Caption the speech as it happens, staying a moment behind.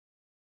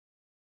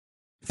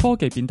科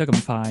技變得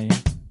咁快，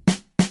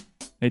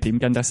你點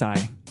跟得晒？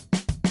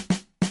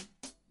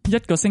一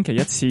個星期一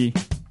次，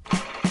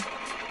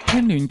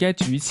聽亂嘅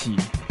主持。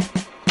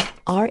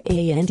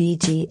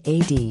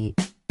RANDGAD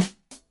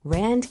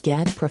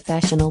RandGad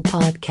Professional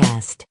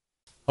Podcast。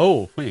好，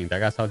歡迎大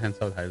家收聽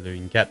收睇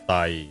亂 get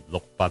第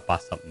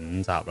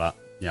685集啦，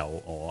有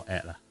我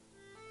at 啦，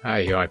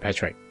係我係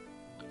Patrick，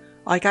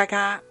我係嘉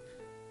嘉。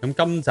咁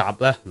今集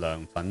咧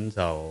涼粉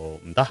就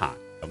唔得閒，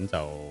咁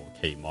就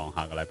期望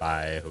下個禮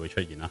拜佢會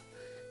出現啦。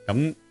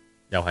咁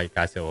又係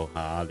介紹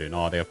下聯絡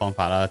我哋嘅方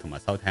法啦，同埋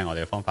收聽我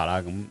哋嘅方法啦。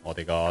咁我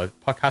哋個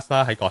podcast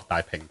啦喺各大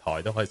平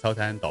台都可以收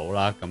聽到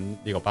啦。咁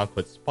呢個包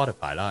括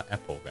Spotify 啦、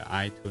Apple 嘅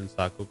iTunes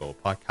啦、Google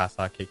Podcast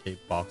啦、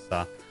KKBox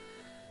啦。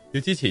要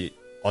支持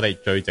我哋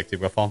最直接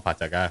嘅方法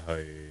就梗係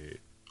去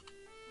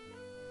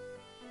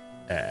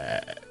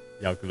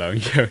有兩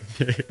樣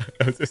嘢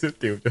有少少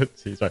調咗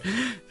次序，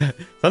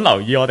想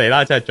留意我哋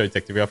啦，即係最直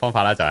接嘅方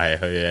法啦，就係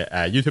去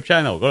YouTube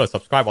channel 嗰度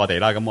subscribe 我哋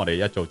啦。咁我哋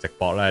一做直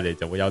播咧，你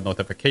就會有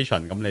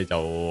notification，咁你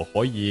就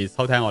可以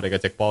收聽我哋嘅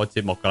直播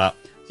節目噶啦。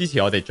支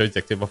持我哋最直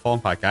接嘅方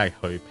法，梗係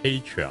去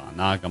Patreon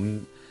啦。咁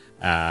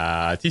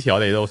支持我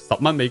哋到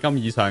$10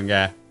以上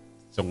嘅，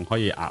仲可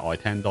以額外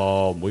聽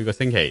多每個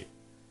星期，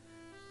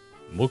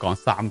唔好講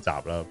3集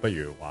啦，不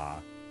如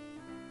話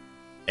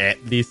at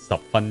least 10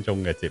分鐘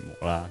嘅節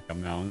目啦，咁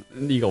樣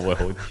呢個會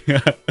好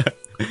啲，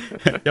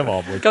因為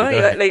我每次都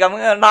咁你咁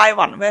樣拉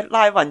勻咩？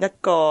拉勻一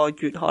個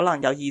月可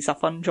能有20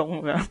分鐘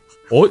咁樣。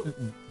我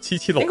次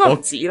應該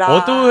唔止啦，我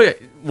都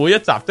每一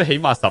集都起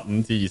碼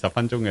15至20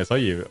分鐘嘅，所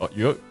以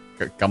如果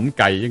咁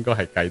計應該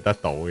係計得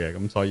到嘅，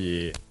咁所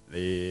以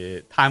你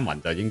攤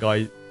勻就應該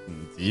唔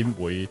止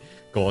每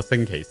個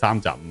星期3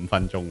集5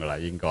分鐘噶啦，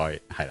應該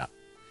係啦。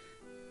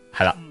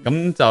係啦，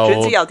咁就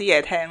總之有啲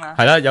嘢聽啦。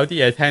係啦，有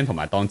啲嘢聽，同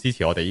埋當支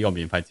持我哋呢個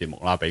免費節目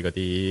啦，俾嗰啲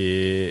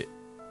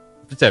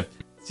即係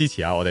支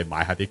持下我哋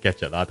買下啲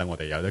gadget 啦，等我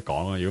哋有得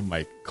講。如果唔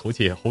係，好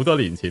似好多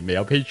年前未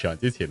有 Patreon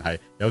之前係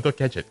有好多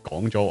gadget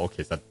講咗，我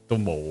其實都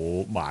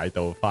冇買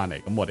到翻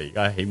嚟。咁我哋而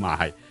家起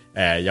碼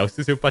係有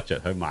少少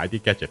budget 去買啲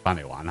gadget 翻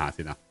嚟玩下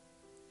先啦。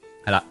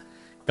係啦，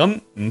咁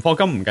唔課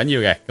金唔緊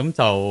要嘅，咁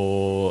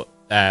就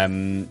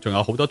仲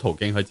有好多途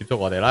徑去接觸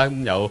我哋啦。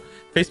咁有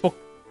Facebook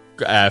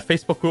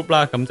group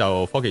啦，咁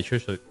就科技吹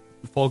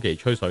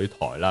水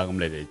台啦，咁你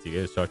哋自己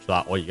去 search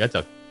啦。我而家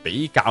就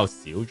比較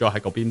少咗喺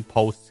嗰邊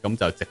post， 咁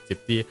就直接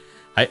啲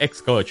喺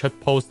X 嗰度出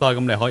post 啦。咁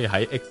你可以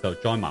喺 X 度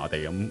join 埋我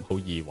哋，咁好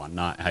易揾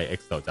啦。喺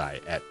X 度就係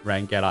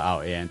 @randgad 啦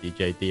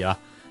 ，RANDJD 啦。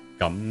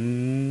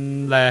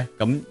咁咧，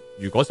咁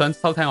如果想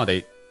收聽我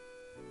哋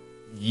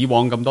以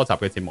往咁多集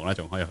嘅節目咧，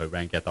仲可以去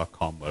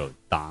randgad.com 嗰度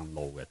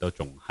download 嘅，都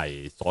仲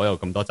係所有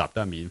咁多集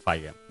都係免費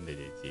嘅，咁你哋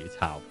自己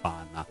抄翻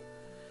啦。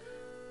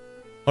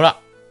好啦，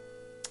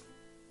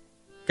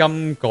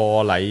今個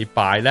禮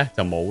拜咧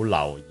就冇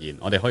留言，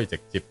我哋可以直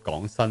接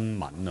講新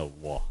聞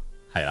咯。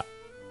係啦，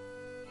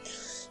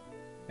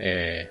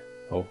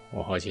好，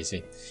我開始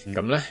先。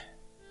咁咧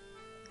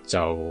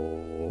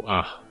就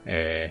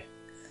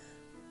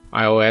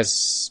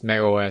iOS、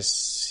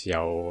macOS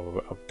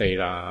有 update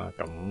啦，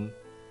咁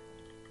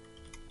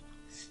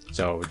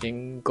就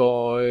應該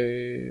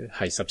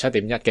係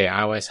17.1嘅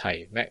iOS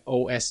係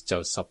macOS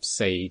就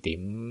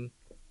14.1。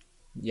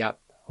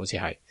好似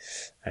係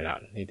啦，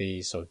呢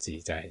啲數字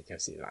真係有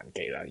時難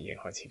記啦，已經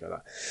開始覺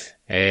得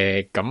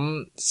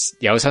咁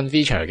有新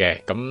feature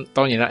嘅，咁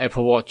當然啦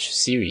Apple Watch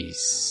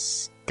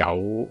Series 9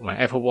唔係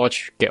Apple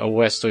Watch 嘅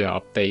OS 都有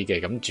update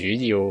嘅，咁主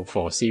要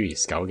for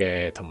Series 9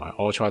嘅同埋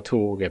Ultra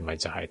 2嘅咪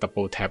就係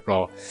Double Tap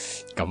咯，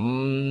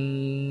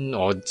咁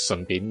我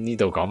順便呢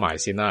度講埋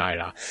先啦，係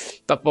啦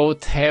Double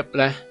Tap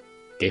咧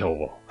幾好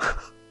喎，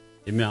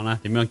點樣咧？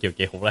點樣叫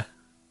幾好咧？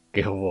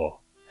幾好喎！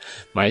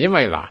唔係，因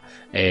為嗱，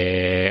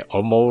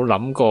我冇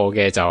諗過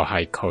嘅就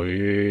係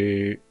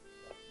佢，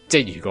即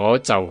係如果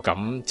就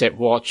咁隻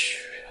watch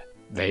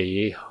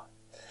你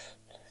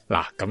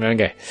嗱咁樣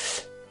嘅，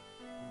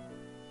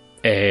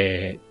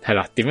係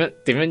啦，點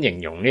樣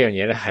形容呢樣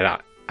嘢咧？係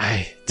啦，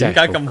點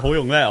解咁好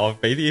用咧？我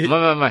俾啲唔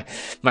係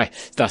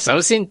嗱，首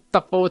先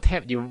double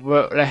tap 要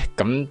work 咧，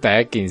咁第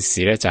一件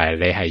事咧就係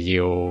你係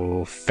要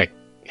揈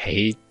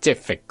起，即係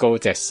揈高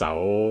隻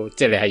手，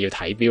即係你係要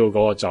睇錶嗰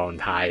個狀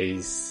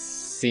態。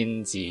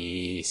先至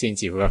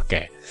work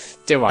嘅，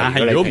即係話。但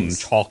係如果唔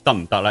錯得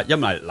唔得咧？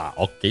因為嗱，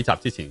我幾集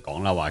之前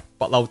講啦，話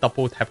不嬲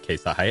double tap 其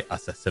實喺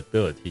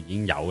accessibility 已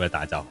經有嘅，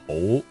但係就好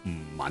唔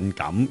敏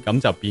感，咁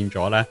就變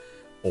咗咧。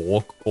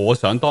我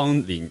想當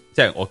年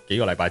即係我幾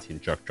個禮拜前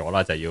着咗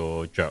啦，就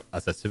要着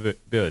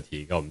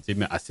accessibility 個唔知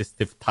咩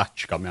assistive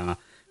touch 咁樣啦，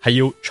係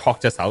要戳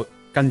隻手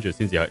跟住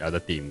先至有得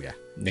掂嘅。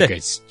即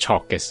係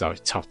戳隻手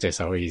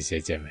嘅意思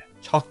即係咩？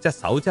戳隻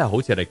手即係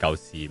好似你舊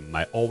時唔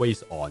係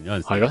always on 嗰陣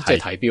時，係咯，即係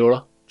睇錶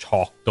咯。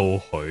戳到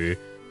佢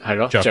係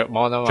咯，着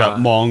mon 啊嘛，着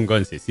mon 嗰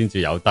陣時先至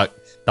有得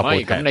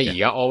double tap 嘅。咁你而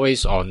家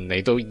always on，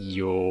 你都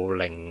要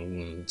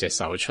令隻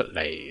手出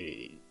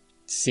嚟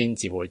先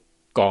至會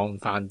光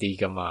翻啲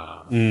噶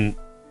嘛。係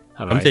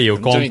咪？咁即係要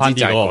光翻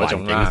啲嗰個環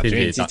境先至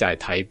得。總之就係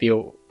睇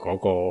錶嗰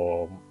個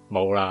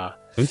冇啦。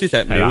總之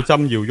隻秒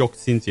針要喐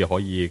先至可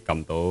以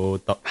撳到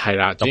得。係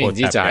啦，總言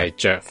之就係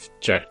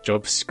着咗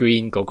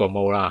screen 嗰個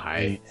mode 啦，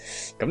係。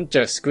咁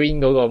着 screen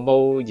嗰個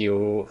mode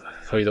要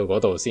去到嗰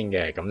度先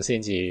嘅，咁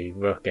先至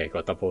work 嘅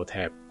個 double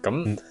tap。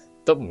咁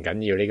都唔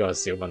緊要呢個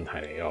小問題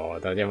嚟，我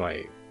覺得，因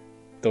為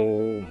都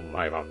唔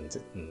係話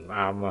唔啱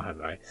啊，係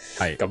咪？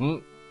係。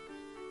咁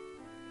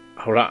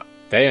好啦。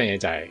第一樣嘢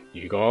就係、是，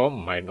如果唔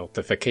係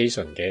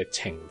notification 嘅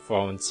情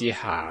況之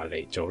下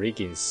嚟做呢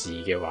件事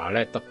嘅話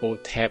咧 ，double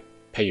tap，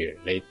 譬如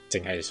你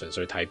淨係純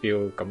粹睇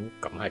錶，咁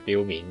係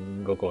錶面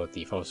嗰個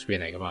default screen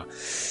嚟噶嘛，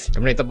咁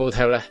你 double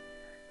tap 咧，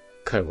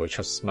佢係會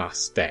出 smart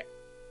stack，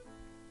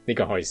 呢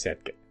個可以 set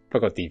嘅，不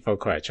過 default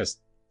佢係出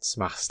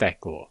smart stack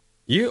嘅喎。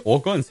咦，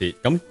我嗰陣時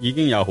咁已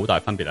經有好大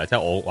分別啦，即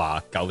係我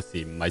話舊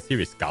時唔係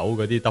Series 9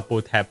嗰啲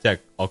double tap， 即係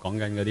我講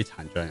緊嗰啲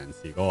殘障人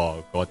士嗰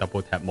個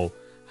double tap mode。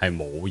係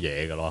冇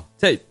嘢嘅咯，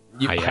即係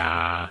係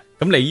啊。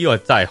咁你呢個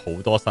真係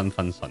好多新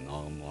function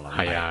咯，咁我諗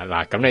係啊。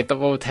嗱，咁你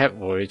double tap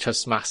會出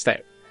smart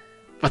stack，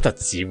 不特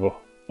止喎。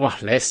哇，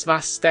你喺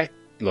smart stack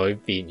裏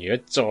邊，如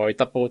果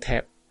再 double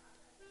tap，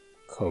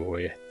 佢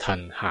會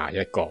褪下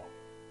一個，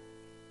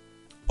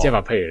即係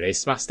話，譬如你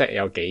smart stack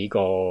有幾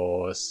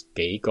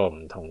個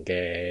唔同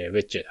嘅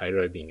widget 喺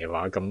裏邊嘅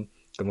話，咁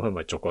佢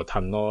咪逐個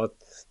褪咯，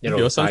一路 cycle。如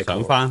果想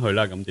上翻去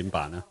啦，咁點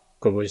辦咧？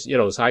佢會一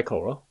路 cycle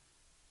咯。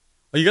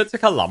我而家即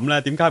刻諗咧，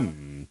點解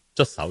唔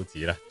捽手指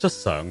咧？捽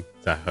上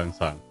就係向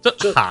上，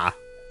捽下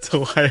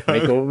就係向下。你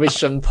個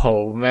Vision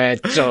Pro 咩？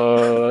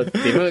捽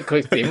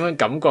佢點樣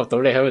感覺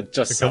到你喺度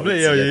捽手指？咁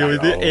你又要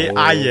啲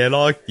AI 嘢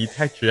咯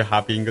 ，detect 住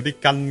下邊嗰啲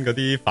根嗰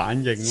啲反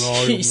應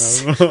咯。咁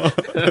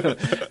樣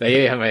你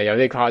係咪有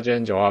啲誇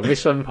張咗啊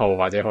？Vision Pro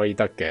或者可以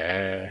得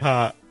嘅。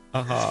係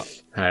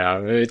啊，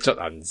嗰啲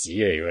捽銀紙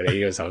嚟喎，你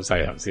呢個手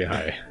勢頭先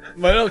係。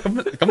咪咯，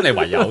咁你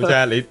唯有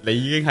啫，你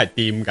已經係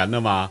掂緊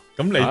啊嘛，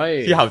咁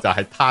你之後就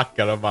係撻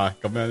噶啦嘛，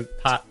咁樣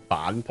撻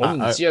反撻。我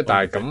唔知啊，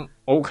但係咁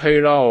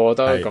OK 啦，我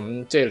覺得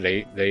咁即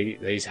係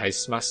你喺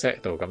Smart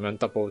Set 度咁樣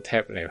double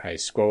tap， 你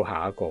係 scroll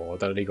下一個，我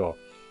覺得呢個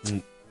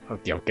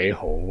有幾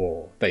好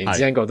喎。突然之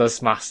間覺得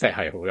Smart Set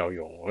係好有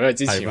用，因為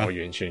之前我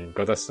完全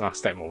覺得 Smart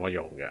Set 冇乜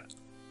用嘅。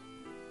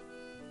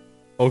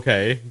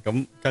OK，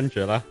 咁跟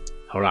住啦，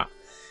好啦。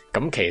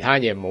咁其他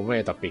嘢冇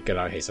咩特別噶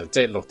啦，其實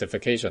即係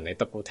notification 你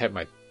double tap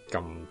咪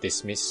撳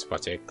dismiss 或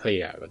者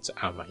clear 嗰隻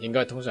啱啊，應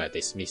該通常係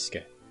dismiss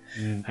嘅，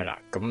係啦，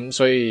咁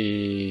所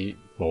以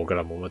冇噶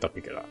啦，冇乜特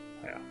別噶啦，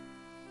係啊。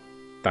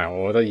但係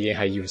我覺得已經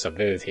喺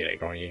usability 嚟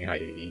講，已經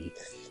係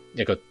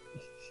一個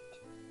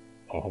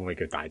我可唔可以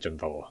叫大進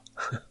步啊？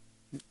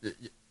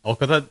我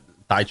覺得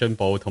大進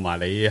步，同埋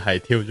你係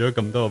跳咗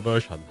咁多個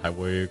version， 係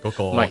會嗰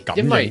個感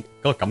應，嗰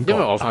個感覺。因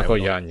為我發覺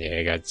有樣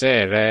嘢嘅，即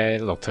係咧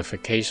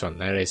notification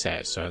咧，你成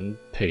日想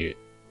譬如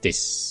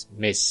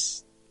dismiss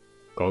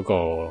嗰個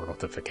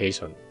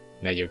notification，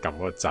 你要撳嗰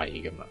個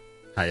掣噶嘛。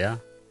係啊，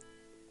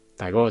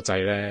但係嗰個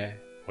掣咧，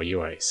我以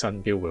為新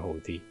標會好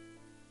啲，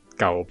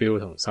舊標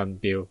同新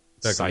標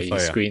細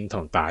screen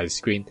同大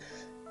screen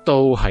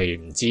都係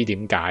唔知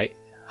點解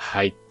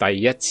係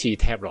第一次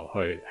tap 落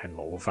去係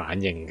冇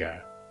反應嘅。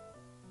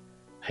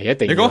係一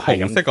定要係咁。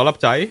你講紅色嗰粒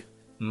掣？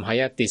唔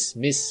係啊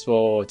 ，dismiss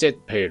喎，即係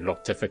譬如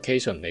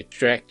notification， 你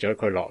drag 咗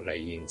佢落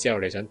嚟，然之後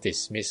你想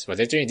dismiss， 或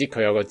者總言之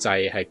佢有個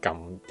掣係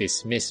撳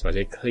dismiss 或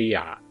者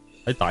clear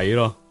喺底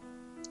咯。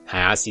係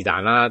啊，是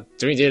但啦。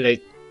總言之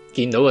你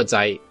見到個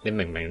掣，你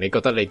明明你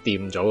覺得你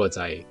掂咗個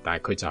掣，但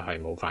係佢就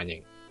係冇反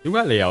應。點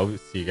解你有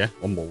事嘅？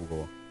我冇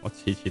㗎，我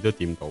次次都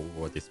掂到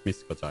喎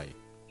dismiss 個掣。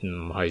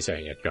唔係成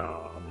日㗎，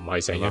唔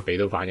係成日俾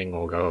到反應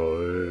我㗎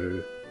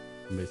佢。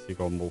未試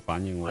過冇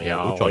反應喎，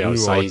好準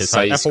喎。其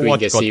實 Apple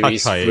Watch 個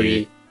Touch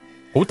係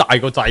好大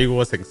個掣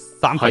喎，成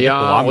3分一個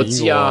畫面。我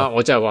知啊，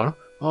我就係話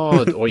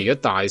咯，我而家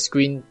大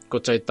screen 個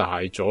掣大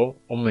咗，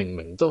我明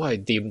明都係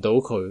掂到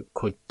佢，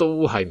佢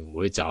都係唔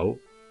會走，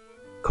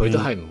佢都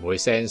係唔會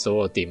sense 到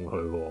我掂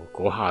佢，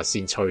嗰下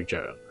先吹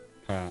脹。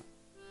係啊，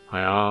係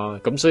啊，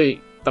咁所以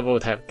double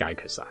tap 解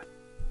決晒。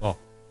哦，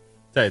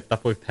即係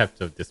double tap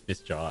就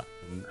dismiss 咗啦。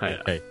係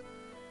啊。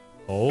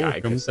好，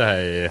咁即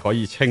係可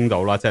以清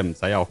到啦，即係唔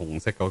使有紅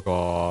色嗰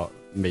個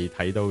未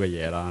睇到嘅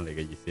嘢啦。你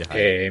嘅意思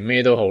係？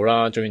咩都好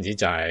啦，總言之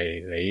就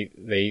係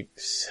你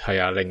係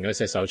啊，擰咗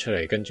隻手出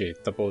嚟，跟住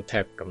double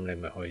tap， 咁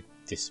你咪可以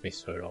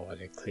dismiss 佢咯，或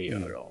者 clear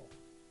佢咯。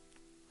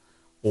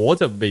我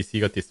就未試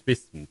過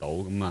dismiss 唔到，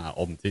咁啊，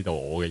我唔知道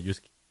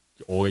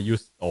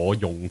我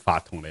用法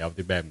同你有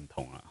啲咩唔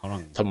同啊？可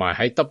能同埋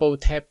喺 double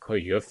tap，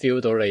 佢如果 feel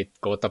到你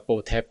個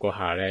double tap 嗰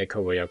下咧，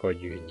佢會有個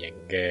圓形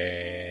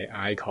嘅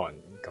icon。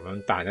咁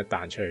樣彈一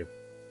彈出去，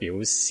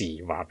表示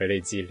話俾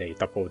你知你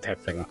double tap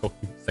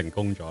成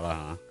功咗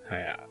啦吓，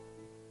係啊，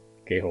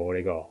幾好啊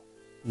呢個，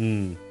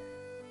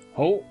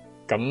好，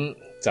咁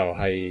就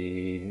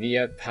係呢一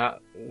part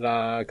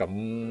啦。咁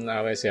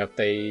iOS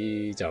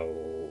update 就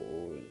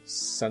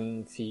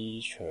新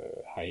feature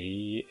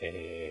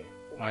喺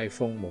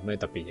iPhone 冇咩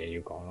特別嘢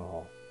要講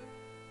咯，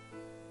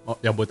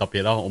有冇特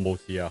別啦？我冇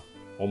試啊，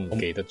我唔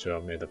記得咗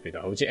有咩特別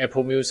啦，好似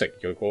Apple Music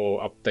有嗰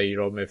個 update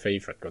咯，咩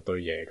favorite 嗰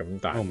堆嘢咁，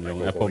但係我唔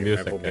用 Apple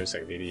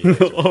Music 呢啲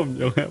嘢。我唔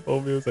用 Apple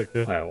Music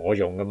嘅。係啊，我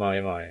用噶嘛，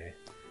因為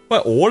喂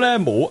我咧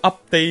冇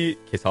update，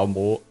其實我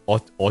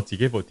冇我自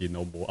己部電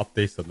腦冇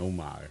update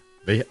Sonoma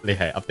嘅。你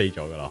係 update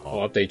咗噶啦？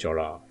我 update 咗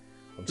啦。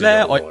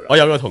咧我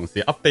有個同事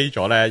update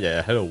咗咧，日日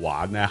喺度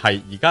玩咧，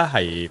係而家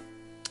係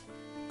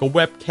個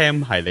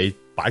webcam 係你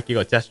擺幾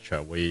個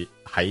gesture 會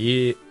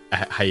喺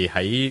係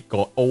喺個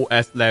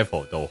OS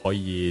level 度可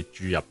以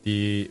注入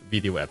啲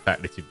video effect，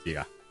 你知唔知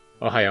噶？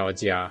哦，係啊，我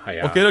知啊，係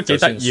啊，我記得幾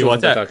得意喎，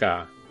即係得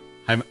噶，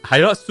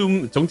係咯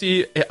Zoom， 總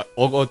之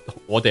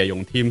我哋係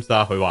用 Teams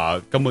啦，佢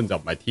話根本就唔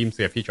係 Teams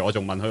嘅 feature， 我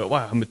仲問佢，喂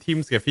係咪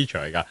Teams 嘅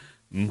feature 嚟噶？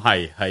唔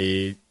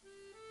係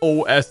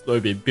OS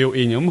裏邊 built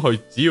in， 咁佢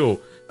只要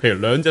譬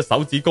如兩隻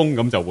手指公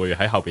咁就會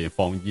喺後邊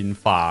放煙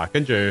花，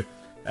跟住譬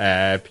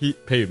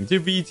如唔知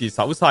V 字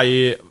手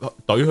勢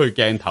懟去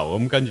鏡頭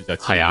咁，跟住就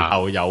前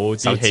後有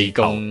啲氣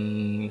功，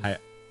係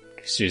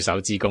豎手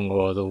指公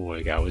嗰個都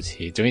會嘅，好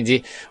似總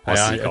之我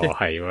試過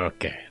係 work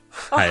嘅。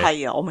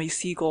係啊，我未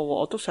試過，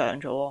我都上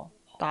咗，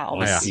但係我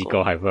未試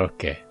過係 work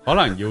嘅，可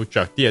能要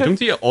着啲啊。總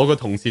之我個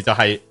同事就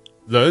係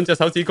兩隻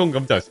手指公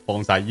咁就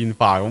放晒煙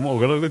花，咁我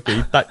覺得都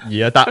幾得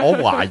意啊。但係我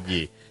懷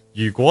疑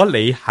如果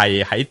你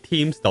係喺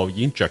Teams 度已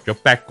經着咗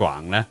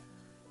background 咧，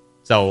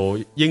就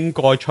應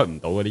該出唔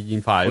到嗰啲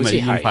煙花，因為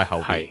煙花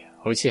後邊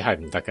好似係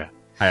唔得嘅。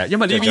係啊，因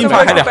為啲煙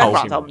花喺你後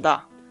邊就唔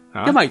得，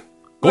因為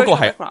嗰個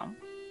係。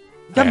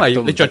因為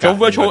你着咗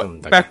virtual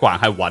background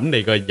係揾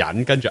你個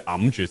人，跟住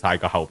揞住晒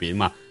個後邊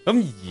嘛。咁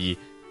而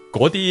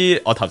嗰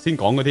啲我頭先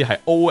講嗰啲係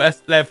OS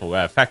level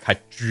嘅 effect 係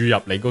注入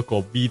你嗰個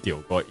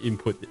video 個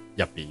input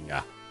入邊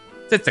噶，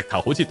即係直頭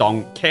好似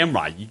當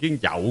camera 已經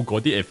有嗰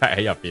啲 effect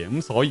喺入邊，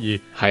咁所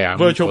以係啊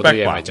virtual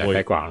background 就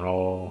係 background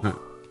咯，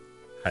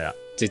係啊，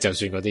即係就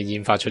算嗰啲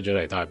煙花出咗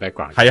嚟都係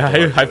background，係啊，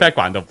喺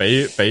background 度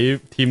俾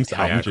Teams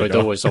揞住，佢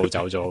都會掃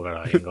走咗噶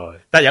啦，應該。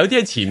但係有啲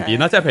喺前邊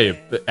啦，即係譬如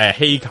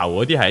氣球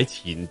嗰啲係喺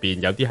前邊，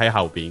有啲喺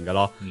後邊噶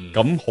咯。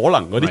咁可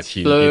能嗰啲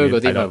前邊嗰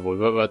啲咪會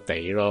屈屈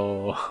地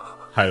咯，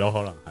係咯，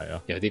可能係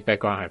咯。有啲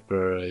background 係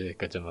blur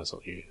嘅啫嘛，屬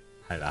於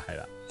係啦，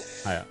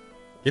係啊，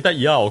幾得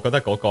意啊！我覺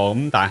得嗰個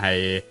咁，但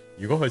係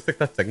如果佢識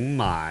得整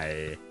埋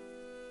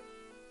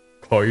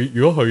佢，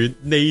如果佢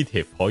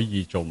native 可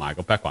以做埋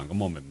個 background，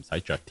咁我咪唔使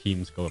着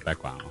Teams 嗰個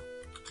background 咯。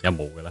有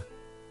冇嘅咧？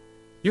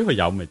如果佢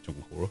有，咪仲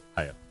好咯。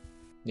係啊，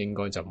應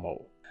該就冇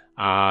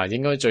啊。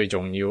應該最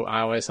重要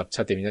iOS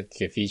 17.1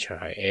嘅 feature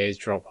係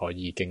AirDrop 可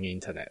以經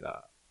internet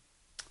啦。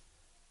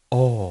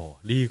哦，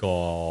呢個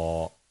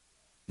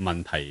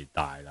問題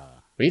大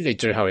啦。咦，你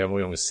最後有冇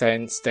用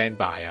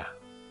standby 啊？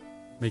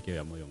咩叫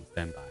有冇用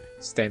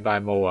standby？standby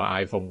mode 啊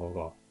 ，iPhone 嗰個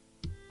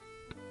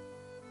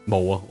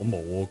冇啊，我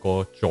冇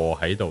個坐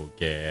喺度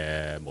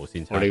嘅無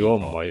線插電。我哋嗰個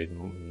唔係，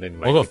你唔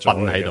係嗰個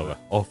瞓喺度嘅，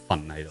我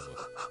瞓喺度。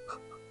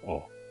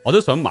哦，我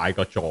都想買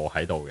個座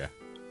喺度嘅，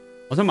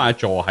我想買個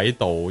座喺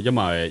度，因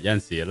為有陣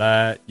時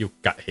咧要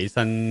趌起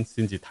身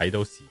先至睇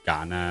到時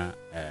間啦。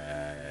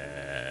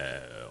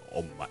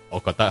我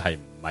覺得係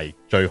唔係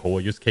最好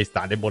嘅 use case，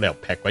 但係你冇理由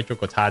劈鬼咗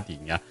個叉電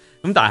噶。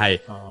咁但係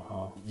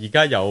而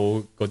家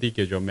有嗰啲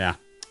叫做咩啊？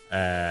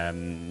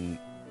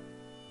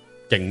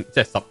勁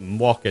即係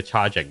15W嘅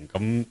charging，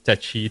 咁即係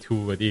Qi2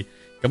 嗰啲，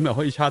咁又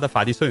可以叉得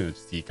快啲。雖然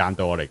時間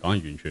對我嚟講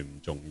係完全唔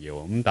重要，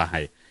咁但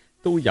係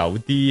都有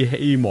啲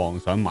希望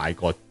想買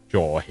個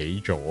座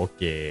起咗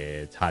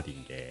嘅叉電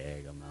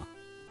嘅咁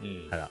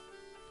樣。係啦，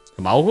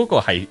同埋我嗰個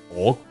係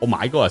我買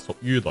嗰個係屬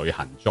於旅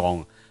行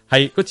裝，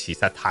係個磁石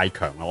太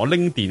強啦。我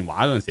拎電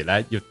話嗰陣時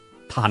咧要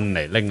褪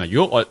嚟拎啊，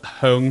如果我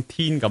向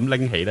天咁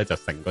拎起咧，就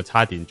成個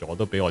叉電座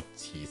都俾我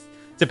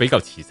即係俾嚿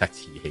磁石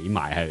磁起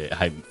埋，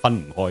係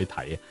分唔開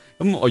睇。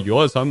咁我如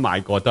果想買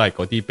個都係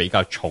嗰啲比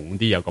較重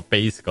啲，有個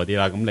base 嗰啲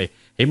啦，咁你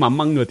起碼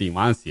掹個電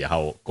話嘅時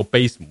候，個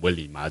base 唔會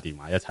連埋個電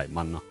話一齊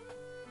掹咯。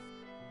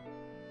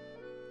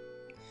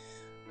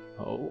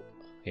好，我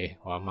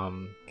啱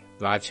啱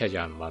live chat 有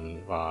人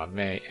問話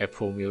咩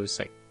Apple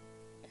Music，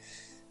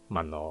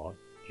 問我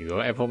如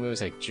果 Apple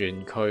Music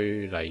轉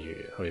區，例如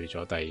去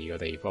咗第二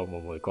個地方，會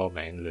唔會歌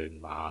名亂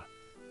碼？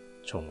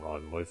從來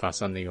唔會發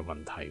生呢個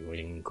問題喎，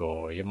應該，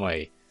因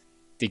為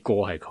啲歌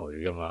係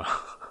佢噶嘛。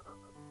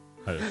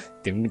係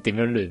點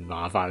樣亂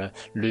碼法咧？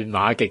亂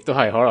碼極都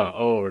係可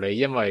能你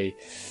因為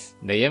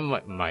唔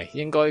係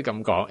應該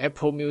咁講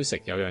Apple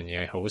Music 有樣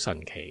嘢好神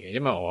奇嘅，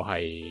因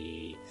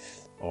為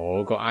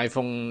我個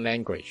iPhone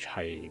language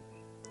係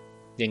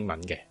英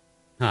文嘅，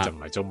就唔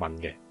係中文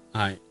嘅，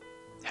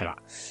係啦。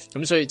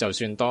咁所以就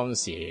算當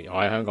時我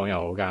喺香港又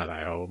好，加拿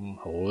大又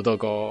好，好多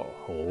歌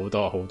好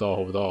多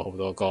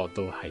歌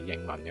都係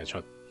英文嘅，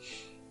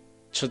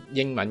出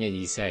英文嘅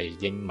意思係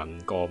英文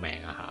歌名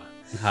啊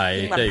吓，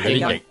係即係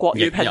嗰啲國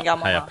語拼音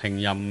係啊，拼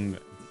音字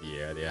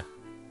嗰啲啊，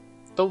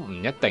都唔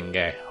一定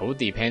嘅，好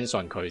depends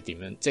on 佢點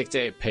樣，即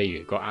係譬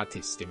如個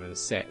artist 點樣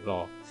set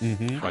咯，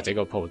或者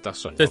個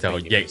production， 即係就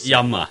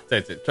譯音啊，即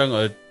係將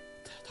佢唔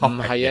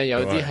係啊，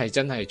有啲係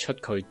真係出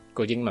佢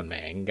個英文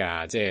名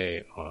噶，即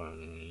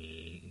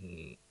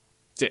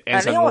即係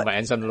Anson Lo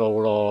咪 Anson Lo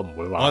咯，唔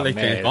會話你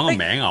淨係講個咩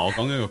名啊？我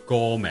講緊個歌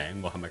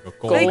名喎，係咪個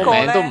歌歌名？名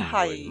都唔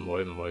係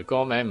會，唔會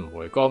歌名唔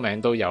會，歌名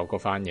都有個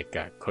翻譯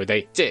嘅。佢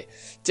哋即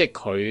係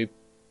佢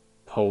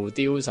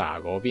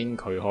producer 嗰邊，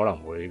佢可能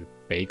會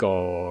俾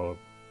個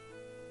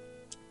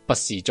不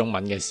是中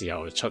文嘅時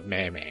候出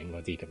咩名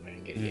嗰啲咁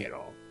樣嘅嘢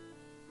咯。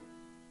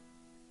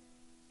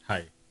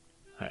係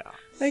啊。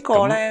呢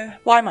個咧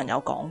Y 文有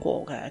講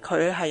過嘅，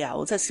佢係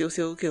有即係少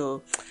少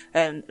叫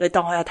你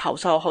當佢係投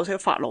訴好少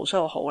發牢騷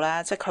又好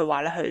啦，即係佢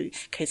話咧佢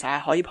其實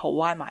係可以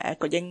provide 埋一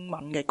個英文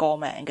嘅歌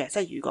名嘅，即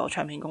係如果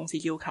唱片公司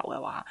要求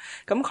嘅話，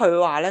咁佢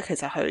話咧其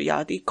實佢有一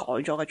啲改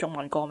咗嘅中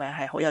文歌名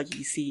係好有意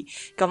思，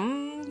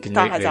咁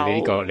但係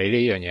就你呢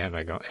樣嘢係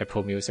咪講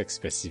Apple Music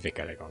specific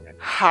嘅？你講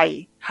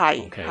緊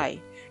係，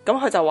咁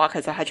佢就話其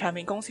實係唱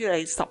片公司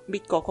你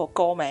submit 嗰個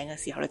歌名嘅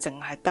時候，你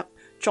淨係得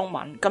中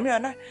文，咁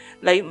樣咧，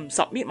你唔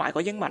submit 埋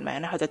個英文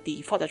名咧，佢就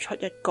default 就出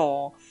一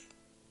個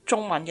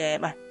中文嘅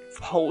唔係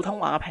普通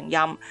話嘅拼音。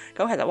咁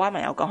其實 Y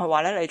文有講，佢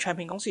話咧，你唱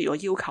片公司如果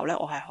要求咧，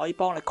我係可以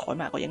幫你改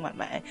埋個英文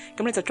名，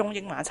咁你就中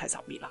英文一齊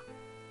submit 啦。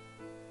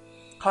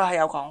佢係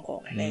有講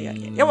過嘅呢樣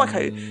嘢，因為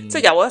佢即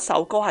係有一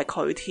首歌係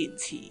佢填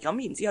詞，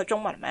咁然之後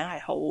中文名係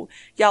好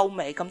優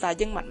美，咁但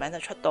係英文名就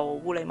出到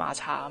烏里馬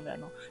叉咁樣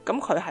咯。咁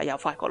佢係有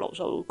發過牢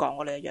騷講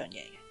過呢一樣嘢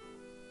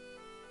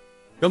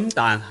嘅。咁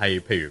但係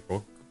譬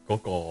如嗰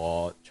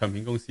個唱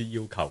片公司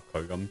要求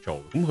佢咁做，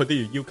咁佢都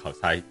要求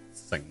晒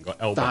成個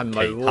album， 但唔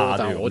係其他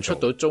但係我出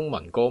到中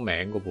文歌名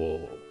嘅喎。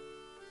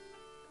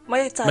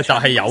咪就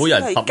係有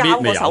人交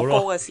嗰首歌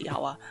嘅時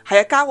候啊，係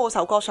啊，交嗰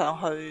首歌上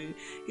去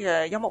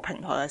嘅音樂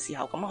平台嘅時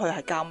候，咁佢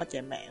係交乜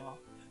嘢名咯？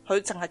佢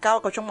淨係交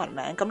一個中文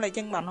名，咁你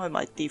英文佢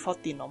咪 default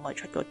電腦咪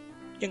出個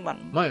英文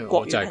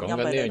國語拼音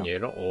俾你咯？我就係講緊呢樣嘢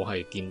咯。我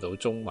係見到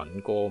中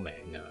文歌名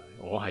啊，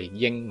我係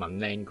英文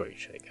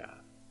language 嚟噶。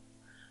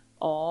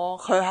哦，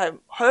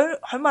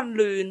佢問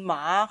亂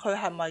碼，佢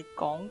係咪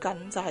講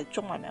緊就係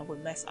中文名會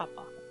mess up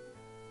啊？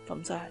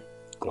咁真係。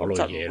嗰類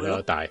嘢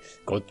咯，但係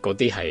嗰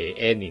啲係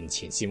N 年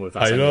前先會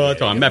發生嘅嘢。係咯，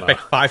仲係咩 Big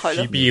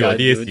 5GB 嗰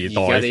啲時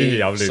代先至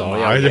有亂碼嘅啫。所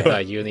有嘢都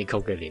係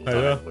Unicode 嘅年代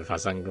唔會發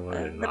生噶嘛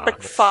亂碼。Big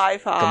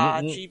 5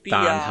啊，GB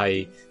啊。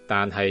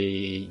但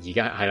係而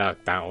家係啦，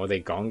但係我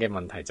哋講嘅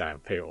問題就係，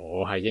譬如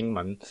我係英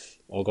文，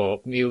我個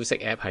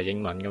music app 係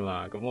英文噶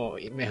嘛，咁我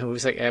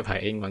music app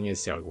係英文嘅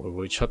時候，會唔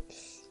會出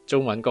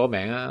中文歌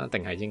名啊，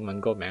定係英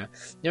文歌名啊？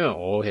因為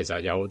我其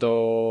實有好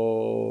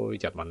多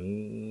日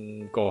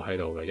文歌喺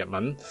度嘅，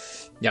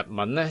日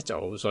文咧就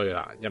好衰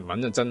啦，日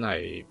文就真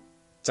係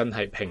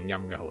拼音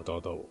嘅好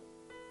多都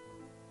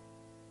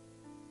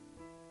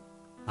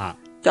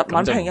日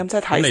文拼音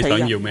真係睇死人。你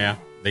想要咩啊？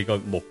你個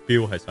目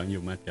標係想要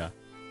乜噶？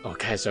我梗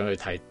係想去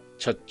睇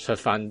出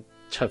翻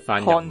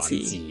日文字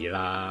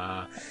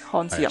啦，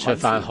漢字出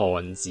翻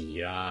漢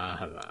字啦，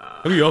係咪？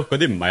咁如果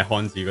嗰啲唔係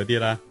漢字嗰啲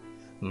咧？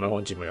唔係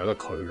漢字咪由得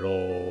佢咯，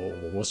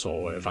冇乜所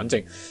謂。反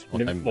正你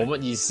冇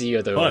乜意思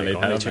嘅對我嚟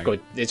講，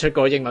你出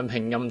個英文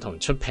拼音同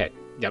出劈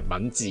日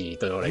文字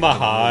對我嚟講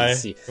冇意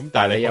思。咁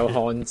但係你有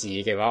漢字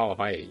嘅話，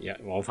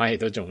我反而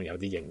都仲有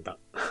啲認得。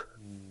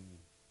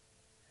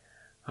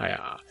係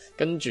啊，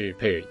跟住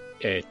譬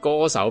如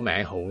歌手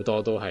名好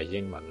多都係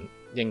英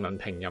文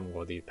拼音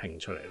嗰啲拼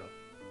出嚟咯。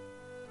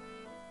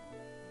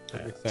係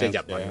啊，即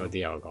係日文嗰啲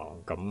有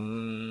講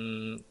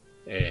咁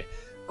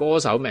歌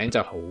手名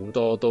就好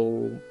多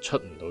都出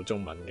唔到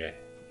中文嘅，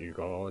如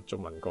果中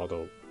文歌都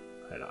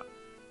係啦。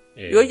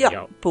如果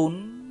日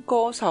本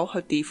歌手去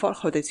default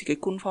佢哋自己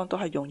官方都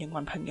係用英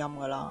文拼音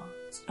噶啦，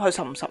佢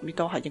10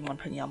都係英文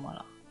拼音噶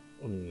啦。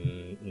唔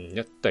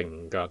一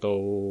定噶，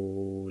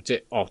都即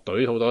係樂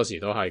隊好多時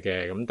都係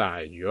嘅。咁但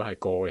係如果係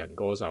個人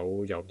歌手，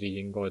有啲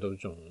應該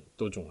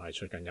都仲係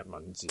出緊日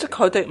文字。即係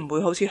佢哋唔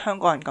會好似香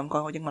港人咁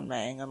改個英文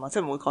名噶嘛，即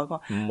係唔會改個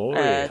唔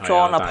好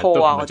John 啊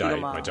Paul 啊嗰啲噶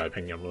嘛。咪就係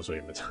拼音咯，所以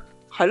咪就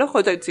係咯，佢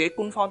哋自己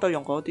官方都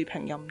用嗰啲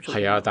拼音。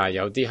係啊，但係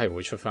有啲係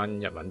會出翻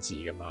日文字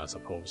噶嘛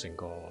 ，Suppose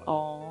歌。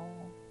哦，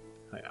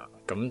係啊，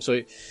咁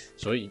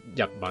所以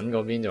日文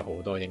嗰邊就好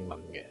多英文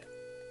嘅，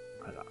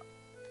係啦。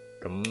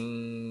咁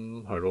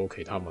係咯，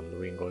其他文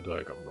都應該都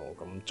係咁咯。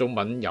咁中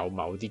文有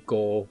某啲歌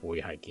會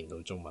係見到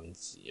中文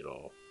字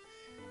咯，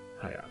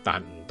係啊，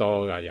但唔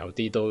多噶，有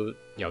啲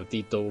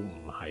都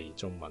唔係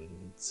中文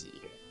字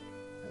嘅。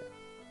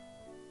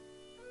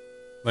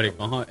我哋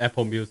講開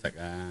Apple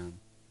Music 啊，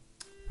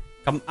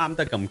咁啱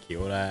得咁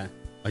巧咧，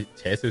我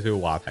扯少少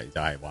話題就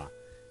係話，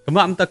咁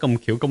啱得咁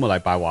巧，今個禮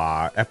拜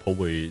話 Apple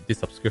會啲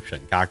subscription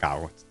加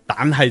價，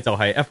但係就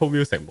係 Apple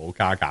Music 冇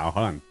加價，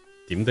可能。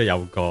點都有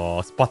個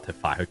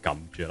Spotify 去撳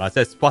住啦，即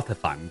係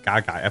Spotify 唔加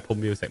價 ，Apple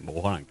Music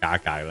冇可能加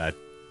價咧，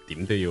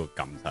點都要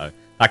撳晒去。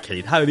但係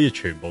其他嗰啲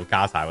全部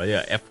加晒，或者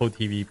Apple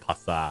TV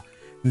Plus 啊、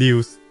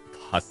News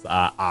Plus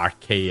啊、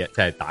Arcade 啊，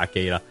即係打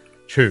機啦，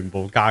全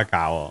部加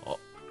價。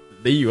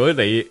如果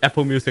你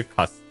Apple Music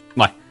Plus 唔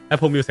係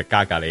Apple Music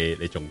加價，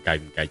你仲繼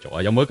唔繼續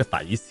啊？有冇一個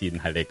底線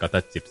係你覺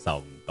得接受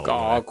唔到？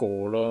加過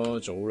啦，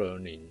早2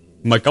年。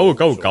唔係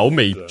9.99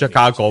未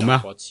加過咩？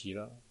過一次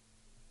啦。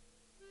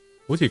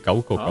好似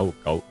9.99，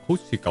好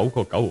似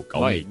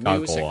9.99未加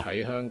過啊。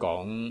喺香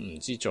港唔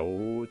知早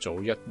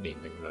1年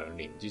定2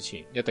年之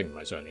前，一定唔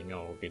係上年嘅，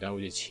我記得好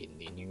似前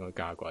年應該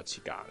加過一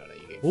次價噶啦，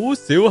已經。好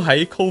少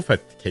喺 Covid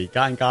期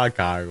間加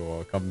價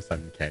嘅，咁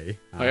神奇。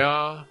係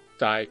啊，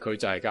但係佢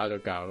就係加咗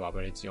價，話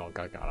俾你知我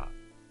加價啦。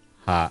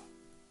吓，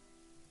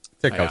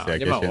即係舊時係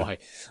幾錢？因為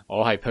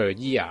我係 per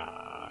year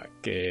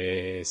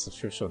嘅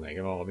subscription 嚟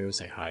噶嘛，我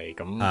music 係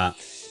咁。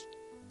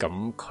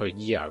咁佢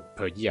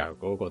per year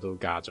嗰個都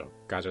加咗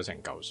成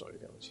嚿水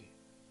嘅，好似。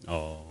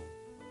哦。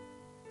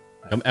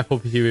咁 Apple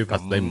TV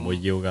Plus 你唔會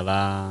要噶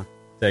啦，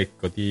即係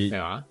嗰啲咩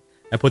話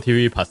Apple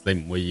TV Plus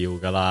你唔會要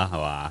噶啦，係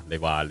嘛？你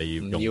話你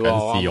要用緊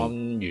試用，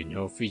完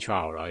咗 free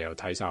trial 啦，又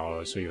睇晒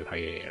我需要睇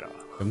嘅嘢啦。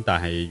咁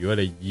但係如果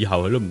你以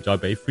後佢都唔再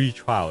俾 free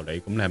trial 你，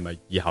咁你係咪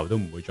以後都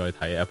唔會再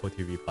睇 Apple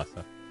TV Plus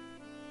啊？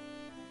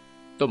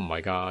都唔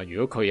係噶，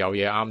如果佢有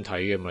嘢啱睇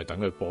嘅，咪等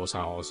佢播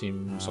晒我先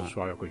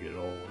subscribe 1個月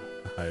咯。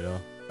係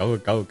咯。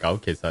9.99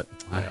其實，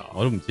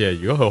我都唔知啊。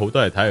如果佢好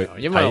多人睇，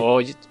因為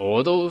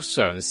我都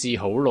嘗試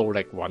好努力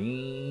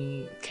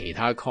揾其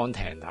他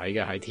content 睇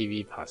嘅喺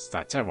TV Plus，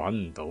 但係真係揾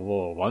唔到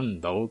喎，揾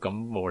唔到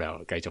咁冇理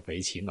由繼續俾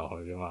錢落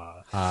去噶嘛。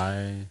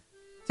係，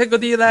即係嗰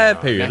啲咧，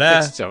譬如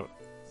咧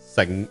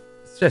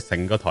就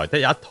成個台得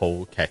一套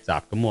劇集，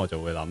咁我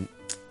就會諗，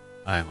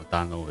唉，我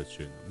download 佢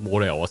算，冇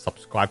理由我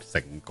subscribe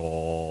成個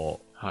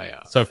係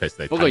啊 service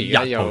嚟睇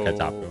一套劇集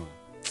噶嘛。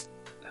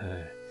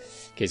唉。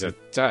其實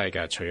真係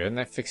㗎，除咗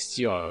Netflix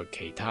之外，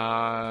其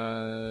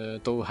他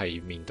都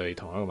係面對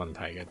同一個問題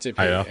嘅，即係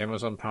譬如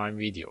Amazon Prime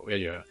Video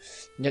一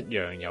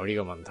樣有呢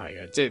個問題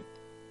嘅，即係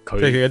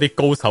佢一啲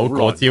高手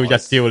過招一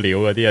招了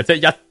嗰啲啊，即係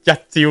一招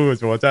嘅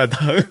啫，真係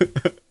得，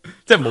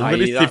即係冇嗰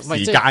啲攝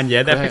時間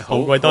嘢咧，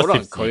好鬼多攝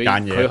時間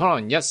嘢。佢可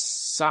能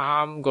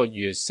3個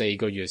月、4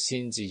個月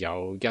先至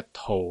有一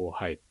套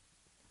係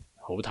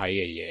好睇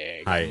嘅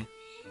嘢。係，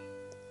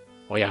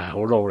我又係好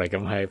努力咁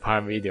喺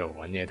Prime Video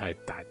揾嘢睇，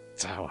但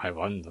就係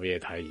揾唔到嘢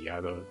睇，而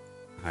家都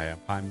係啊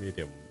Prime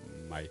Video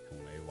唔係同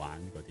你玩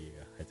嗰啲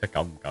嘅，係即係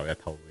夠唔夠一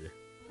套嘅啫，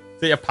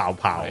即係一泡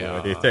泡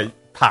嗰啲，即係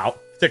泡，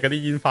即係嗰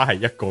啲煙花係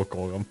一個個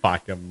咁發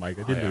嘅，唔係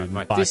嗰啲亂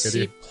發嗰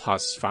啲。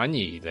Plus 反而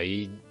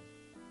你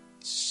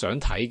想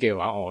睇嘅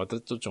話，我覺得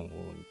都仲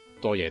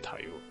多嘢睇。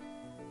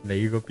你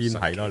嗰邊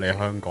係咯，你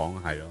香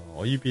港係咯，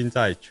我呢邊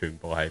真係全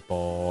部係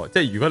播，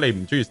即係如果你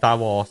唔中意 Star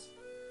Wars，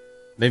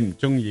你唔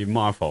中意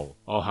Marvel，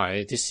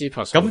 係啲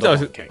Plus 咁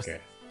就劇嘅。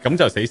咁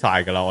就死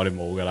晒噶啦，我哋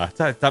冇噶啦，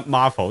真係得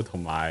Marvel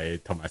同埋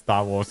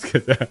Star Wars 嘅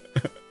啫。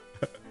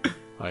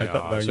係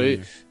啊，所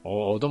以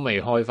我都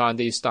未開翻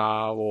啲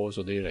Star Wars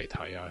嗰啲嚟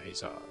睇啊，其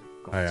實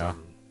係啊，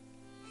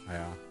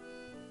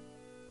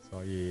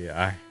所以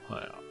唉，係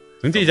啊，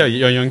總之就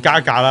樣樣加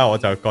價啦，我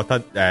就覺得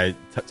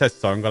即係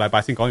上個禮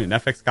拜先講完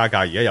Netflix 加價，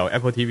而家有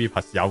Apple TV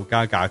Plus 又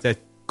加價，即係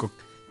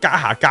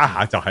加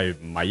下就係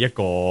唔係一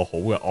個好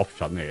嘅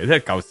option 嚟嘅，即係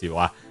舊時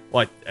話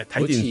喂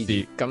睇電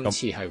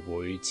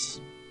視，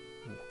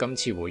今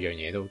次每樣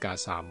嘢都加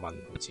3蚊，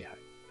好似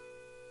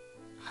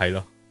係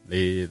咯，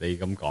你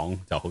咁講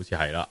就好似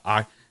係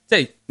啦，即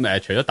係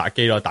除咗打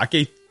機咯，打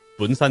機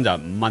本身就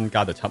5蚊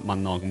加到7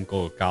蚊咯，咁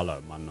嗰個加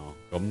2蚊咯，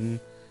咁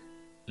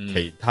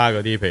其他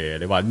嗰啲譬如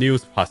你話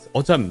News Plus，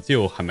 我真係唔知道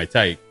係咪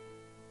真係，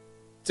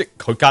即係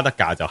佢加得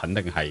價就肯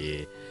定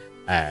係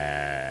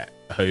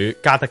佢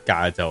加得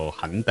價就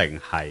肯定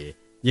係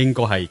應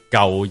該係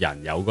夠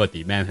人有個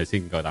demand 佢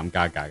先夠膽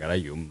加價噶啦，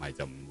如果唔係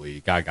就唔會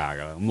加價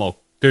噶啦，咁我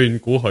斷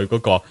估佢嗰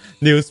個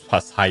News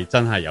Plus 係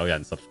真係有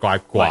人 subscribe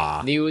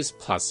啩 ？News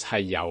Plus 係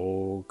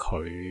有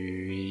佢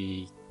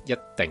一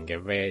定嘅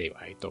value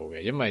喺度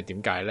嘅，因為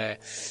點解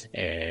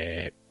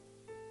咧？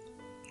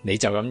你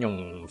就咁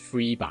用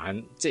free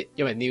版，即係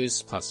因為 News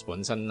Plus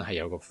本身係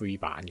有個 free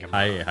版嘅嘛。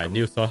係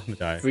News 咯，就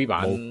係 free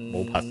版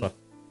冇 Plus 咯。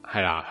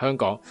係啦，香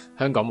港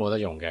冇得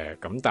用嘅，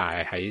咁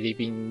但係喺呢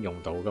邊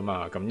用到噶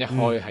嘛。咁一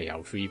開係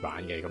有 free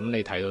版嘅，咁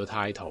你睇到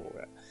title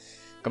嘅。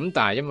咁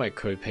但係因為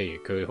佢譬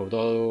如佢好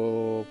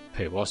多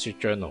譬如 Wall Street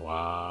Journal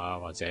啊，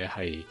或者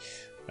係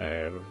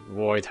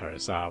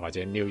Reuters 啊，或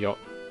者 New York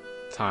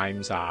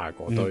Times 啊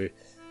嗰堆，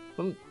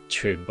咁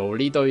全部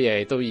呢堆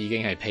嘢都已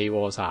經係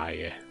paywall 晒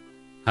嘅，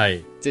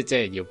係即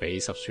係要俾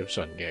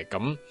subscription 嘅。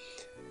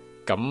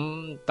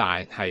咁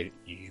但係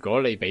如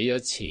果你俾咗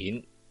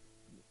錢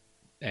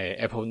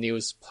Apple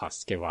News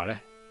Plus 嘅話咧，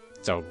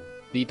就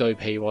呢堆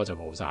paywall 就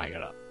冇晒噶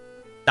啦。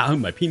但係佢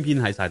唔係偏偏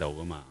喺晒度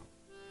噶嘛。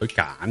佢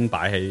揀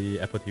擺喺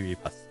Apple TV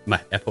Plus， 唔係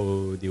Apple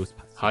News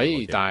Plus。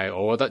係，但係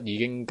我覺得已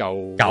經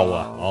夠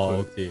啊！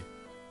我知，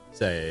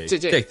即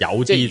係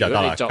有啲就得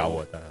啦，夠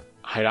就得。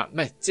係啦，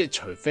咩？即係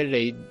除非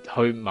你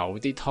去某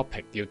啲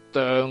topic 要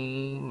將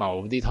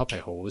某啲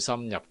topic 好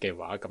深入嘅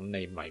話，咁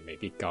你咪未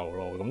必夠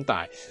咯。咁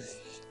但係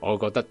我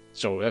覺得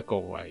作為一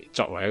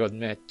個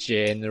咩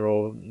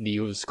general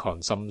news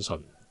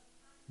consumption，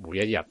 每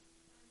一日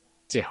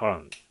即係可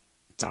能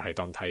就係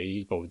當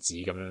睇報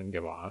紙咁樣嘅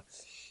話，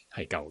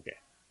係夠嘅。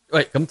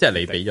喂，咁即係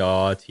你俾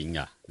咗錢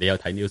噶？你有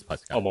睇 News Plus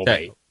噶？我冇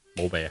俾，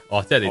冇俾啊？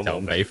哦，即係你就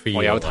咁俾 free。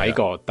我有睇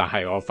過，但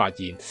係我發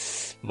現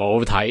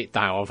冇睇，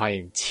但係我發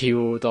現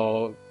超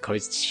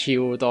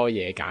多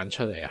嘢揀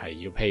出嚟係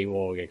要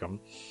paywall 嘅，咁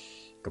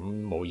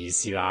冇意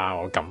思啦。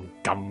我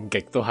撳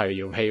極都係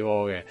要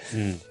paywall 嘅。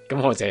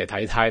咁我淨係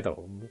睇 title，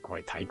 咁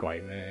佢睇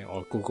貴咩？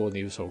我 Google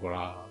News 數過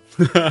啦。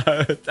即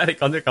係你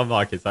講咗咁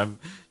耐，其實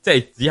即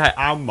係只係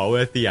啱某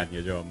一啲人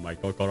嘅啫，唔係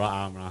個個都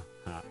啱啦。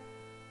吓，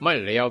唔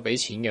係你有俾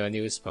錢嘅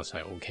News Plus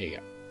係 OK 嘅。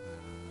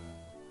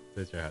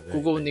即係最後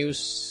Google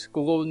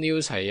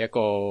News 係一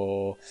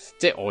個，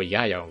即係我而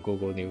家係有用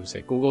Google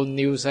News。Google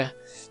News 咧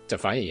就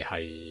反而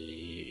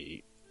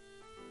係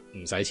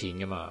唔使錢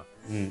噶嘛。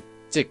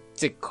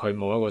即佢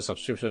冇一個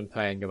subscription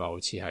plan 噶嘛，好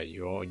似係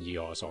如果以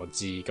我所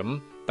知。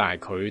咁但係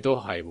佢都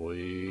係會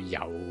有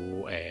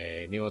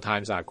New York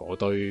Times 啊嗰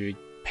堆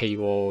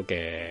paywall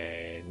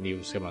嘅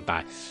news 噶嘛，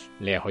但係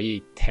你係可以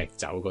踢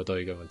走嗰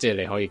堆噶嘛，即係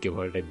你可以叫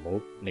佢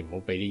你唔好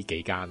俾呢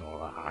幾間我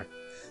啦吓。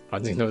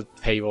反正都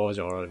paywall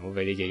咗啦，你唔好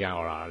俾呢幾間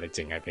我啦，你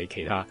淨係俾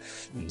其他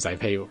唔使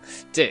pay，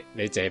 即係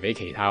你淨係俾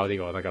其他嗰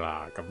啲我得噶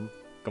啦。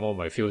咁我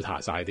咪 filter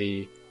晒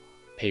啲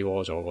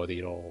paywall 咗嗰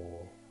啲咯。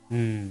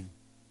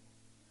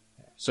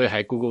所以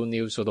喺 Google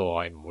News 嗰度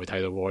我係唔會睇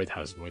到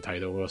Reuters， 唔會睇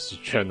到嗰個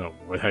channel，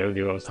 唔會睇到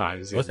New York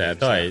Times。我成日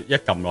都係一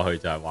撳落去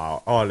就係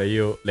話，哦，你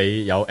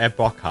有 ad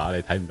blocker，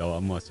 你睇唔到，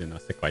咁我算啦，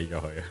熄鬼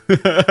咗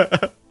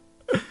佢。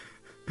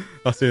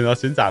我算我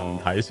選擇唔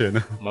睇算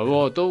啦。唔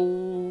係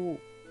都。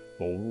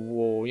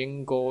冇，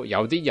應該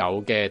有啲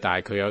有嘅，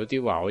但係佢有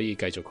啲話可以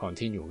繼續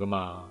continue 噶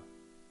嘛。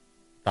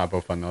大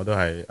部分我都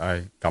係，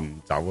撳唔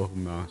走咯，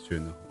咁樣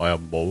算啦。我又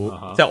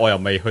冇，即係我又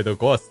未去到有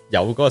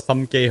嗰個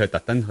心機去特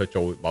登去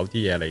做某啲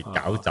嘢嚟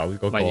搞走嗰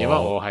個。唔係，因為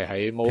我係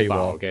喺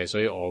mobile 嘅，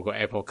所以我個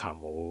Apple Card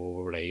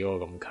冇你嗰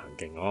個咁強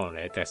勁。可能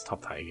你喺 desktop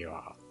睇嘅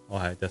話，我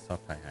喺 desktop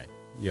睇係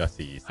呢個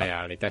事實。係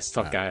啊，你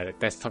desktop 梗係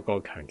desktop 嗰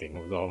個強勁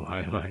好多嘛，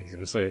係咪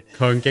咁？所以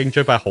強勁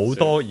最弊好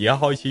多，而家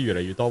開始越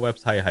嚟越多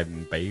website 係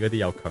唔俾嗰啲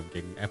有強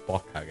勁 app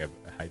blocker 嘅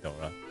喺度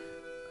啦。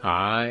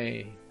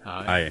係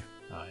啊，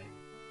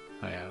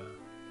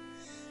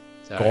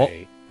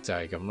就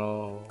係咁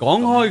咯。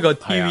講開個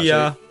TV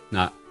啊，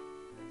嗱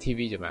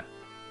TV 做咩？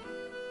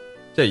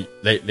即係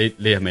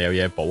你係咪有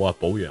嘢補啊？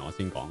補完我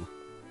先講。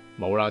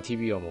冇啦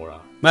 ，TV 我冇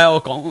啦。唔係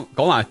我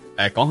講話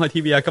講開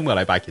TV 啊，今個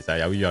禮拜其實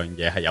有樣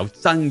嘢係有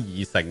爭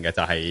議性嘅，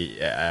就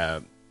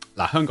係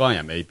嗱香港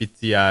人未必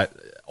知啊，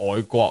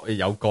外國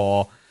有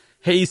個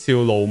嬉笑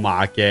怒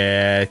罵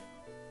嘅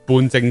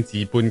半政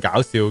治半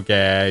搞笑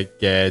嘅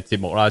節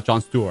目啦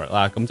 ，Jon Stewart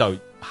啦，咁就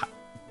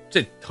即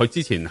係佢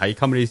之前喺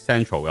Comedy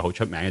Central 嘅好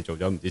出名嘅，做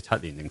咗唔知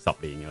7年定10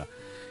年噶啦，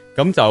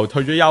咁就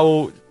退咗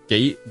休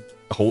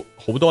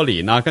好多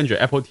年啦，跟住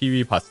Apple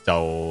TV Plus 就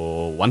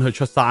揾佢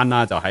出山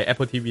啦，就喺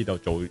Apple TV 度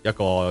做一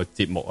個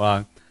節目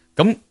啦。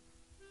咁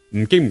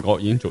唔經唔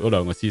覺已經做咗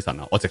2個 season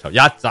啦，我直頭一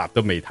集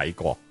都未睇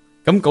過。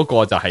咁嗰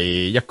個就係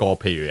一個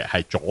譬如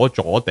係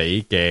左地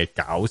嘅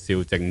搞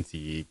笑政治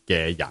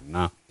嘅人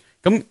啦。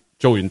咁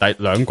做完第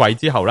2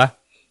季之後咧，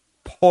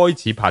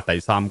開始拍第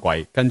3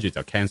季，跟住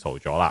就 cancel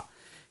咗啦。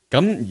咁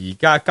而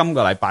家今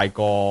個禮拜個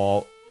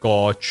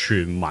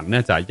傳聞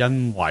咧，就係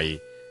因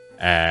為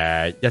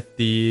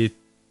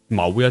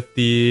某一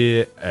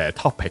啲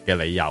topic 嘅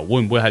理由，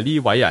會唔會係呢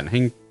位仁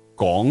兄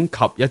講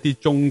及一啲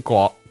中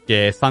國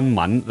嘅新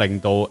聞，令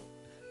到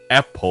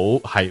Apple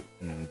係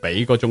唔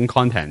俾嗰種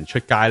content 出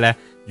街咧？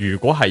如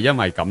果係因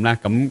為咁咧，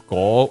咁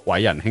嗰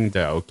位仁兄就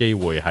有機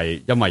會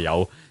係因為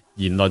有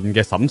言論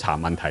嘅審查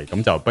問題，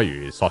咁就不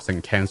如索性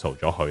cancel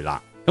咗佢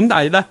啦。咁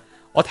但係咧，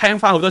我聽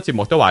翻好多節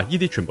目都話，呢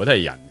啲全部都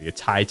係人嘅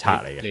猜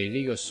測嚟嘅。你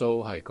呢個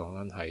show 係講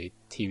緊喺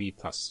TV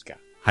Plus 㗎？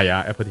係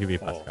啊 ，Apple TV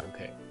Plus 㗎。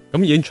OK。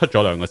咁已經出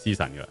咗2個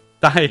season 噶啦，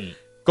但係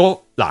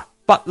嗱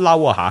不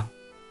嬲啊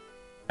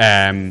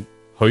吓，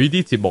佢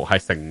啲節目係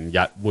成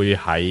日會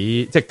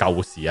喺即係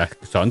舊時啊，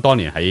想當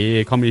年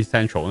喺 Comedy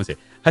Central 嗰時，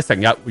係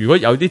成日如果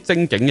有啲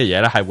精警嘅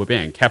嘢咧，係會俾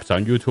人 cap 上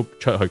YouTube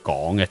出去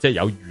講嘅，即係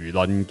有輿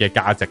論嘅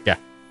價值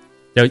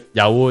嘅，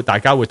有大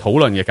家會討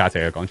論嘅價值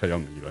嘅，講出咗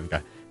唔輿論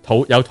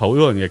嘅，有討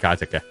論嘅價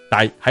值嘅，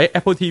但係喺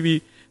Apple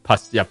TV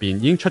Plus 入邊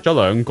已經出咗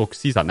2個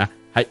season 咧，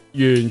係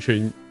完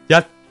全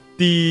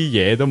啲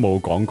嘢都冇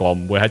講過，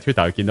唔會喺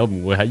Twitter 度見到，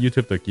唔會喺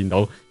YouTube 度見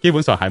到，基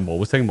本上係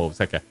冇聲冇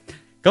息嘅。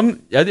咁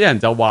有啲人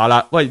就話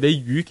啦，喂，你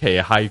與其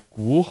係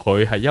估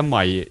佢係因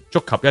為觸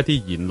及一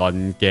啲言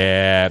論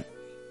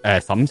嘅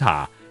審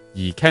查而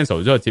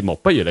cancel 咗個節目，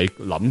不如你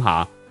諗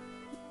下，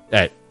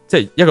即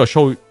係一個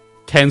show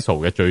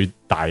cancel 嘅最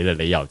大嘅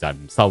理由就係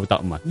唔收得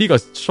啊嘛。呢個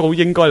show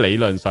應該理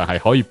論上係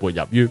可以撥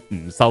入於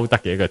唔收得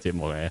嘅一個節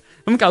目嘅。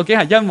咁究竟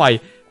係因為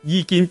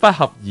意見不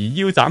合而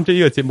腰斬咗呢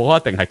個節目啊，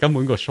定係根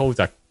本個 show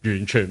就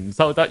完全唔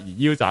收得而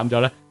腰斬咗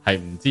咧？係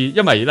唔知，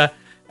因為咧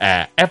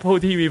Apple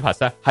TV Plus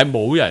咧係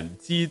冇人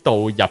知道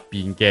入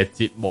邊嘅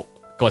節目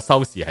個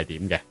收視係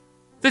點嘅，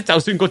即係就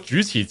算個主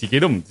持自己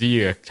都唔知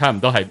嘅，差唔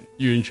多係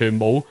完全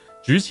冇，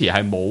主持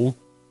係冇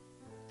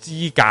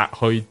資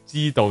格去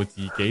知道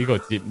自己個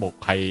節目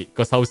係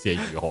個收視係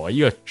如何。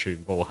呢個全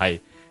部係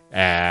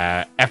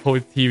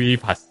Apple TV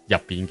Plus 入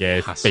邊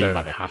嘅秘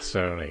密，黑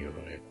箱嚟嘅。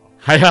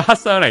係啊，黑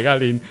箱嚟噶，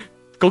連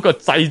嗰個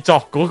製作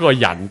嗰個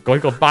人嗰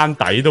個班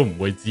底都唔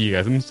會知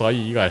嘅，咁所以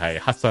呢個係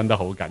黑箱得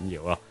好緊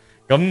要咯。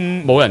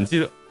咁冇人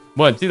知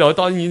道，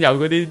當然有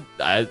嗰啲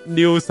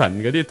Nielsen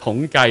嗰啲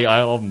統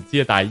計我唔知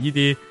啊，但係呢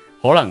啲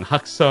可能黑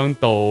箱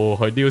到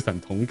去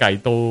Nielsen 統計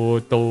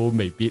都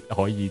未必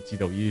可以知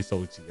道呢啲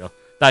數字咯。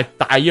但係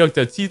大約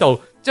就知道，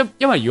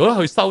因為如果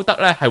佢收得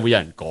咧，係會有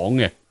人講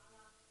嘅。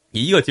而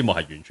呢個節目係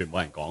完全冇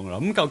人講噶啦。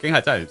咁究竟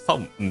係真係收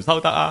唔收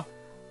得啊？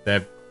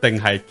定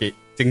係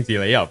政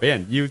治理由俾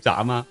人腰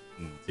斬啊？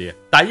唔知啊。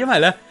但係因為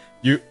咧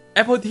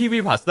Apple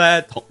TV Plus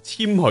咧同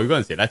簽佢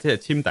嗰陣時咧，即係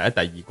簽第一、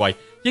第二季，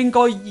應該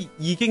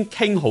已經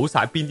傾好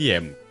晒邊啲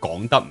嘢唔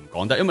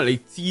講得，因為你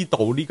知道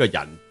呢個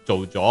人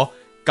做咗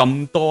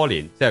咁多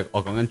年，即係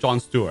我講緊 Jon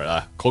Stewart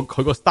啦，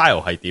佢個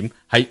style 係點，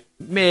係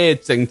咩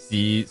政治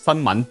新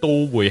聞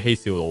都會嬉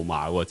笑怒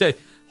罵喎，即係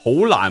好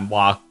難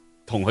話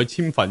同佢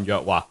簽份約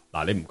話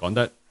嗱，你唔講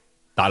得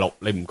大陸，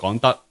你唔講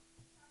得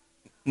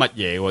乜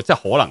嘢喎，即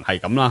係可能係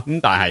咁啦。咁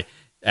但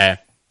係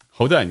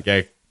好多人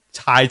嘅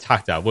猜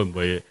測就係會唔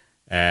會？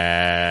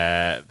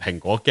蘋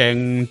果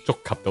驚觸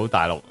及到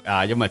大陸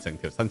啊，因為成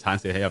條生產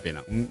線喺入邊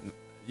啦，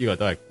呢個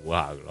都係估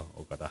下嘅咯，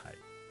我覺得係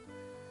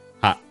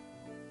吓。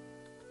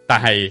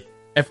但係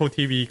Apple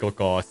TV 嗰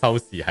個收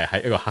視係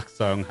喺一個黑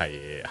箱，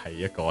係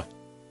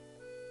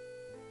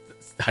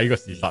一個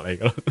事實嚟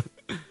嘅咯。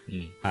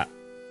係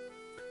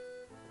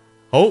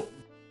好，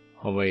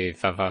可唔可以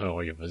翻去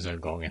我原本想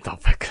講嘅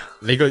topic？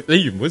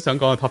 你原本想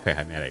講嘅 topic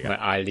係咩嚟嘅？咪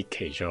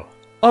iLeakage 咗。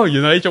哦，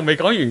原來你仲未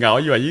講完㗎，我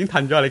以為已經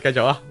褪咗，你繼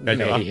續啊，繼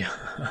續啊，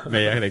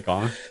未啊，你講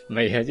啊，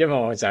未啊，因為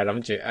我就係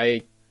諗住，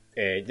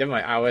因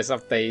為 iOS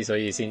update 所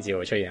以先至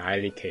會出現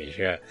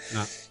iLeakage 啊，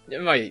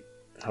因為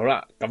好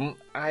啦，咁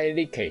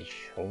iLeakage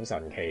好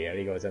神奇啊，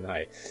呢個真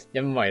係，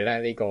因為咧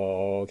呢個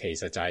其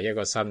實就係一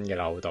個新嘅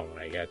漏洞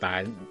嚟嘅，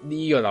但係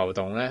呢個漏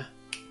洞咧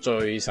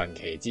最神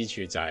奇之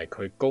處就係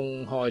佢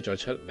公開咗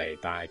出嚟，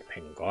但係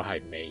蘋果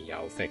係未有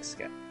fix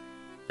嘅，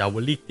又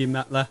會 leak 啲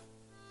乜咧？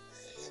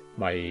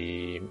咪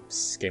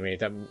記唔記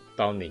得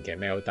當年嘅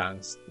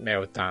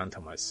Meltdown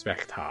同埋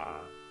Spectre？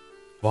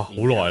 哇，好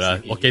耐啦！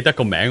我記得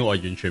個名，我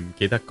完全唔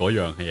記得嗰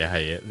樣嘢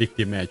係 leak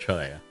啲咩出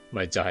嚟啊！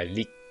咪就係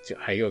leak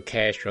喺個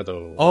cache 嗰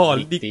度。哦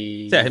，leak 啲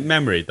即係喺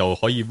memory 度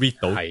可以 read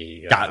到隔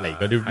離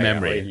嗰啲 memory，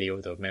可以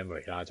撩到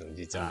memory 啦。總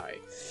之就係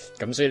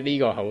咁，所以呢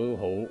個好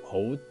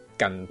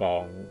近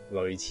磅，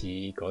類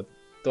似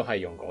都係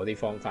用嗰啲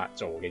方法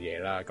做嘅嘢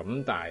啦。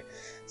咁但係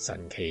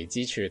神奇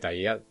之處，第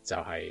一就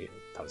係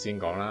頭先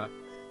講啦。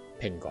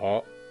蘋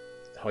果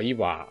可以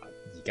話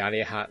而家呢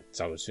一刻，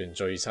就算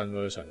最新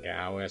version 嘅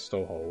iOS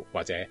都好，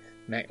或者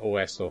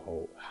macOS 都好，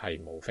係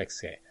冇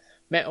fix 嘅。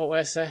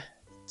macOS 咧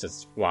就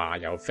話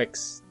有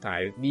fix， 但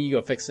係呢個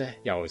fix 咧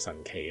又神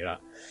奇啦，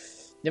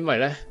因為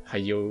咧係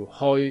要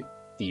開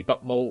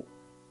debug mode，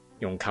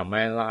 用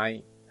command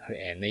line 去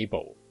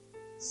enable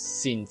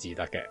先至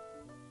得嘅。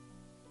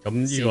咁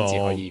呢個先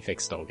至可以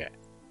fix 到嘅。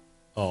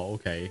哦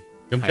 ，OK，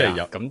 咁即係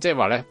有，咁即係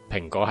話咧，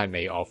蘋果係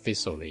未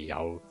officially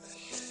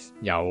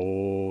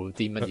有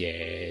啲乜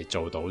嘢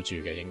做到住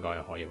嘅，應該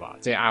可以話，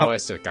即係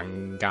iOS 就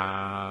更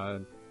加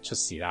出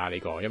事啦呢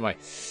個，因為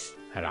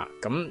係啦。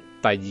咁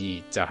第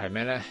二就係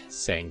咩咧？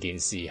成件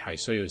事係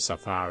需要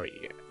Safari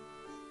嘅。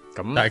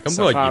咁但係咁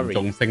個嚴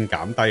重性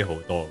減低好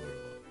多㗎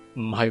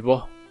喎。唔係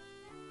喎，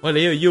喂，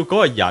你要嗰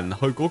個人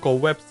去嗰個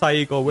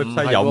website，個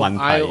website 有問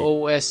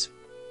題。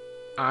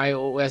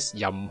iOS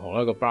任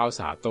何一個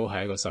browser 都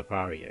係一個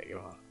Safari 嚟㗎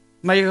嘛。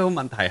咪個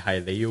問題係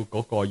你要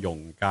嗰個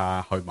用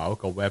家去某一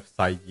個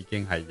website 已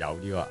經係有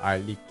呢個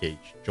iLeakage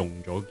中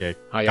咗嘅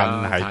根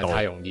喺度，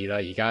太容易啦！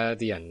而家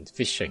啲人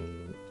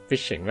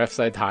phishing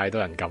website 太多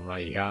人撳啦，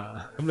而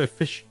家。咁你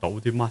fish 到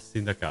啲乜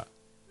先得㗎？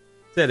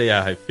即係你又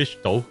係 fish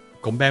到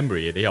個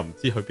memory， 你又唔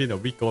知去邊度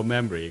read 嗰個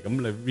memory， 咁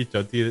你 read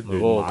咗啲亂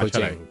碼出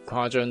嚟。佢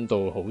誇張到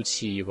好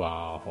似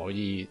話可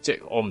以，即係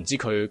我唔知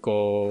佢個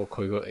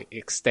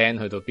extend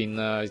去到邊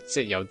啦。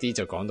即係有啲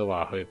就講到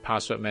話去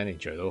password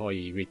manager 都可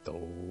以 read 到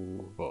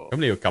喎。咁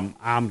你要咁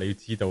啱，你要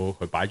知道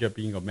佢擺咗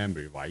邊個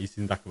memory 位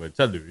先得㗎喎，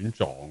即係亂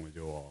撞嘅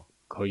啫。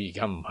佢而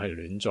家唔係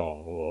亂撞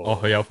嘅喎。哦，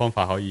佢有方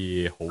法可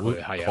以好確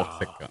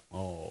識㗎。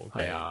哦，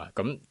係啊。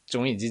咁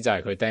總言之就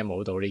係佢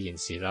demo 到呢件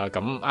事啦。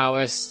咁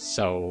iOS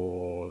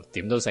就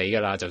點都死㗎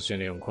啦。就算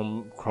你用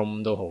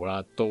Chrome 都好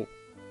啦，都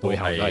背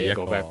後都係一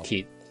個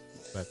WebKit。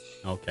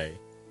OK。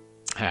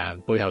係啊，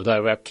背後都係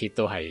WebKit，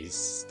都係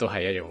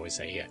一樣會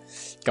死嘅。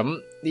咁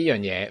呢樣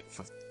嘢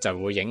就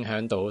會影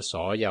響到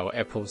所有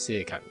Apple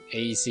Silicon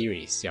A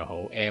Series 又好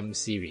M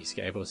Series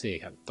嘅 Apple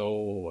Silicon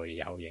都會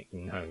有影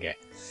響嘅。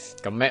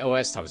咁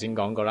macOS 頭先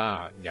講過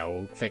啦，有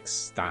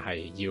fix， 但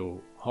係要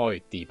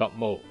開 debug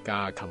mode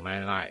加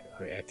command line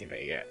去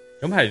activate 嘅。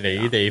咁係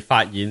你哋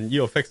發現呢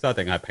個 fix 啊，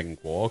定係蘋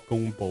果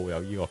公布有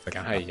呢個 fix？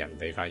梗係人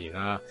哋發現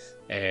啦。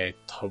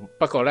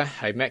不過咧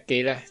喺 Mac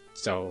機咧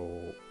就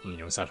唔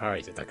用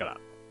Safari 就得噶啦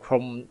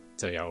 ，Chrome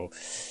就有。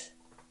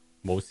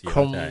冇事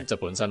 ，Chrome 就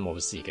本身冇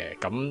事嘅。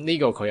咁呢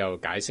個佢又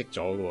解釋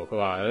咗嘅，佢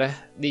話咧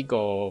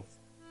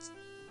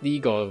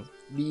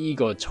呢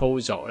個操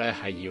作咧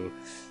係要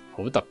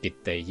好特別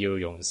地要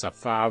用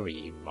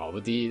Safari 某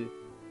啲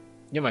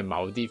因為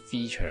某啲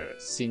feature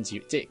先至，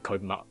即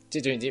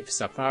係總言之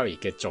Safari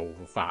嘅做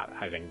法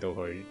係令到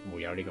佢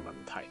會有呢個問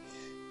題。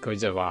佢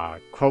就話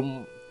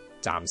Chrome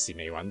暫時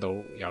未揾到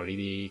有呢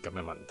啲咁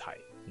嘅問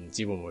題，唔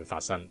知會唔會發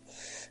生，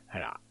係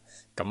啦。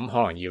咁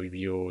可能要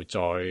再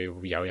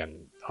有人，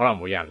可能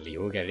會有人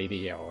料嘅呢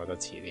啲嘢，我覺得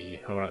遲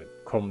啲可能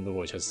Chrome 都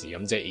會出事。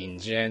咁即係 in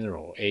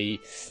general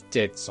即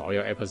係所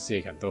有 Apple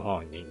Silicon 都可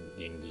能仍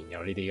然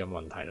有呢啲咁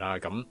問題啦。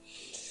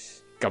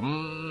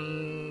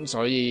咁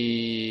所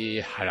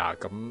以係啦，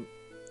咁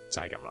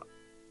就係咁啦。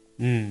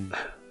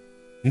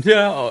唔知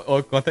啊，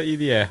我覺得呢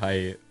啲嘢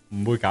係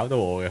唔會搞到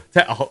我嘅，即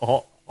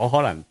係我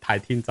可能太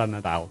天真啦，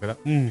但係我覺得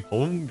好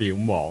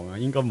渺茫啊，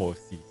應該冇事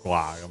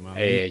啩咁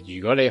樣。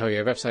如果你去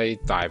嘅 website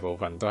大部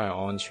分都係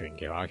安全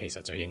嘅話，其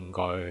實就應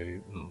該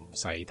唔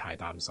使太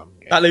擔心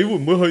嘅。但你會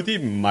唔會去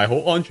啲唔係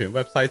好安全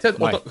website？ 即係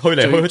我去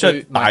嚟去去都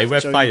係大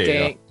website 嚟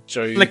㗎。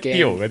最驚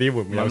嗰啲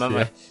會唔會有事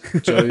咧？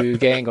最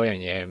驚嗰樣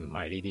嘢唔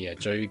係呢啲嘢，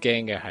最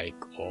驚嘅係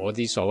嗰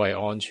啲所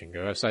謂安全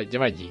嘅 website，因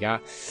為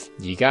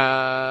而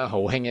家好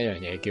興一樣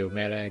嘢叫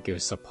咩咧？叫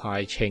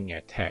supply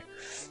chain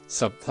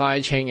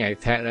attack。supply chain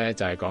attack 咧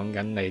就係講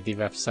緊你啲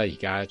website 而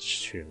家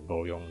全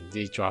部用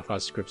啲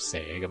JavaScript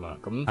寫噶嘛，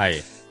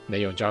咁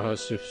你用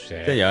JavaScript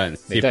寫，即係有人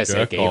你都係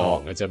寫幾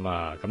行嘅啫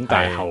嘛，咁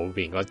但係後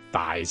邊個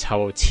大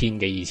抽千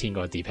幾2000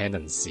個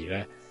dependency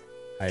咧。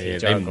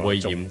係你唔會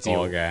驗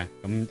過嘅，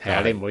咁係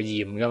啊，你唔會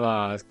驗噶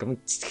嘛，咁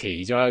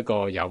其中一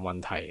個有問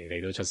題，你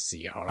都出事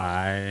嘅可能。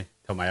係，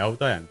同埋有好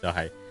多人就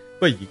係，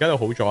不過而家都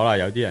好咗啦，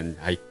有啲人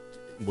係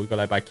每個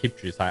禮拜 keep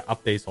住晒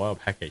update 所有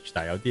package，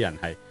 但係有啲人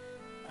係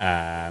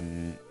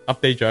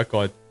update 咗一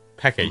個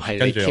package，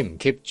 跟住你 keep 唔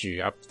keep 住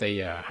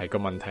update 啊？係個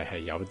問題係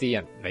有啲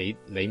人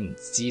你唔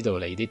知道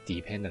你啲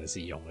dependency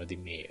用咗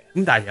啲咩嘅。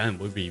咁但係有人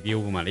會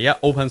review 噶嘛？你一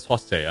open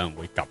source 就有人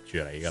會及住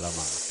你噶啦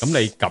嘛。咁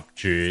你及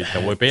住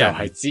就會俾人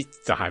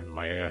就係唔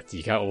係啊？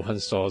而家 open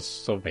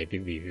source 都未必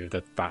review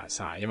得白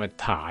晒，因為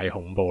太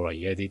恐怖啦！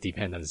而家啲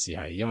dependency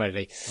係因為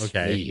你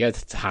而家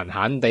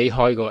閒地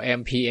開個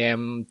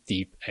npm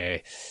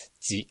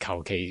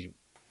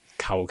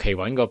求其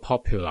揾個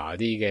popular 啲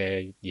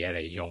嘅嘢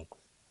嚟用。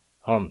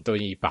可能都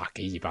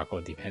200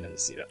個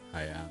dependency 啦。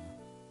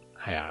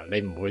係啊，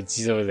你唔會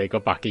知道你嗰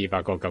100幾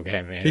200個究竟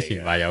係咩？之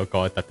前話有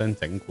個特登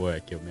整蠱嘅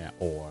叫咩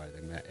or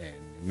定咩 and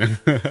咁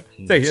樣，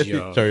即係一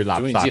啲最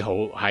垃圾。總言之好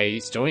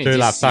係，總言之最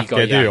垃圾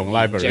嘅都要用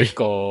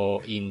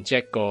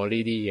library。inject 個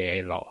呢啲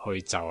嘢落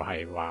去就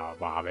係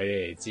話俾你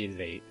哋知，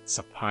你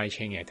supply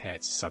chain attack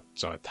實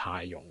在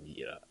太容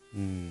易啦。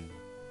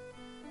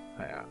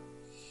係啊，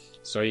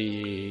所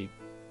以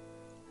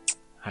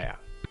係啊。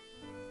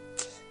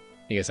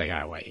呢個世界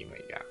係危險嚟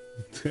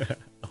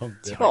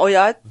㗎。我有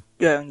一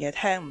樣嘢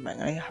聽唔明，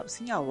你頭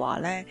先又話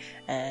咧，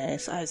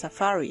係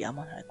Safari 有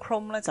問題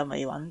 ，Chrome 咧就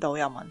未揾到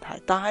有問題，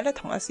但係咧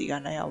同一時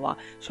間你又話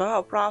所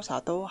有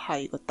browser 都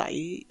係個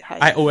底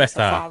係 iOS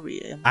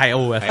Safari 嘅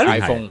，iOS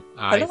iPhone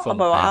係咯，係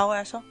咪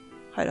話 iOS 咯？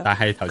係咯。但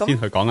係頭先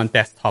佢講緊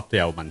desktop 都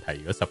有問題，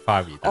如果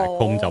Safari 但係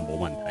Chrome 就冇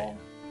問題。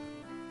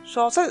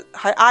所以即係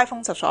喺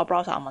iPhone 就所有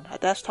browser 有問題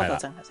 ，desktop 就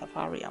淨係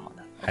Safari 有問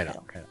題。係啦。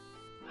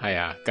係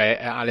啊，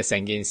你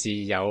成件事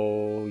有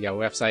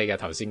website 嘅，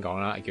頭先講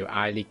啦，叫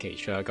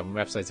iLeakage 啦，咁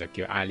website 就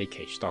叫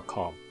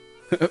iLeakage.com。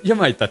因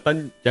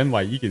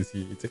為呢件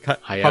事即刻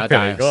係啊，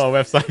但係嗰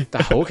個 website，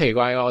 但係好奇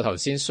怪㗎，我頭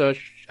先 search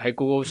喺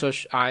Google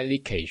search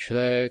iLeakage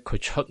咧，佢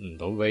出唔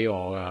到俾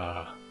我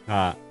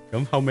噶。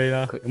咁後尾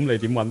啦，咁你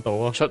點搵到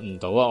啊？出唔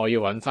到啊！我要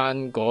搵翻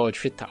嗰個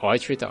Twitter， 我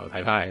喺 Twitter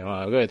睇翻嚟噶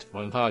嘛，跟住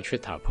搵翻個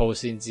Twitter post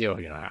先知道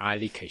原來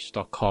係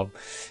iLeakage.com，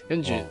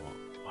 跟住。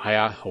係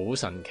啊，好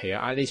神奇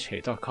啊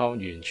iLeakage.com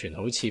完全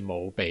好似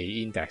冇被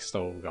index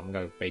到咁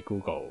嘅，俾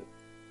Google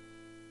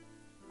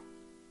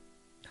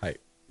係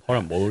可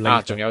能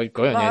冇仲有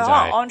嗰樣嘢就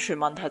係安全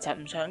問題，就係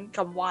唔想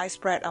咁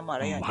widespread 啊嘛，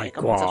呢樣嘢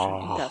咁就算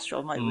index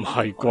咗咪唔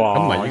係啩？咁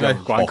唔係應該唔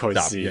關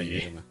佢事嘅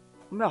咩？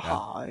咁又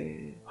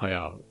係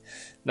啊。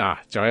嗱，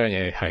仲有一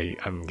樣嘢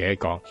係唔記得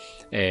講，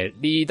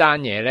呢單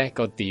嘢咧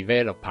個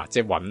developer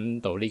即係揾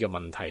到呢個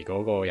問題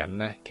嗰個人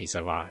咧，其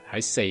實話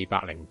喺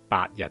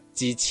408日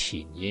之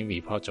前已經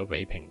report 咗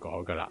俾蘋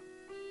果噶啦，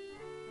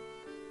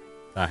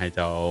但係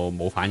就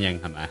冇反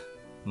應係咪？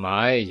唔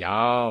係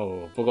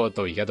有，不過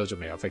到而家都仲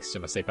未有 fix 啫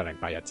嘛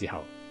，408日之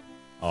後。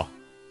哦，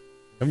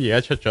咁而家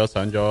出咗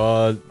上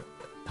咗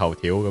頭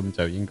條，咁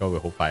就應該會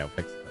好快有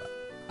fix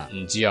噶啦。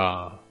唔知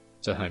啊，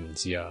真係唔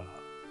知啊，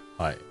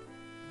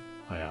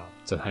係啊，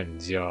真係唔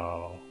知啊，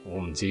我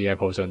唔知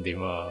Apple 想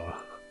點啊。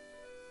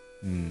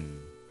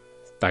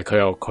但係佢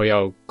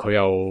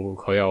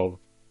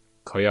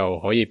又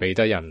可以俾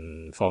得人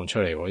放出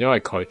嚟，因為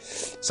佢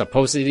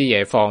suppose 呢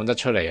啲嘢放得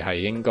出嚟係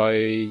應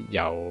該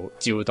有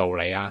照道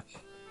理啊，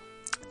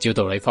照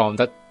道理放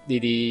得呢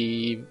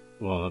啲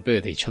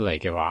vulnerability 出嚟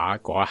嘅話，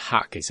嗰一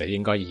刻其實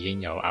應該已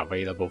經有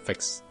available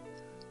fix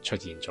出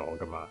現咗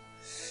噶嘛。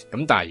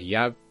咁但係而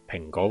家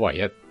蘋果唯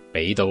一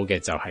俾到嘅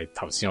就係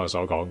頭先我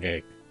所講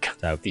嘅。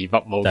就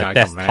debug mode 加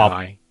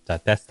command， 就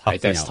desktop 喺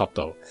desktop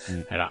度，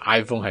係啦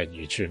 ，iPhone 係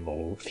完全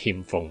冇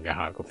欠奉嘅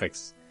下個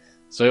fix，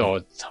所以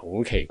我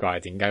好奇怪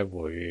點解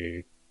會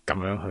咁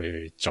咁樣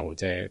去做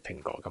啫。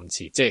蘋果今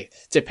次即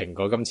係蘋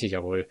果今次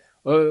就會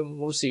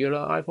冇事噶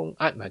啦 ，iPhone 唔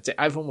係即係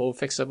iPhone 冇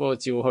fix， 不過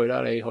照去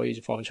啦，你可以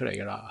放出嚟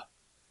噶啦，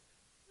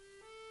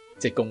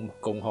即係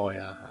公開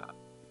啦。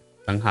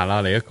等下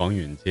啦，你一講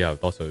完之後，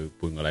多數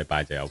半個禮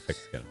拜就有 fix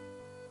嘅啦，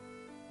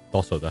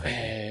多數都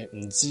係。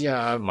唔知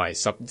啊，唔係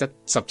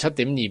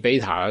17.2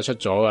 beta 都出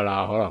咗噶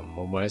啦，可能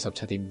會唔會喺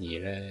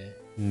17.2咧？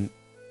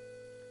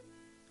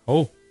好，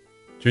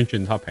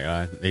轉 topic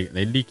啦。你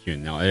leak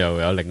完又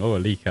有另一個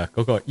leak 啊，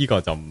呢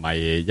個就唔係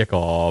一個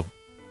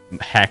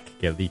hack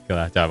嘅 leak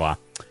啦，就係話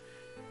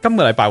今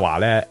個禮拜話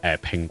咧，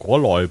蘋果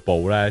內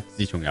部咧，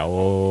自從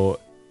有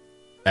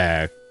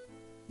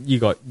呢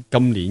個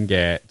今年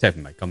嘅，即係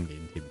唔係今年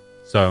添，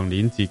上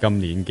年至今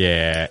年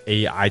嘅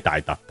AI 大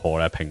突破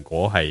咧，蘋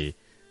果係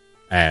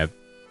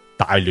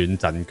大亂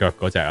陣腳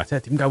嗰隻啊！即係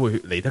點解會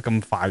嚟得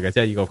咁快嘅？即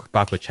係呢個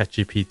包括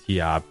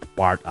ChatGPT 啊、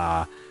Bard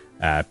啊、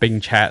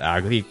Bing Chat 啊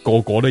嗰啲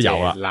個都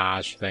有啦。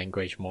Large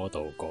language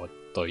model 嗰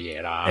堆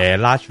嘢啦。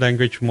Large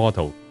language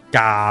model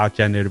加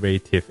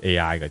generative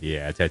AI 嗰啲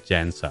嘢，即係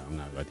Gen 相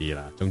啊嗰啲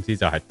啦。總之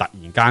就係突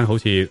然間好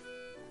似啲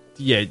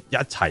嘢一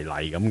齊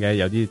嚟咁嘅，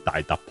有啲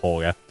大突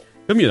破嘅。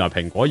咁原來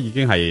蘋果已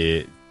經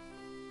係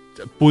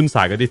搬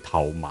晒嗰啲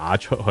頭馬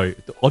出去，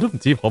我都唔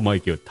知可唔可以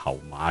叫頭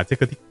馬，即係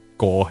嗰啲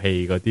過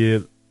氣嗰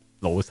啲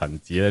老臣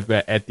子咧，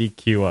咩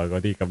ADQ 啊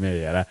嗰啲咁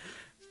嘅嘢咧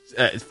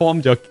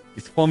，form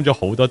咗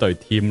好多隊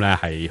team 咧，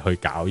係去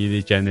搞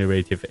呢啲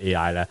generative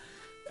AI 咧，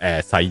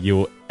誓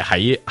要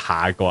喺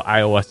下一個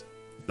iOS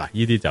嗱，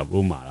呢啲就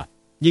rumor 啦，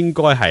應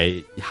該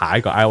係下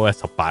一個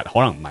iOS 18，可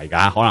能唔係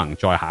噶，可能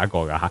再下一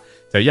個噶吓，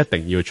就一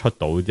定要出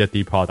到一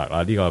啲 product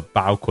啦。呢個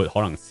包括可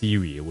能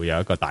Siri 會有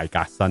一個大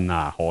革新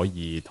啊，可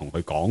以同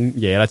佢講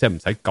嘢啦，即係唔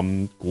使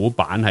咁古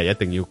板，係一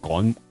定要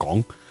講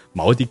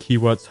某一啲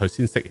keyword 佢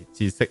先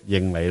適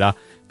應你啦。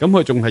咁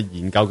佢仲係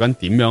研究緊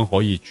點樣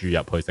可以注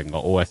入去成個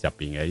OS 入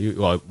邊嘅，呢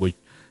個會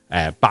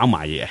包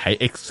埋喺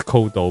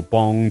Xcode 度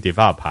幫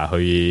developer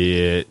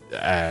去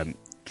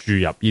注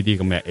入呢啲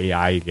咁嘅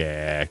AI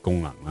嘅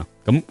功能啦。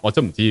咁我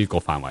真唔知個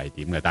範圍係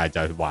點嘅，但係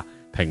就係話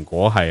蘋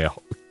果係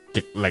極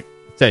力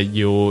即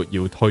係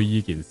要推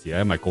呢件事咧，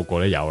因為個個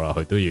都有啦，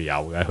佢都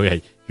要有嘅，佢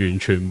係完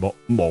全冇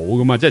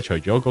噶嘛，即係除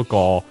咗嗰個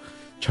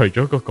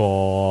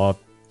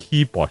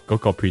keyboard 嗰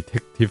個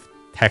predictive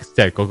text，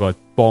 即係嗰個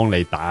幫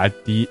你打一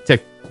啲，即係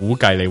估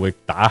計你會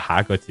打下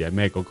一個字係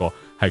咩嗰個，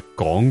係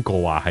講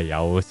過話係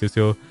有少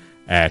少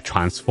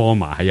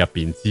transformer 喺入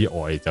邊之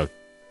外，就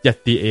一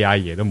啲 AI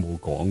嘢都冇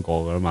講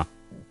過噶啦嘛。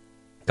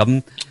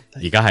咁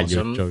而家係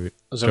要追，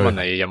我想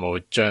問你有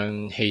冇將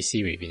Hey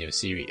Siri 變做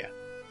Siri 啊？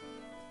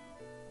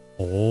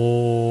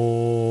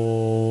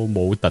我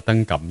冇特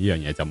登撳呢樣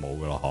嘢就冇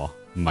噶咯，嗬？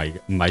唔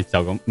係就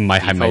咁，唔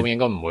係咪？應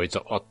該唔會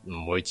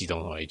唔會自動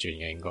同你轉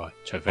嘅，應該，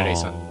除非你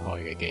新開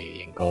嘅機，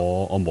應該。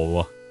我冇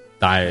啊，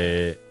但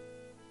係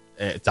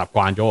習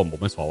慣咗，我冇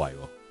乜所謂。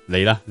你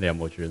咧？你有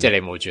冇轉？即係你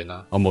冇轉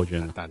啦，我冇轉。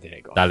簡單啲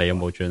嚟講，但係你有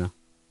冇轉啊？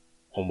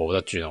我冇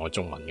得轉啊，我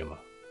中文噶嘛。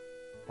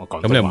我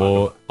講咁你有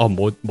冇？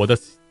冇得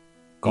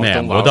咩？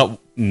冇得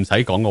唔使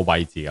講個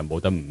位置嘅，冇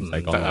得唔使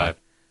講啊？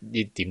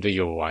呢點都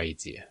要位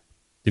置啊？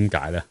點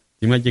解咧？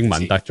點解英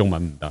文得中文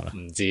唔得啦？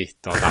唔知，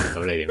我答唔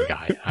到你點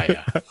解。係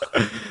啊，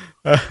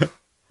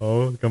好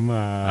咁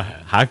啊，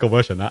下一個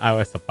version 啦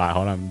 ，iOS 18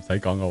可能唔使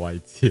講個位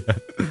置啦。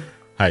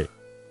係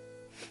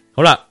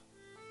好啦，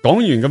講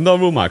完咁多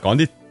rumor， 講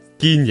啲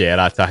堅嘢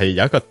啦，就係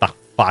有一個突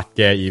發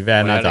嘅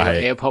event 啦，就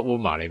係 AirPod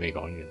rumor 你未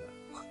講完，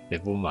你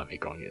rumor 未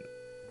講完。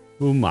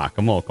rumor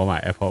咁我講埋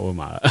Apple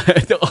rumor 啦。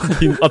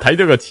我睇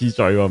到個次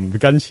序喎，唔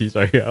跟次序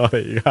嘅。我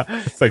哋而家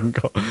成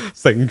個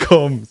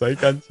唔使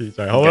跟次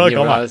序。好啦，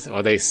講埋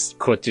我哋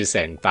括住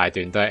成大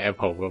段都係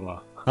Apple 噶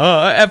嘛。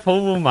Apple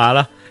rumor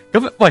啦。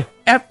咁喂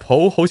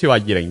 ，Apple 好似話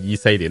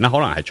2024年啦，可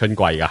能係春季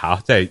噶吓，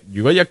即係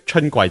如果一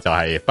春季就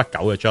係不久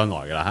嘅將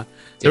來噶啦吓，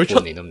就會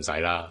半年都唔使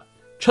啦。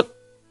出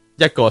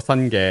一個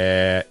新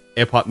嘅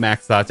AirPod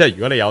Max 啦，即係如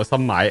果你有心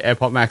買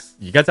AirPod Max，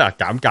而家真係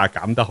減價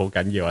減得好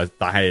緊要啊！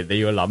但係你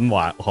要諗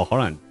話，可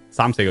能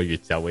3-4個月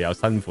就會有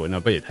新款啦，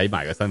不如睇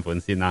埋個新款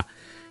先啦。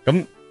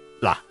咁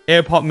嗱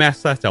AirPod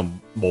Max 咧就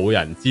冇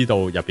人知道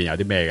入邊有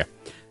啲咩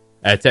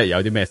嘅，即係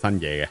有啲咩新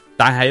嘢嘅。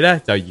但係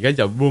咧就而家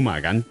就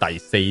rumor 緊第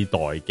4代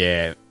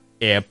嘅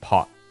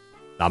AirPod，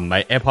 嗱唔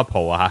係 AirPod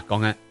Pro 啊吓，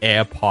講緊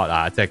AirPod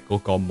啊，即係嗰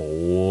個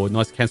冇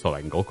noise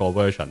cancelling 嗰個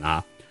version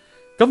啊。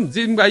咁唔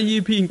知點解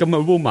呢篇咁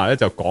嘅 rumor 咧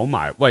就講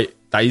埋，喂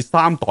第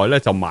3代咧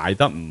就賣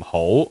得唔好，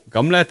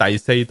咁咧第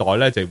4代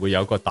咧就會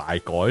有個大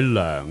改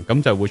良，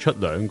咁就會出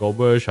2個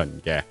version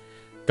嘅，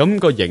咁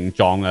個形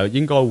狀啊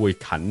應該會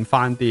近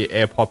翻啲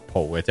AirPod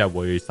Pro 嘅，即係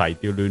會細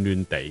啲攣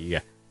攣地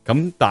嘅，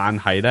咁但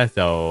係咧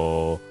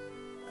就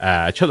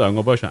出2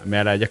個 version 係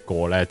咩咧？一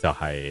個咧就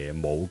係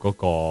冇嗰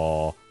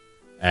個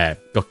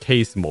個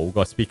case 冇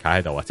個 speaker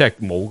喺度啊，即係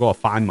冇嗰個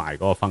翻埋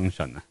嗰個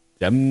function 啊，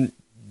咁。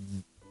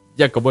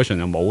一個 version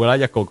就冇噶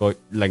啦，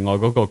另外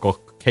嗰個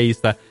case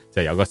咧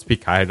就有個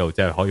speaker 喺度，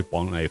即係可以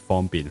幫你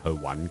方便去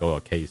揾嗰個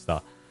case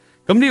啦。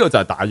咁呢個就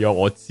係大約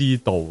我知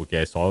道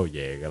嘅所有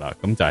嘢噶啦。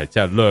咁就係即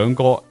係2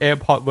個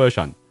AirPod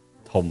version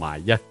同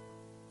埋1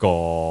個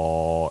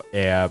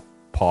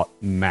AirPod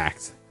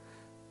Max，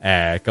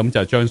 咁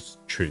就將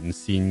全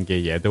線嘅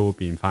嘢都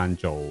變翻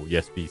做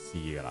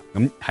USB-C 噶啦。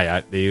咁係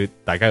啊，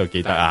大家要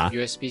記得啊。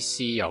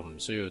USB-C 又唔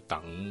需要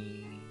等，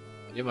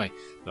因為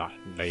嗱，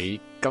你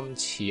今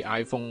次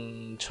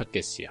iPhone 出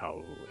嘅時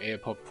候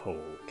AirPod Pro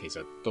其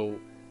實都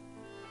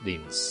連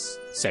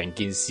成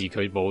件事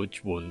佢冇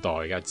換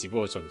代噶，只不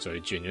過純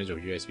粹轉咗做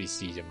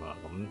USB-C 啫嘛，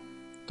咁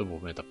都冇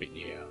咩特別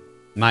嘢啊。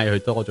唔係佢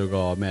多咗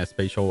個咩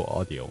Spatial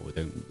Audio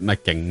定咩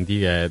勁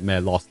啲嘅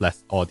咩 Lossless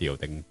Audio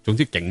定，總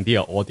之勁啲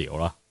嘅 Audio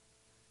啦。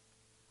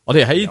我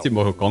哋喺節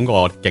目度講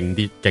過勁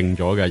咗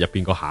嘅，入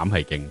邊個餡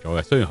係勁咗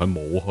嘅，雖然佢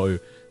冇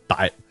去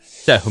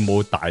即係佢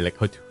冇大力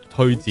去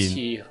推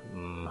薦，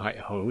唔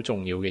係好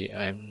重要嘅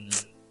嘢。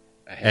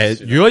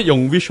如果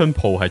用 Vision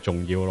Pro 係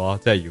重要咯，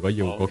即係如果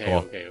要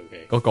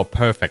嗰個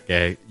perfect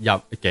嘅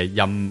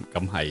音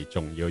咁係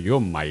重要。如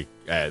果唔係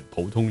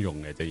普通用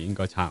嘅就應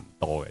該差唔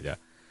多嘅啫。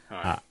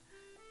啊，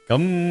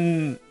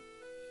咁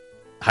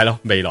係咯，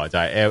未來就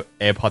係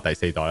AirPod 第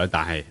4代啦。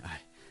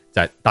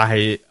但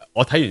係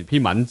我睇完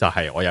篇文就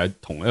係我有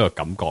同一個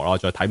感覺咯。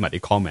再睇埋啲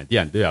comment， 啲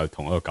人都有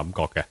同一個感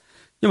覺嘅。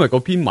因為嗰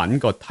篇文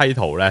個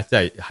title 咧，即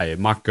係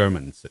Mark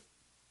Gurman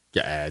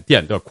啲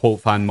人都係 quote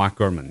翻 Mark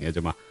Gurman 嘅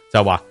啫嘛，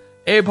就話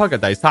AirPod 嘅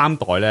第3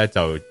代咧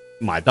就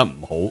賣得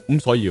唔好，咁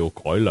所以要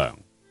改良。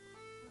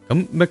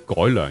咁咩改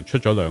良？出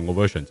咗2個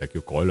version 就叫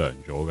改良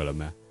咗噶啦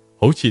咩？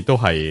好似都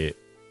係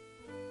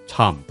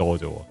差唔多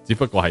啫，只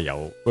不過係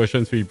由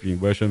version 3變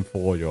version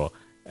 4啫。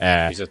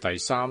其實第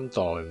3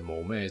代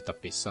冇咩特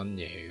別新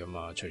嘢噶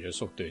嘛，除咗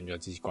縮短咗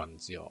支棍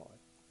之外，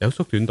有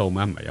縮短到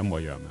咩？唔係一模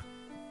一樣咩？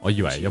我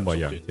以為係一模一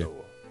樣啫。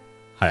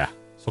係啊，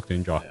縮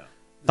短咗。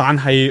但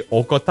係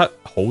我覺得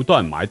好多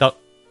人買得，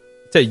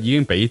即係已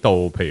經俾到，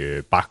譬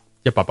如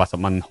180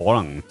蚊，可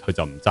能佢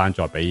就唔爭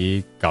再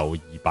俾夠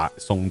200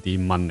鬆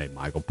啲蚊嚟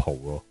買個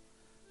Pro 咯。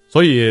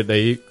所以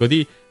你嗰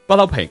啲不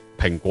嬲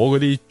蘋果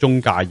嗰啲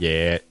中價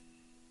嘢，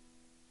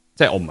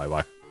即係我唔係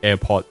話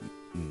AirPod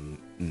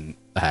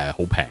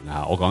好平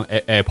啊，我講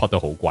AirPod 都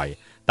好貴，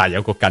但係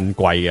有個更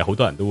貴嘅，好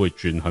多人都會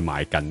轉去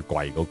買更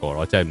貴嗰個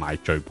咯，即係買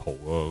最 Pro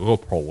嗰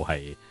個 Pro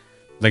係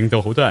令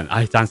到好多人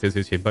爭少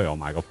少錢，不如我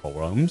買個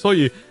Pro 啦。咁所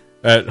以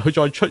佢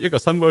再出一個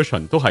新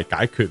version 都係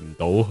解決唔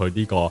到佢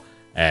呢個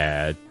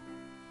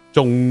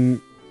中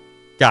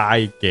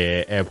階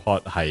嘅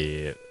AirPod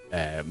係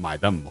賣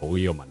得唔好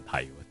呢個問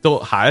題，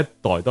都下一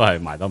代都係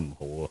賣得唔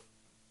好。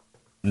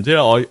唔知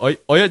啦，我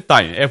一戴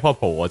完 AirPod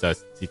Pro 我就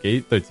自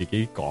己對自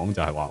己講，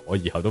就係話我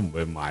以後都唔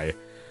會買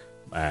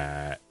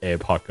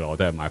AirPod 噶，我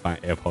都係買翻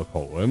AirPod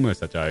Pro，因為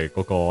實在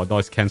嗰個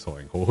noise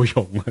cancelling 好好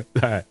用啊，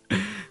真係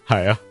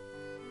係啊，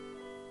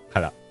係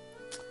啦。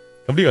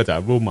咁呢個就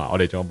係 rumor， 我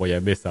哋仲有冇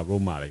嘢 miss 啊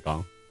rumor 嚟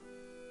講？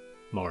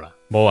冇啦，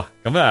冇啊。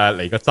咁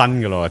嚟個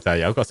真噶咯，就係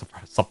有一個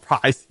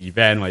surprise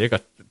event 或者一個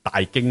大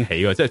驚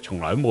喜，即係從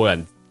來都冇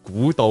人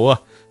估到啊！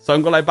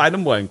上個禮拜都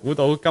冇人估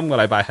到，今個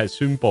禮拜係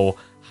宣布。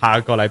下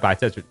個禮拜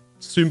即係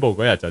宣布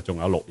嗰日就仲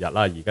有6日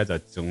啦，而家就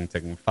仲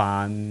剩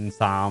翻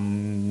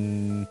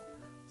3、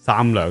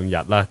2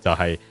日啦，就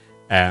係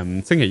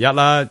星期一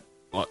啦，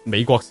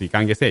美國時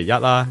間嘅星期一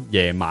啦，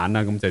夜晚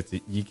啦，咁就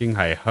已經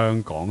係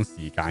香港時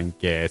間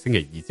嘅星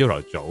期2朝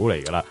頭早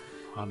嚟噶啦。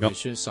係咪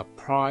算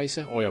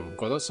surprise？我又唔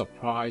覺得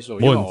surprise，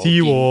冇人知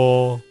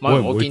喎，冇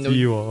人會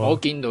知喎。我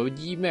見到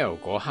email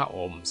嗰刻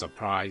我唔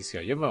surprise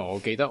嘅，因為我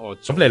記得我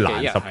早咁你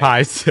難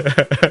surprise？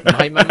唔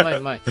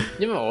係，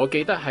因為我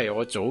記得係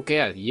我早幾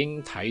日已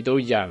經睇到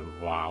有人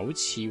話，好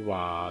似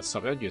話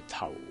11月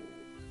頭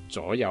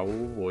左右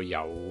會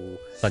有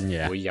新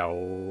嘢，會有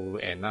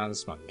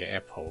announcement 嘅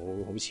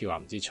Apple， 好似話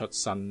唔知出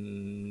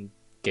新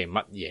嘅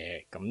乜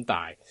嘢，咁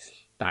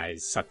但係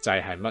實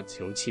際係乜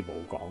好似冇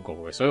講過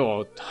嘅，所以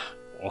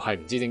我係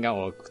唔知點解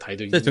我睇到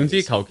即係總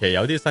之求其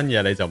有啲新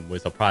嘢你就唔會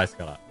surprise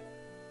噶啦，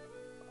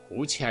好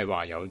似係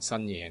話有新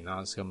嘢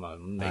announce 噶嘛，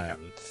咁嚟緊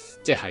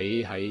即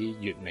係喺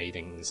月尾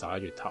定11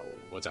月頭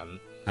嗰陣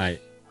係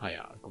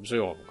啊，咁所以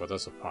我唔覺得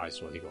surprise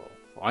喎呢個，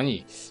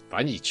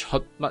反而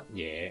出乜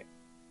嘢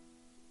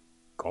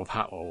嗰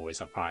part 我會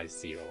surprise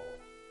啲咯。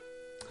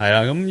係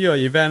啊，咁呢個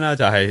event 咧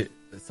就係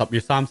10月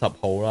30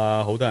號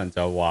啦，好多人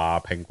就話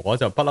蘋果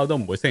就不嬲都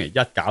唔會星期一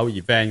搞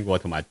event 嘅，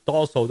同埋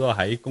多數都係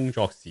喺工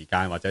作時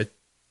間或者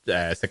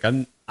食緊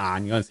晏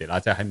嗰陣時啦，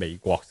即係喺美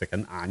國食緊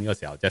晏嗰個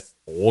時候，即係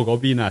我嗰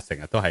邊啊，成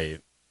日都係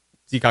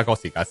芝加哥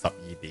時間12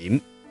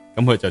點，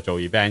咁佢就做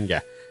event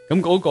嘅。咁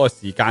嗰個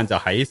時間就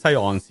喺西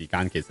岸時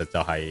間，其實就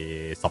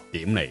係10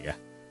點嚟嘅，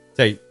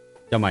即係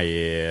因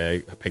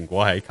為蘋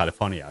果喺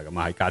California 咁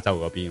啊，喺加州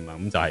嗰邊啊嘛，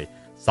咁就係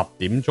10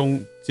點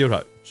鐘朝頭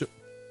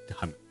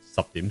係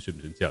10點算唔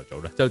算朝頭早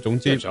咧？即係總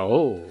之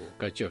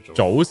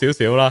早少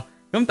少啦。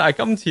咁但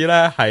係今次咧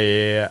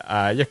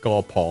係一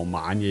個傍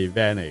晚嘅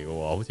event 嚟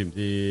嘅，好似唔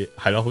知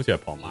係咯，好似係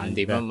傍晚5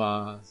點啊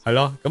嘛。係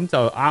咯，咁就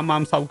啱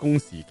啱收工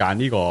時間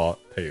呢個，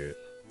譬如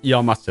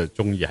Elon Musk 就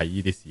中意喺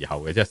呢啲時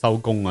候嘅，即係收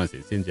工嗰陣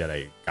時先至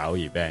嚟搞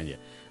event 嘅。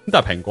咁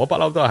但係蘋果不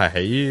嬲都係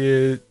喺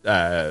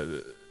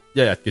一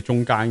日嘅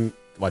中間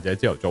或者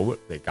朝頭早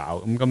嚟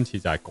搞。咁今次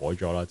就係改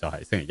咗啦，就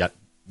係星期一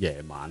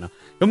夜晚啦。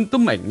咁都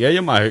明嘅，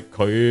因為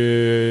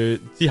佢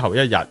之後一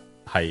日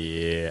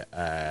係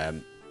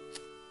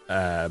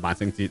萬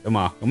聖節啊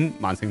嘛。咁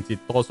萬聖節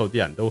多數啲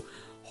人都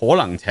可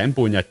能請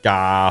半日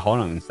假，可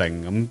能剩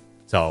咁，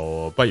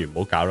就不如唔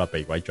好搞啦，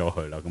避鬼咗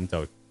佢啦。咁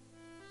就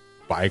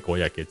擺喺嗰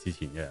日嘅之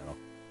前一日咯。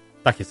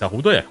但其實好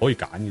多人可以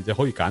揀嘅啫，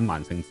可以揀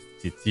萬聖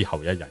節之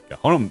後一日嘅。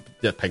可能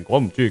蘋果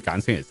唔中意揀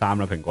星期三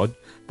啦，蘋果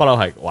不嬲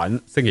係玩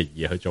星期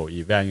二去做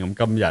event。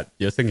咁今日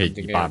如果星期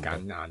二揀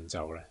晏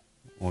晝咧，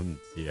我唔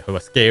知啊。佢話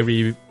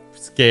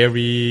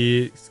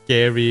scary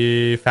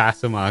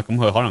fast 啊嘛，咁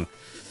佢可能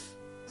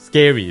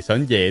scary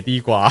想夜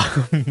啲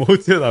啩，唔好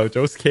朝頭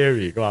早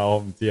scary 啩，我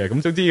唔知啊。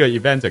咁總之呢個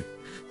event 就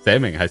寫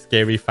明係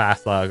scary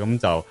fast 啦，咁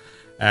就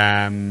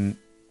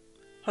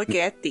佢幾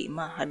多點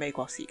啊？喺美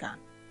國時間。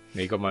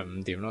美國咪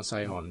5點咯，西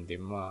岸5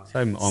點啊。西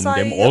岸5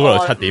點，我嗰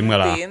度7點噶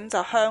啦。5點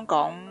就香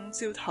港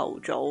朝頭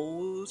早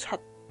7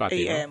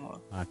 AM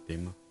咯。8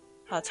點啊。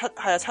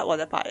係7或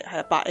者8，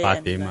係8 AM。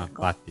8點啊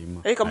，8點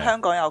啊。咁香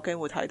港有機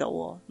會睇到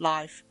喎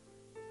live。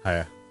係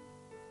啊。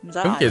唔使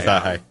咁其實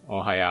係，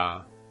係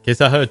啊。其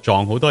實佢度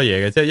撞好多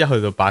嘢嘅，即係一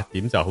去到8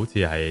點就好似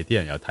係啲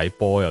人又睇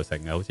波又成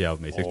嘅，好似有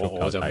美式足球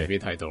睇。我就未必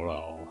睇到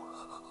啦。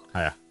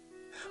係啊。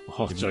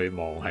我最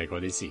忙係嗰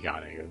啲時間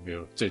嚟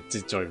嘅，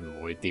最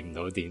唔會掂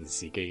到電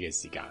視機嘅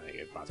時間嚟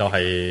嘅。就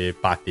係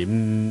8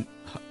點，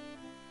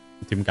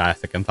點解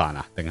食緊飯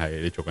啊？定係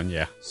你做緊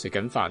嘢啊？食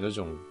緊飯都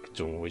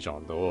仲會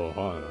撞到，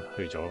可能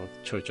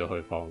出咗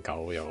去放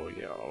狗又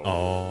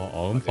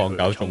咁放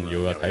狗重要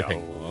嘅睇蘋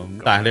果，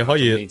但係你可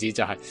以，你知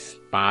就係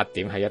8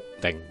點係一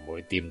定唔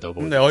會掂到。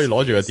咁你可以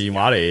攞住個電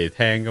話嚟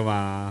聽噶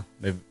嘛？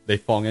你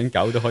放緊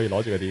狗都可以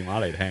攞住個電話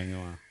嚟聽噶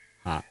嘛？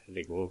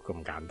你估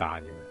咁簡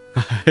單嘅咩？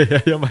係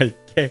啊，因為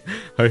驚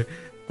佢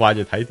掛住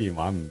睇電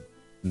話，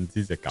唔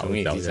知隻狗走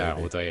咗。總之就係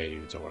好多嘢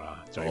要做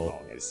啦，最忙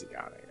嘅時間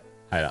嚟嘅。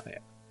係啦，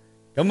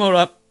咁好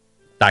啦。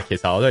但係其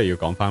實我都係要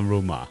講翻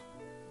rumor，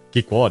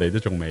 結果我哋都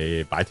仲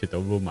未擺脫到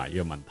rumor 呢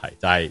個問題，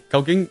就係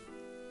究竟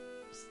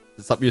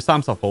10月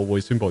30號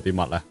會宣布啲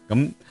乜咧？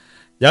咁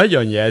有一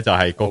樣嘢就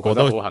係個個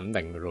都好肯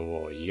定噶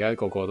咯，而家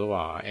個個都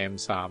話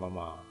M3啊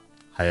嘛。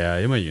係啊，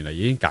因為原來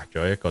已經隔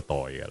咗一個代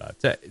噶啦，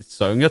即係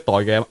上一代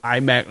嘅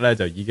iMac 咧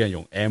就已經係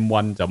用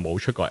M1， 就冇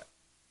出過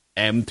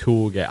M2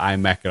 嘅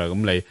iMac 噶啦。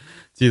咁你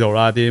知道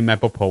啦，啲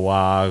MacBook Pro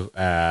啊，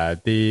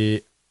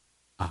啲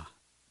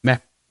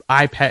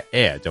iPad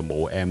Air 就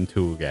冇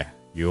M2 嘅，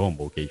如果我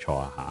冇記錯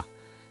啊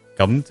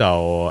吓。咁就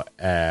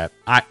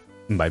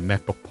唔係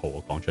MacBook Pro，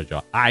 我講錯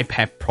咗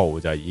 ，iPad Pro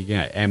就已經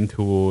係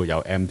M2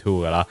 有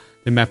M2 噶啦。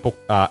啲 MacBook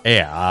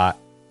Air 啊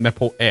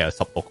 ，MacBook Air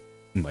 16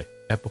唔係。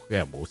MacBook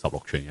Air 冇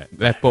16寸嘅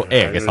 ，MacBook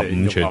Air 嘅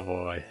15寸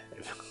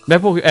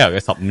，MacBook Air 嘅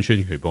15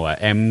寸全部係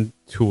M2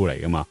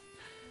 嚟噶嘛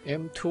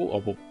 ？M2 我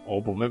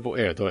部 MacBook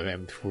Air 都係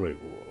M2 嚟嘅喎。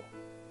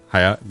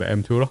係啊，咪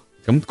M2 咯。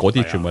咁嗰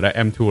啲全部都係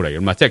M2 嚟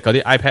噶嘛？即係嗰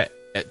啲 iPad，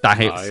但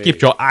係 skip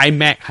咗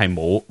iMac 係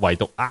冇，唯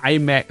獨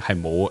iMac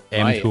係冇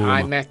M2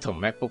 iMac 同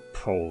MacBook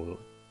Pro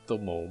都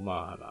冇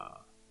嘛？係嘛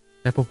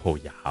 ？MacBook Pro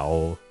有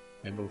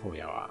 ，MacBook Pro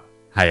有啊？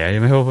係啊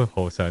，MacBook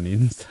Pro 上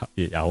年10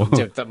月有，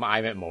即係得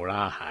iMac 冇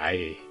啦，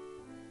係。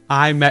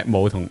iMac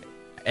冇同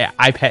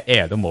iPad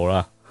Air 都冇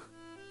啦。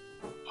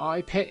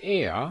iPad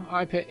Air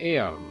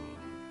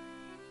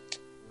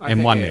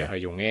M1 嚟係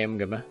用 M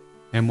嘅咩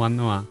 ？M1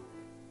 啊嘛，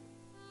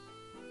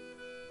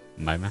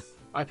唔係咩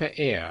 ？iPad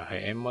Air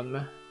係 M1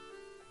 咩？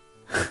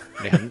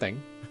你肯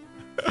定？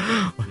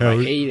唔係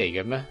A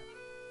嚟嘅咩？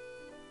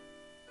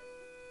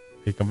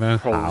你咁樣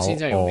考我先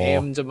真係用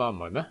M 啫嘛，唔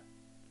係咩？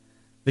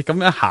你咁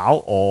樣考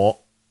我。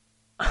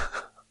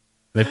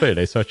你不如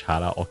你 search 下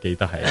啦，我記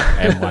得係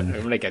M1。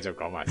咁你繼續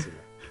講埋先。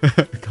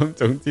咁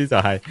總之就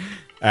係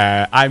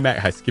iMac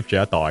係 skip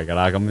咗一代噶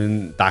啦，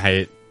咁但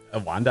係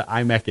玩得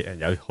iMac 嘅人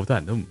有好多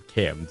人都唔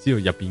care， 唔知道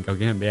入邊究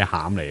竟係咩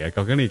餡嚟嘅，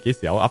究竟你幾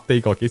時有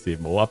update 過，幾時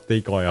冇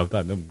update 過，有好多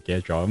人都唔記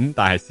得咗。咁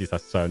但係事實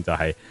上就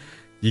係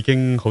已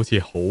經好似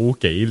好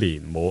幾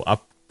年冇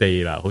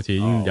update 啦，好似已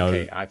經有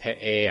iPad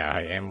Air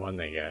係 M1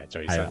 嚟嘅，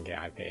最新嘅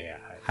iPad Air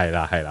係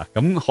啦，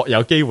咁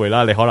有機會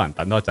啦，你可能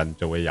等多陣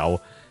就會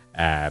有。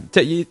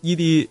即係呢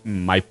啲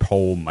唔係 Pro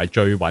唔係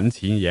最揾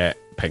錢嘅嘢，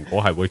蘋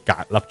果係會隔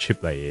粒 chip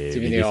嚟。知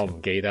唔知我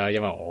唔記得，因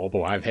為我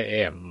部 iPad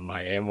Air 唔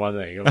係 M1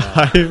 嚟噶嘛。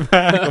係咩？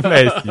咁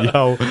咩時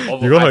候？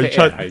如果佢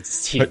出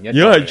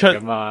如果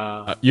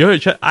佢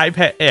出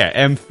iPad Air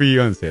M3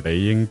 嗰陣時，你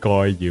應該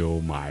要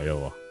買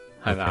咯。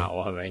係咪？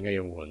我係咪應該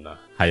要換啊？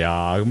係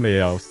啊，咁你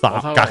又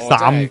隔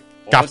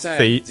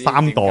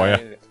三代啊？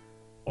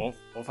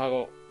我發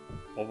覺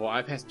我部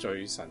iPad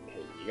最神奇，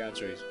而家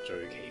最奇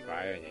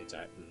怪一樣嘢就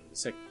係唔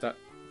識得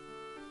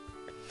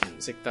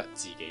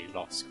自己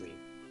lock screen。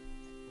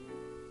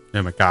你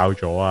係咪教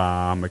咗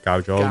啊？咪教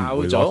咗？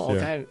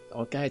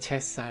我梗係 check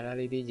晒啦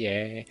呢啲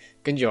嘢。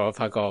跟住我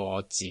發覺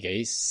我自己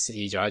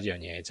試咗一樣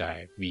嘢，就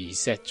係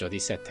reset 咗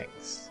啲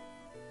settings。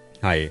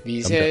係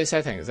reset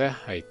settings 咧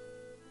係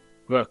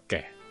work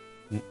嘅，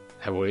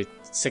係會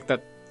識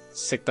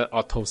得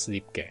auto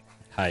sleep 嘅。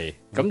係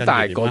咁，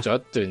但係過咗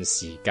一段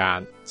時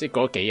間，即係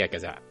嗰幾日嘅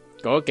咋。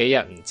嗰幾日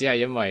唔知係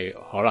因為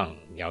可能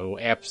有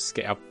apps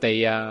嘅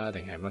update 啊，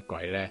定係乜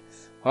鬼咧？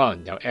可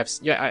能有 apps，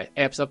因為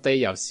apps update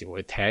有時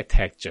會踢一踢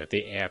着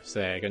啲 apps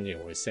咧，跟住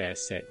會 set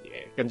嘢，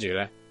跟住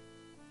咧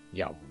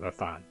又唔得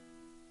翻。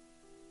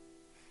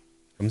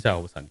咁真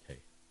係好神奇，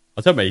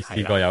我真係未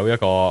試過有一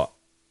個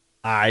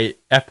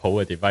Apple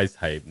嘅 device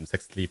係唔識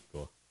sleep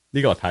嘅，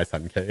呢個太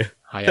神奇啦！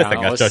係啊，即係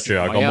成日着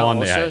住個 mon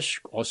你係。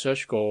我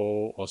search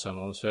過，我上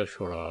網 search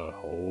過啦，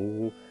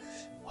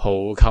好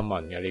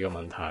common 嘅呢個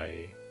問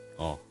題。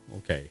哦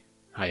 ，OK，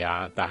 係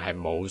啊，但係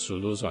冇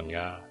solution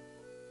噶，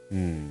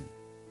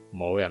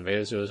冇人俾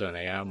到 solution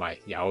你噶，咪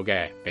有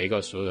嘅，俾個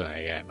solution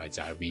你嘅，咪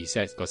就係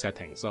reset 個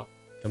settings 咯。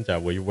咁就係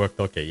會 work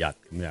多幾日，咁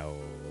又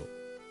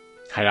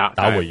係啦。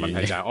打回問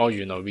題就係，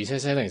原來 reset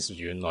settings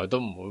原來都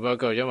唔會 work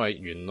噶，因為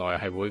原來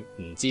係會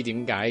唔知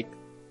點解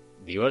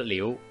撩一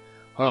撩，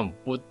可能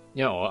boot，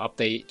 因為我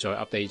update 再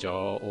update 咗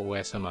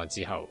OS 啊嘛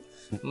之後，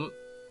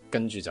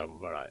跟住就唔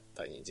會啦，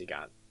突然之間。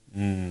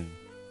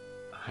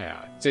係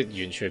啊，即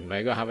係完全唔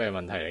係個 hardware 嘅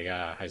問題嚟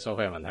噶，係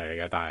software 嘅問題嚟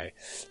噶。但係，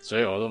所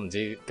以我都唔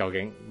知究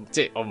竟，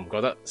即係我唔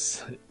覺得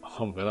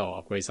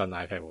我 upgrade 新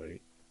iPad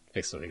會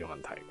fix 到呢個問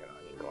題噶啦，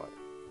應該。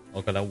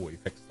我覺得會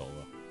fix 到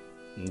咯。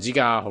唔知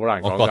噶，好難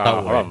講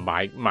噶。可能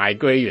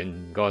migrate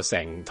完個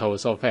成套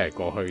software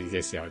過去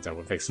嘅時候就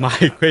會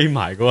fix。migrate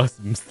埋嗰個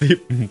唔 sleep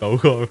唔到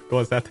嗰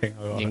個 setting。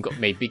應該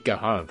未必噶，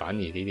可能反而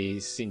呢啲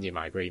先至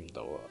migrate 唔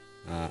到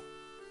啊。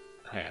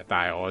係啊，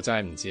但係我真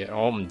係唔知，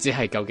我唔知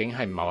係究竟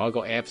係某一個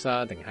apps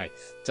啊，定係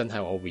真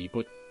係我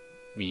reboot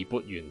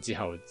完之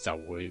後就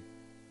會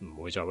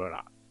唔會再 work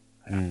啦？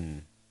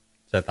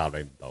真係答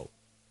你唔到。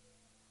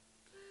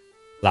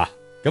嗱，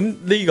咁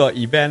呢個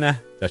event 咧，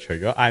就除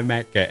咗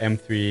iMac 嘅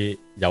M3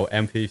 有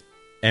M3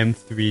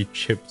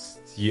 chips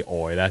之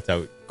外咧，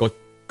就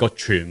個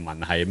傳聞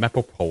係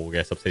MacBook Pro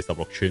嘅14、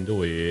16寸都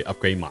會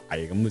upgrade 埋，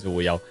咁就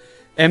會有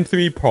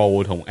M3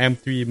 Pro 同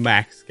M3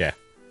 Max 嘅。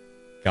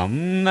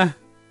咁咧。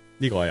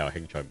呢個我又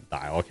興趣唔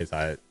大，我其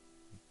實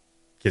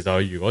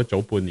佢如果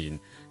早半年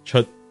出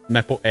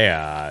MacBook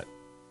Air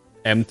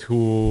M2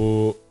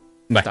 唔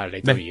係，但係你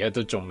到而家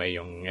都仲未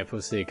用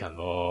Apple Silicon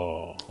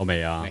喎，我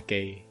未啊。Mac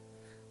機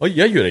我而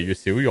家越嚟越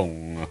少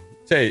用啊，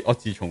即係我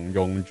自從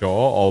用咗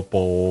我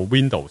部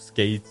Windows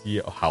機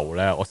之後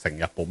咧，我成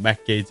日部 Mac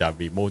機就係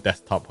remote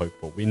desktop 去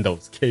部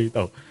Windows 機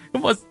度，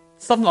咁我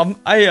心諗，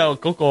哎呀，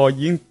嗰個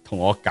已經同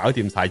我搞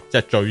掂晒，即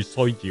係最需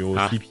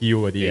要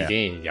CPU 嗰啲嘢。你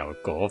竟然由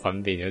果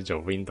粉變咗做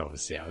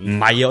Windows 啊？唔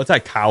係啊，我真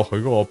係靠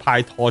佢嗰個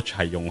PyTorch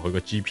係用佢個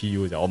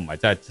GPU 就，我唔係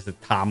真係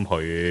貪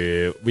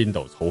佢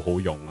Windows 好好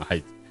用啊，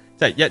係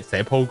即係一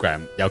寫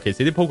program，尤其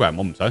是啲 program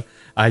我唔想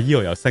呢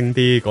度又升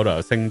啲，嗰度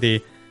又升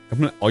啲，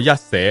咁我一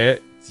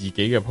寫自己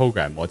嘅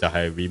program 我就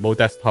係 remote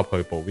desktop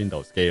去部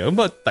Windows 機，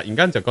咁啊突然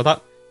間就覺得，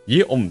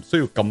咦，我唔需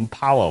要咁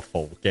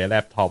powerful 嘅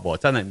laptop，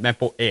 真係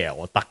MacBook Air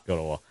我得噶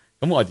咯。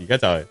咁我而家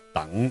就係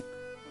等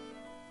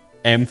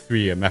M3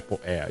 嘅 MacBook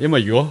Air， 因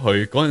為如果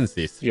佢嗰陣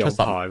時出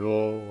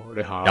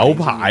有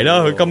排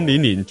啦，佢今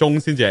年年中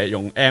先至係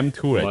用 M2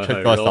 嚟出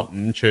個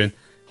15寸，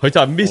佢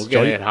就 miss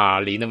咗。下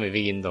年都未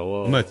必見到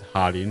啊！咁啊，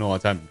下年我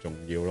真係唔重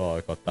要咯，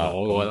我覺得。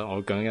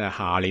我究竟係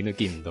下年都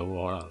見唔到可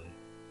能。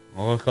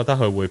我覺得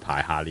佢會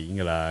排下年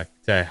噶啦，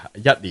即係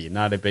一年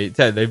啦。你俾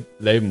即係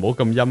你唔好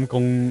咁陰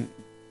公，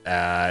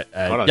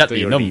一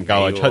年都唔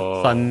夠啊！出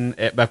新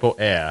MacBook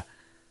Air。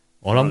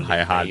我諗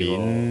係下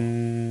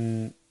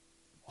年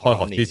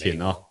開學之前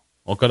咯，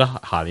我覺得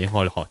下年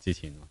開學之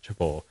前出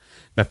部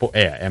MacBook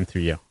Air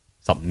M3 啊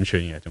，15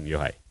寸嘅，仲要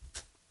係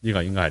呢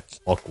個應該係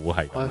我估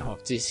係開學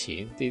之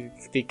前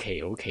啲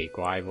期好奇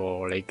怪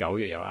喎，你9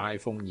月有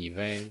iPhone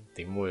event，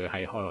 點會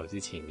喺開學之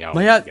前有？唔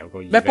係啊，有個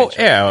MacBook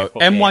Air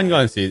M1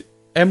 嗰陣時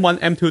 ，M1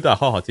 M2 都係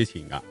開學之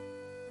前噶，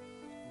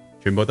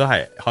全部都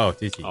係開學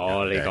之前。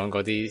哦，你講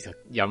嗰啲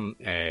陰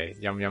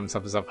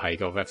濕濕喺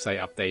個 website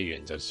update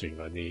完就算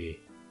嗰啲。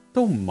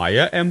都唔係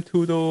啊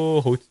 ，M2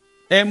 都好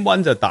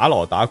 ，M1 就打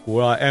鑼打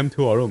鼓啦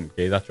 ，M2 我都唔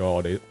記得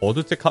咗，我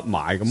都即刻買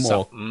咁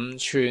我。15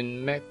寸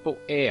MacBook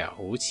Air 好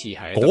似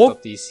係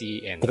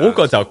嗰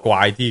個就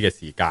怪啲嘅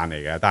時間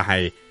嚟嘅，但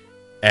係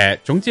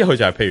總之佢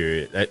就係譬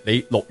如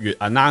你6月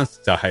announce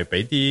就係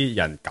俾啲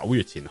人9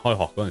月前開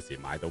學嗰陣時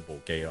買到部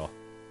機咯，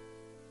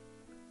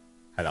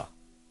係啦。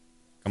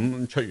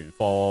咁出完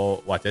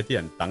貨或者啲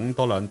人等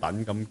多2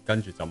等，咁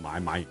跟住就買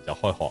完就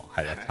開學，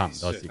係啦，差唔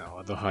多時間。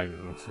我都係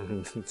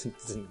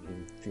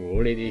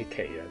估呢啲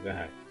期啊，真係。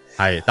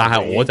係，但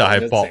係我就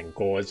係搏成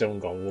個鐘講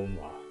官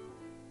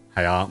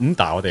話。係啊，咁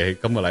但係我哋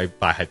今個禮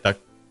拜係得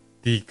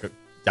啲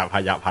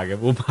入下嘅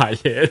官牌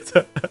嘢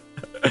啫。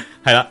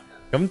係啦，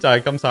咁就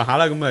係咁上下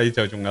啦。咁你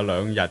就仲有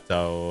2日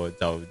就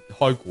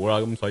開估啦，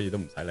咁所以都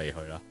唔使理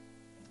佢啦。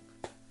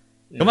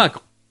咁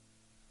啊。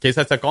其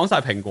實就講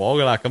晒蘋果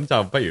噶啦，咁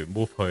就不如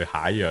move 去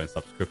下一樣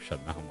subscription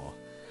啦，好唔好？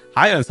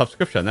下一樣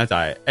subscription 咧就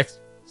係 X，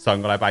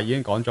 上個禮拜已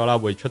經講咗啦，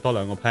會出多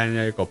2個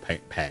plan， 一個平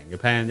嘅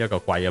plan， 一個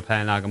貴嘅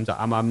plan 啦。咁就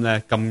啱啱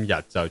咧今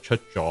日就出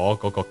咗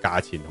嗰個價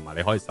錢，同埋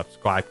你可以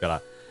subscribe 噶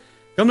啦。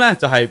咁咧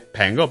就係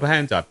平嗰個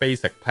plan 就係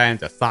basic plan，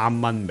就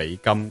3蚊美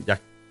金1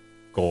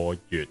個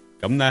月。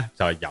咁咧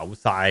就係有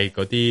晒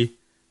嗰啲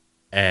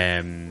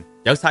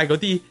有晒嗰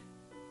啲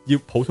要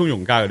普通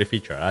用家嗰啲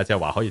feature 啦，即係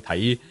話可以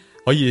睇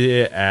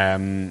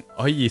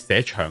可以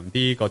寫長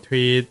啲個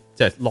tweet，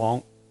 即係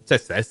long， 即係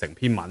寫成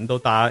篇文都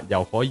得，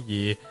又可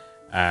以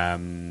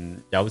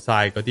有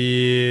晒嗰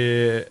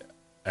啲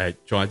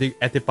仲有啲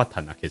edit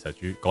button 啊，其實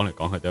講嚟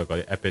講去都有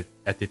嗰啲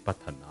edit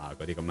button 啊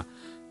嗰啲咁啦。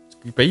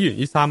俾完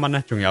呢3蚊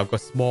咧，仲有個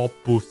small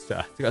boost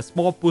啊，即係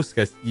small boost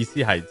嘅意思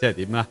係即係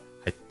點咧？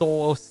係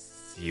多少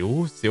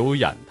少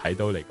人睇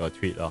到你個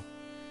tweet 咯。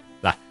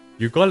嗱，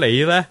如果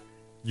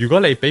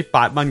你俾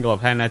8蚊嗰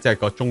個 plan 咧，即係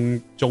個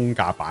中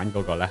價版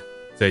嗰個咧，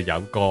就有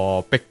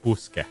個 big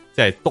boost 嘅，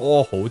即係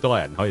多好多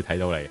人可以睇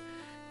到你。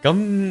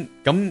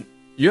咁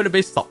如果你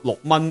俾16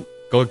蚊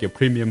嗰個叫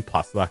premium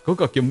plus 啦，嗰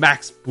個叫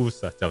max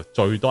boost 啊，就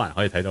最多人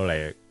可以睇到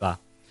你啦。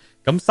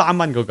咁3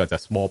蚊嗰個就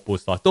small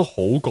boost 咯，都好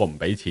過唔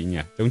俾錢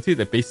嘅。總之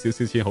你俾少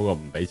少錢好過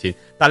唔俾錢。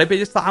但係你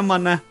俾咗3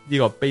蚊咧，呢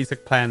個 basic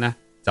plan 咧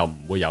就唔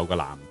會有個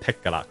藍剔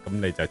噶啦。咁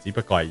你就只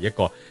不過係一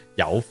個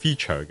有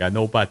feature 嘅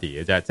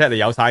nobody 嘅啫。即係你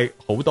有晒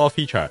好多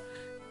feature，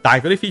但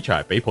係嗰啲 feature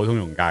係俾普通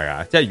用家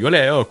噶。即係如果你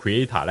係一個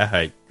creator 咧，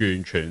係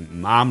完全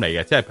唔啱你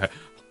嘅。即係譬如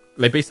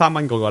你俾3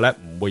蚊嗰個咧，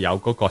唔會有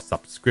嗰個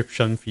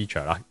subscription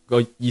feature 啦。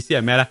個意思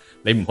係咩咧？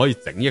你唔可以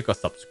整一個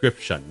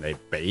subscription 嚟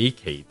俾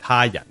其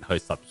他人去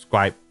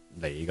subscribe。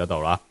你嗰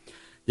度啦，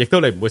亦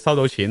都你唔會收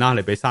到錢啦。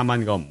你俾3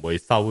蚊嗰個唔會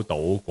收到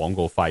廣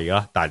告費噶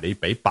啦，但係你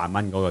俾8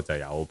蚊嗰個就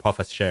有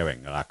profit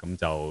sharing 噶啦。咁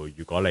就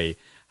如果你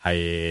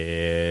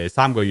係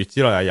3個月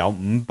之內有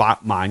500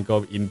萬個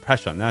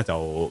impression 咧，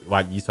就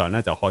或以上咧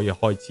就可以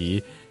開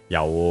始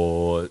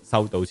有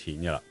收到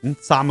錢噶啦。咁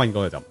3蚊嗰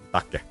個就唔得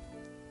嘅，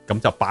咁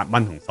就8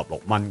蚊同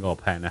16蚊嗰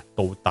個 plan 咧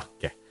都得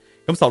嘅。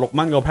咁16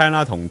蚊個 plan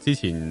啦，同之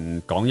前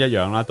講一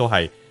樣啦，都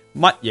係。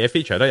乜嘢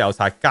feature 都有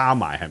晒，加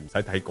埋係唔使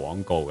睇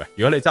廣告嘅。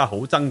如果你真係好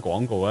憎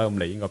廣告咧，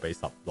咁你應該俾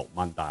16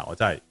蚊。但係我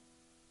真係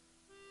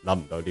諗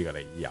唔到呢個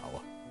理由啊！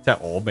即係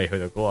我未去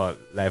到嗰個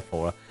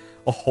level 啦。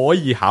我可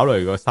以考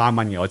慮個3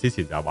蚊嘅。我之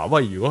前就話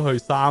喂，如果去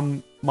3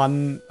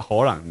蚊，可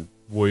能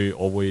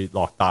我會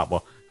落搭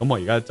喎。咁我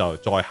而家就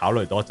再考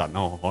慮多陣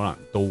啦。我可能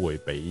都會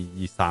俾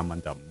呢3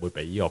蚊，就唔會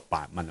俾呢個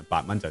8蚊。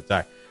8蚊就真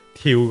係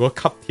跳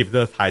嗰級貼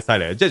得太犀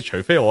利啦！即係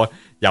除非我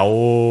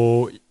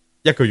有。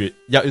1個月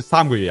有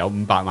3個月有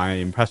500萬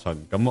嘅 impression，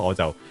 咁我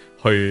就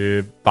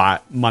去8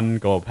蚊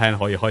個 plan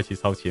可以開始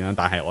收錢啦。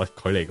但係我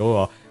距離嗰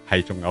個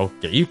係仲有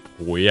幾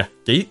倍啊，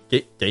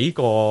幾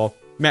個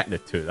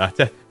magnitude 啊，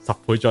即係10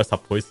倍再10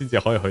倍先至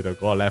可以去到嗰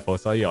個 level，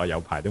 所以我有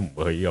排都唔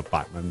會去呢個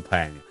8蚊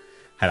plan 嘅。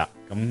係啦，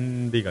咁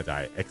呢個就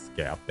係 X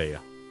嘅 update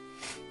啦。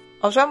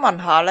我想問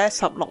下咧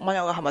，16蚊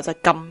有個係咪就係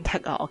金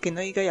剔啊？我見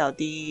到依家有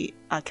啲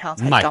account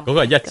係唔係嗰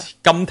個金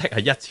剔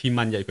係1000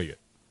蚊一個月。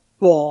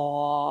哇！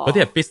嗰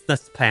啲係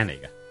business plan 嚟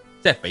嘅，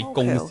即係俾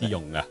公司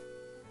用嘅。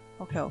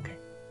OK，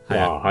 係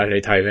啊，你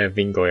睇咩？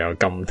邊個有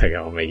金剔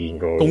啊？我未見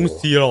過。公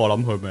司咯，我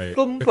諗佢咪。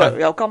Bloomberg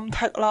有金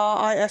剔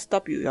啦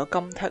 ，ISW 有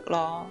金剔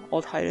啦。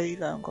我睇呢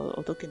兩個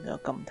我都見到有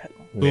金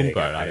剔。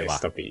Bloomberg 啦，你話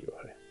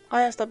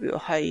ISW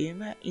係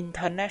咩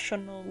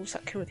 ？International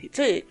Security，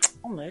 即係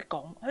我唔記得講，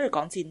好似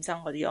講戰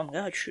爭嗰啲，我唔記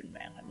得佢全名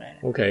係咩。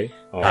OK，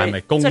係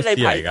咪公司嚟㗎？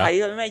即係你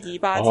睇嗰啲咩以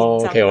巴戰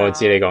爭啊。OK， 我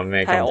知你講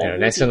咩金剔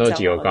National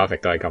Geographic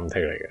都係金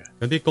剔嚟嘅。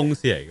有啲公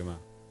司嚟㗎嘛，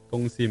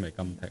公司咪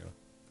金剔咯。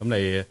咁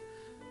你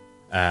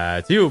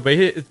只要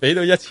俾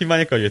到1000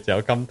蚊一個月就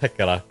有金剔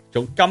㗎啦。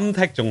仲金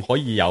剔仲可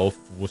以有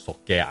附屬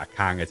嘅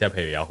account 嘅，即係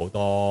譬如有好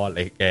多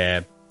你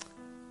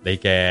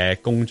嘅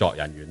工作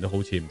人員都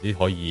好似唔知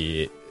可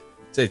以。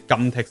即係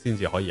金剔先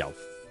至可以有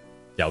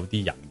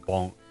啲人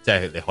幫，即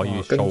係你可以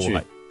show 跟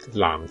住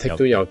藍剔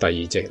都有第二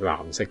隻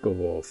藍色嘅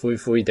喎，灰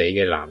灰地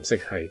嘅藍色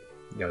係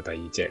有第二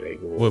隻嚟嘅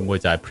喎。會唔會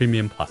就係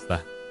Premium Plus 咧？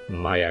唔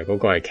係啊，嗰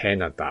個係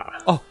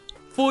Canada。哦，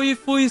灰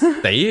灰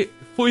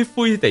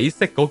地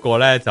色嗰個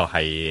咧就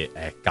係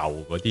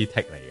舊嗰啲剔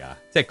嚟噶，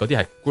即係嗰啲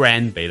係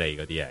grant 俾你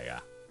嗰啲嚟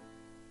噶。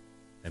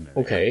你明唔明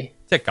 ？OK，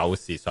 即係舊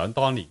時想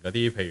當年嗰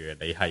啲，譬如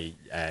你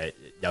係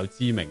有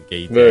知名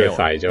記者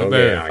verify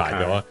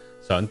咗。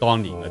想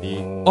當年嗰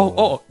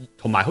啲，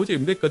同埋好似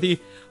唔知嗰啲，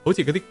好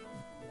似嗰啲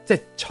即係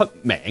出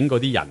名嗰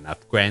啲人啊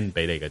 ，grant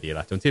俾你嗰啲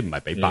啦。總之唔係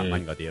俾8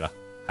蚊嗰啲啦，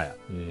係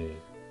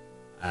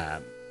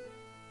啊，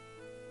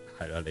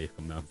係咯，你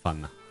咁樣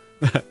分啊，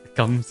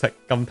金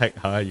剔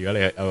係咪？如果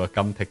你有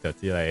個金剔，就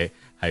知你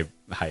係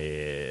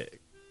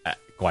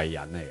貴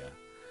人嚟㗎。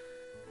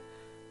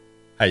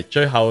係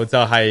最後就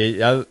係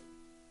有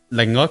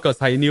另外一個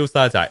細 news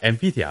啦，就係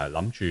Nvidia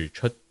諗住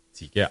出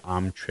自己嘅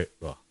ARM chip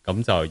喎。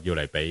咁就要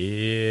嚟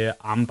俾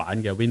啱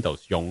版嘅 Windows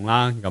用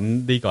啦，咁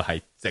呢個係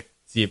直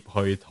接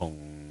去同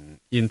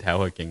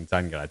Intel 去競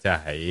爭噶啦，即係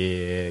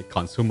喺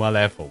consumer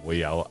level 會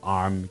有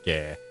ARM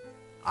嘅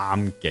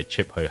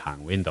chip 去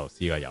行 Windows，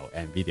 呢個由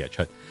Nvidia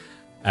出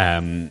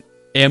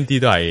，AMD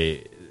都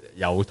係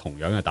有同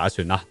樣嘅打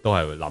算啦，都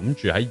係諗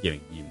住喺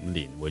2025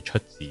年會出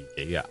自己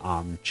嘅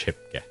ARM chip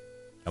嘅，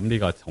咁呢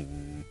個同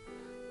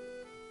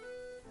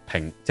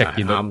即係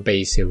見到 ARM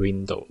base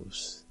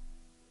Windows。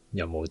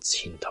有冇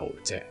前途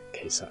啫？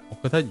其實我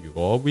覺得如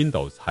果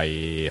Windows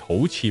係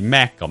好似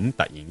Mac 咁，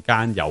突然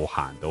間又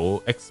行到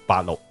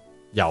X86，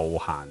又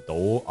行到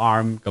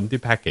ARM， 咁啲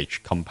package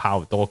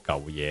compile 多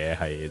嚿嘢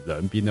係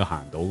兩邊都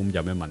行到，咁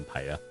有咩問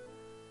題啊？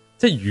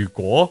即係如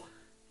果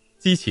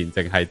之前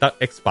淨係得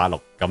X86，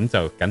咁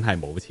就梗係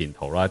冇前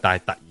途啦。但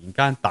係突然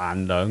間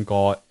彈兩個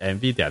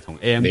Nvidia 同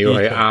AMD， 你要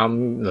喺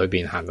ARM 裏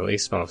邊行到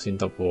X86 先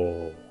得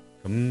喎。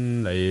咁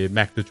你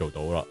Mac 都做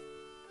到啦，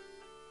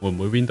會唔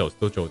會 Windows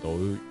都做到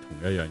同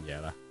一樣嘢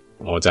咧？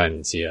我真係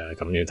唔知啊，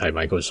咁要睇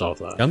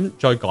Microsoft 啦。咁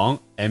再講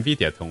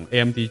Nvidia 同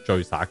AMD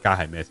最耍家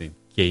係咩先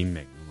 ？Gaming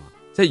啊嘛，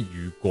即係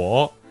如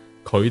果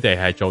佢哋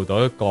係做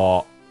到一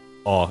個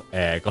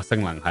個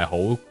性能係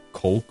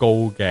好高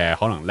嘅，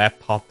可能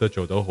laptop 都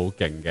做到好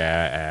勁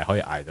嘅，可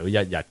以捱到一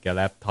日嘅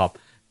laptop，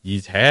 而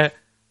且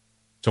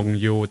仲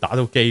要打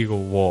到機嘅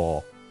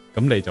喎，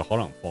咁你就可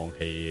能放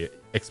棄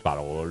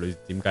X86，你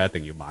點解一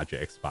定要買住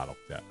X86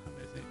 啫？係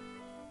咪先？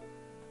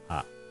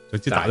嚇，總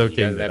之打到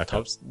機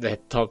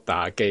laptop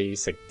打機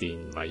食電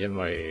唔係因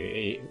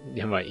為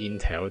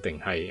Intel 定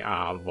係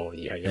ARM， 而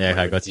係因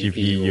為個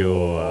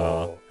GPU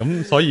啊。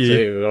咁所以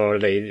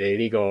你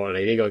呢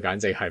個簡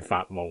直係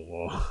發夢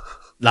喎。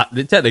嗱，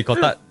你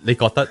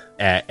覺得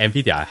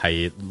Nvidia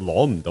係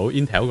攞唔到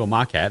Intel 個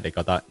market？ 你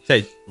覺得即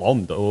係攞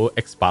唔到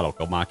X86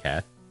 個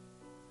market？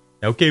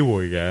 有機會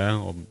嘅，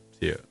我唔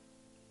知啊。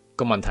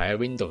個問題係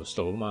Windows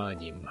度啊嘛，而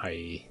唔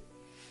係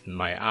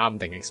ARM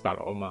定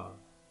X86 啊嘛。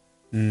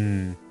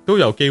都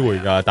有機會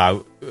噶，但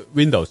係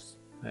Windows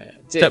係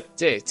啊，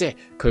即係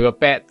佢個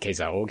bet 其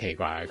實好奇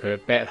怪，佢個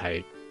bet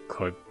係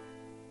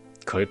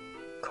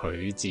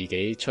佢自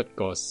己出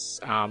個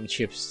ARM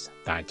chips，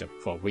 但係就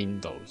for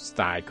Windows，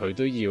 但係佢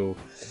都要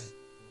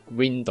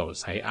Windows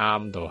喺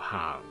ARM 度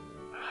行，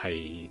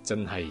係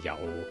真係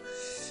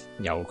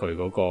有佢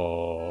嗰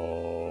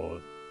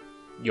個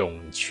用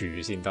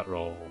處先得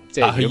咯。即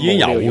係佢已經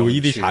有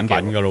呢啲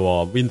產品噶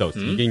咯，Windows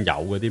已經有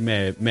嗰啲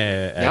咩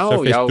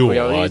有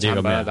啲產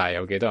品，但係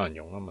有幾多人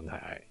用啊？問題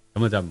係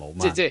咁啊，真係冇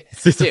嘛。即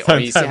係我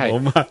意思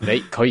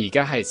係佢而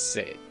家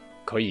係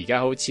佢而家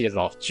好似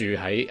落住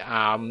喺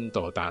ARM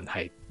度，但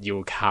係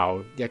要靠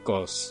一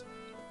個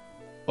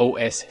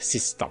OS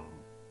system，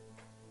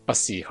 不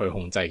是去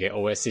控制嘅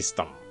OS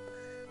system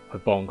去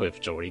幫佢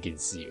做呢件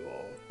事。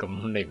咁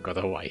你唔覺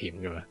得好危險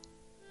嘅咩？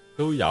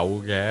都有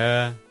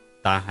嘅，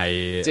但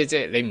係即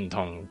係你唔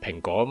同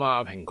蘋果啊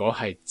嘛，蘋果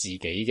係自己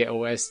嘅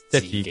OS， 即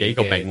係自己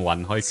個命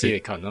運可以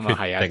Silicon 啊嘛，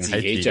係啊，自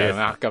己掌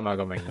握噶嘛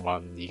個命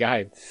運。而家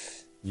係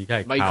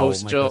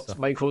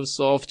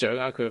Microsoft 掌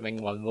握佢嘅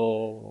命運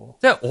喎。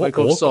即係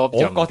Microsoft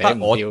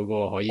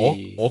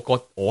我覺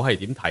得我係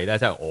點睇咧？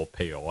即係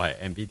譬如我係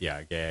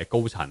Nvidia 嘅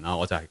高層啦，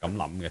我就係咁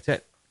諗嘅，即係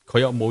佢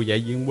有冇嘢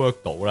已經 work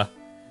到咧？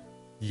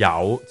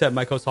有，即係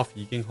Microsoft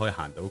已經可以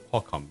行到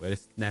Qualcomm 嗰啲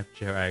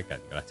Snapdragon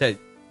噶啦，即係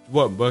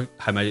work 唔 work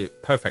係咪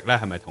perfect 咧？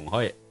係咪同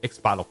可以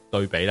X86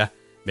 對比咧？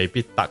未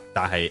必得，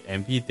但係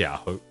Nvidia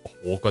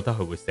我覺得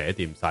佢會寫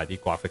掂晒啲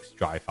graphics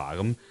driver。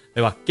咁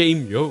你話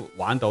game 如果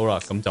玩到啦，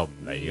咁就唔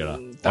理噶啦。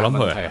我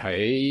諗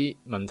佢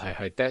問題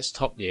係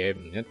desktop 嘢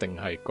唔一定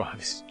係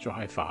graphics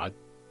driver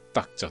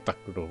得就得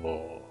噶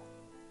咯。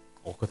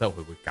我覺得佢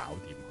會搞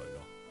掂佢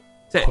咯。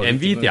即係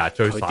Nvidia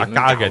最耍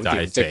家嘅就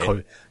係即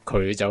係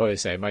佢走去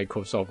寫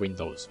Microsoft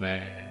Windows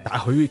咩？但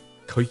係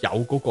佢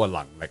有嗰個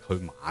能力去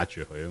碼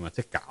住佢啊嘛，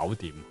即係搞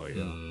掂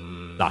佢啊。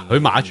嗱，佢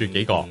碼住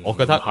幾個，我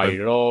覺得係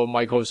咯。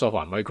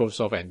Microsoft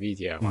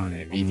Nvidia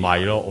唔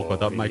係咯，我覺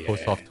得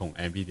Microsoft 同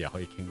Nvidia 可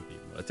以傾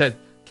掂啦，即係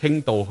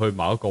傾到去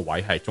某一個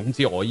位係。總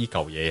之我依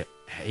嚿嘢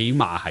起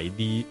碼喺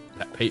啲，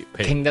譬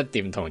如傾得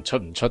掂同出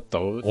唔出到，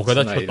我覺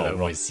得出到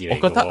咯。我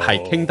覺得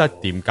係傾得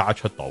掂加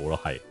出到咯，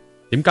係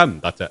點解唔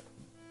得啫？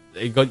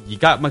你個而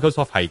家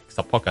Microsoft 係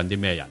support 緊啲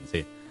咩人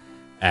先？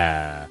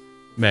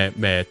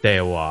咩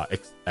Dell 啊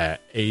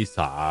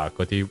，Acer 啊，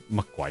嗰啲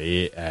乜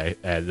鬼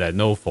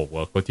Lenovo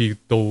啊，嗰啲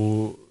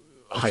都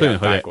雖然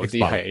佢嗰啲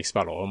係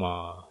X86 啊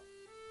嘛，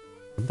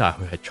咁但係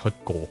佢係出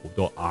過好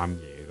多啱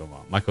嘢噶嘛。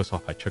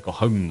Microsoft 係出過，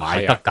佢唔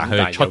買得，但係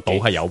佢出到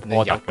係有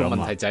product 噶嘛。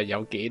問題就係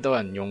有幾多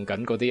人用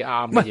緊嗰啲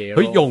啱嘅嘢？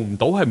佢用唔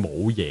到係冇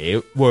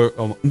嘢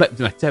work 啊嘛，唔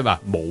係即係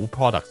話冇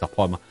product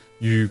support 啊嘛。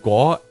如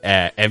果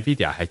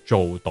Nvidia 係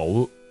做到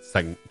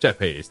即係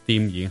譬如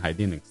Steam 已經喺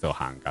Linux 度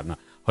行緊啦，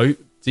佢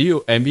只要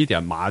Nvidia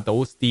買到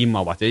Steam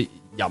啊，或者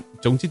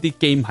總之啲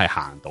game 係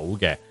行到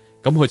嘅，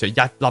咁佢就一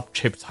粒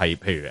chips 係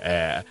譬如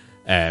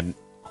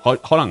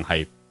可能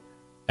係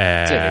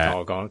即係你同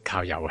我講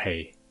靠遊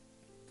戲，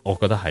我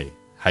覺得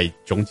係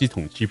總之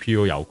同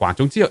GPU 有關。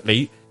總之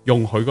你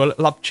用佢嗰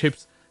粒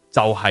chips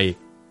就係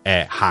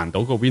行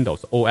到個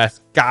Windows OS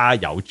加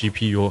有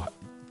GPU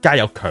加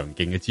有強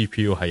勁嘅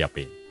GPU 喺入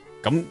邊，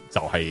咁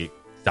就係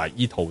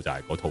依套就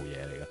係嗰套嘢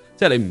嚟嘅。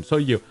即係你唔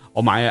需要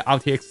我買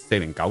RTX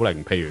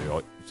 4090，譬如我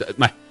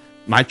唔係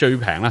買最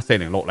平啦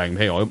4060，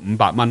譬如我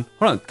500蚊，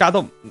可能加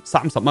多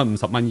30蚊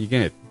50蚊已經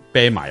係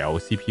啤埋有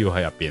CPU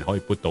喺入邊，可以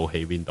boot 到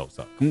起 Windows。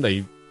咁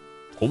你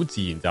好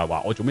自然就係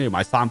話我做咩要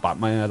買300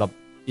蚊一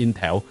粒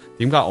Intel？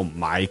點解我唔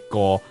買個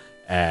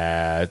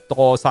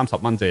多30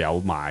蚊就有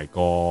埋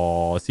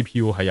個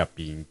CPU 喺入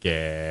邊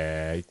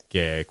嘅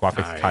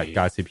graphics 卡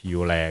加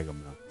CPU 咧咁樣。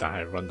但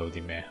係 run 到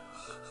啲咩？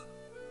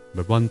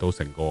咪 run 到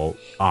成個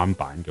啱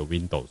版嘅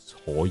Windows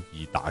可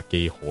以打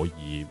機，可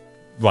以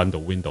run 到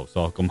Windows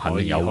咯。咁肯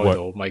定有 Word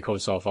到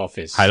Microsoft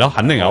Office 係咯，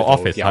肯定有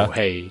Office 遊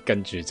戲，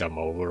跟住就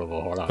冇噶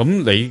咯，可能。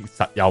咁你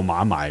實有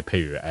買埋，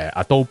譬如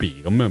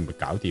Adobe 咁樣咪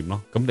搞掂咯。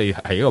咁你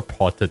係一個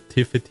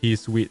productivity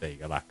suite 嚟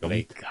噶啦。咁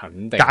你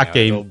肯定加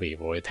game Adobe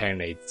會聽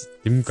你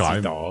點解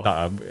唔得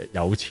啊？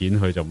有錢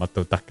佢就乜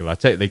都得噶啦。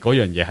即係你嗰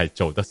樣嘢係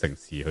做得成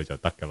事，佢就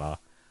得噶啦。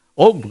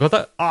我唔覺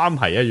得啱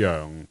係一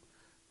樣。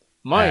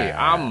唔係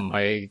啱，唔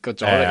係個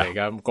阻力嚟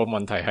噶。個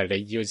問題係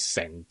你要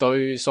成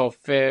堆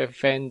software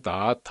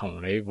vendor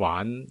同你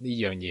玩呢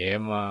樣嘢啊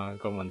嘛。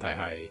個問題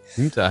係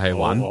咁就係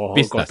玩我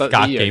business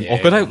加 game。我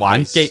覺得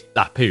玩機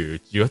嗱，譬如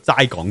如果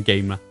齋講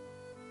game 啦，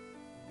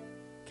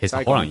其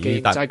實可能已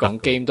經齋講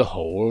game 都好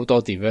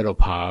多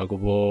developer 噶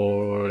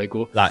喎。你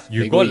估嗱，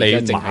如果你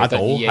碼到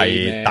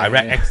係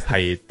DirectX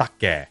係得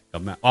嘅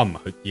咁樣，唔係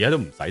佢而家都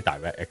唔使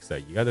DirectX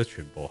啊，而家都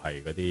全部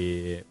係嗰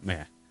啲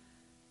咩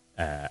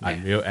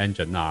Unreal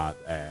Engine 啊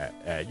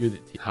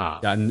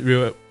，Unity、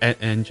Unreal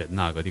Engine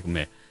啊嗰啲咁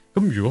嘅。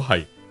咁如果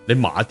係你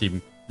碼掂，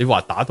你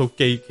話打到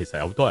機，其實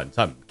有好多人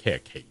真係唔 care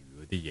其餘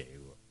嗰啲嘢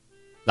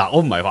喎。嗱，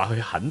我唔係話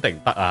佢肯定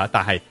得啊，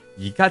但係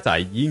而家就係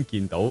已經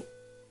見到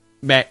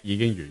Mac 已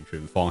經完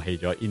全放棄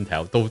咗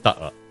Intel 都得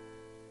啦。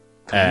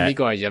呢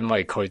個係因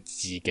為佢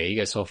自己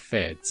嘅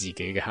software、自己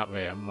嘅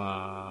hardware 啊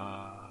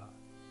嘛。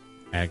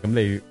咁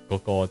你嗰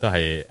個都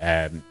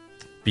係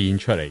變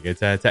出嚟嘅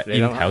啫，即係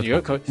Intel 如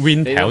果佢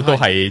Wintel 都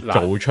係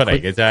做出嚟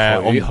嘅啫。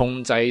佢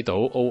控制到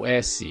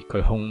OS，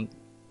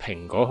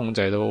 蘋果控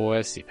制到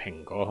OS，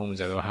 蘋果控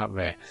制到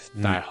hardware，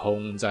但係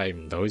控制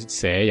唔到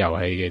寫遊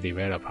戲嘅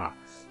developer。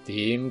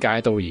點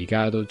解到而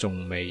家都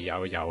仲未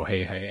有遊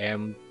戲喺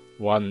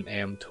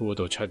M1、M2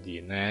 度出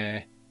現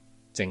呢？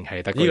淨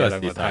係得嗰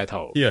兩個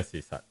title。呢個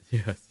事實，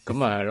咁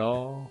咪係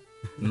咯。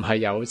唔係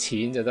有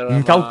錢就得啦，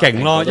唔夠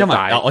勁咯，因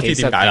為我知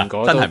點解啦，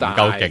真係唔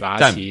夠勁，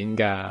真係錢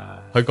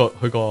噶。佢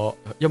個，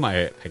因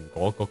為蘋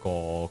果嗰個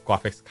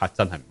graphics 卡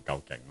真係唔夠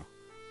勁咯，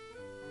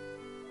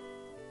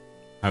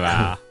係咪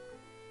啊？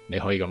你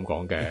可以咁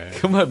講嘅。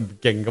咁佢唔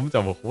勁，咁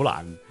就好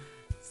難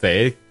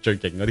寫最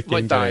勁嗰啲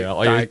game 出嚟咯。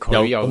我要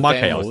佢又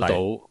demo 到，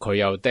佢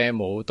又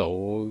demo 到，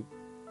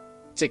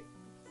即係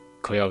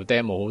佢又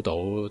demo 到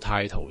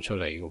title 出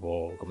嚟嘅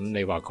喎。咁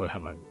你話佢係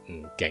咪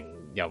唔勁？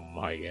又唔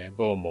係嘅，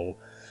不過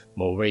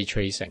冇 ray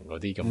tracing 嗰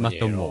啲咁嘅嘢，乜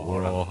都冇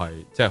咯，係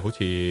即係好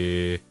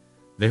似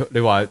你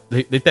話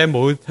你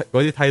demo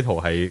嗰啲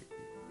title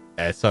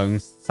係上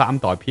3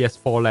代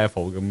PS4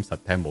 level 咁實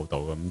demo 到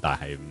咁，但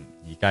係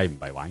而家唔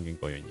係玩緊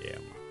嗰樣嘢啊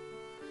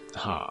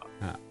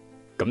嘛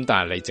咁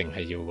但係你淨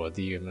係要嗰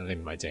啲咁樣，你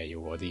唔係淨係要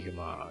嗰啲噶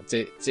嘛？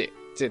即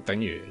係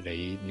等於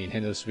你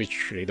Nintendo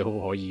Switch 你都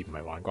可以唔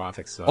係玩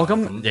graphics 啦。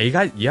咁而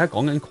家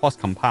講緊 cross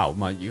compile 啊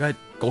嘛，而家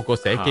個個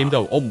寫 game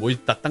都我唔會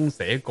特登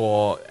寫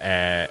個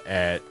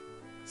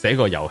寫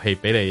個遊戲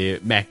俾你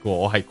Mac 嘅，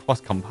我係 cross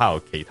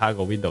compile 其他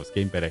個 Windows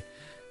game 俾你。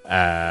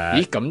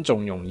咦，咁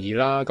仲容易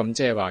啦。咁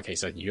即係話，其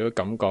實如果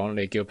咁講，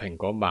你叫蘋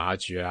果碼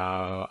住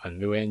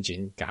Unreal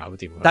Engine 搞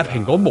掂。但係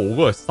蘋果冇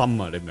嗰個心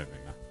啊，你明唔明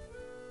啊？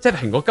即係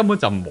蘋果根本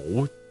就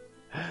冇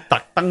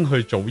特登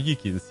去做呢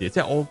件事，即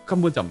係我根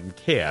本就唔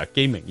care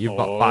gaming 呢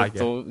塊嘅。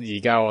到而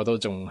家我都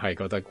仲係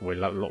覺得會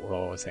甩碌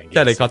咯，成件事。即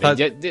係你覺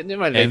得，因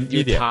為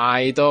你要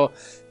太多，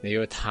你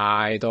要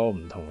太多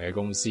唔同嘅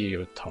公司要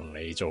同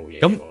你做嘢。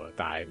咁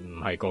但係唔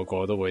係個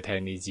個都會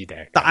聽呢支笛。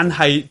但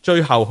係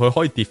最後佢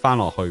可以跌翻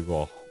落去，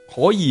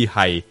可以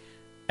係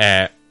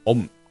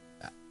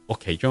我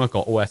其中一個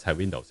OS 係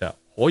Windows，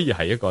 可以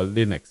係一個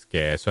Linux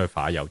嘅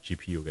server 有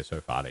GPU 嘅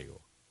server 嚟嘅。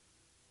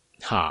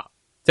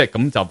即係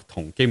咁就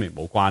同 gaming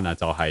冇關啦，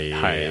就係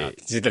係啊，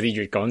你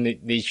越講呢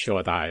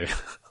錯，但係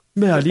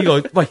咩啊？呢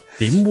個喂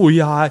點會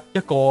啊？一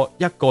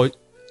個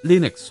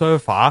Linux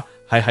server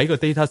係喺個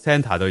data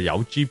center 度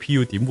有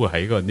GPU， 點會係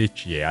一個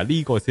niche 嘢啊？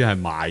呢個先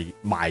係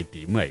賣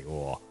點嚟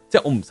嘅，即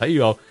係我唔使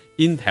要有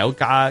Intel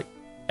加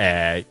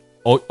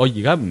我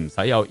而家唔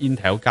使有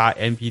Intel 加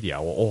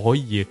Nvidia， 我可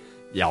以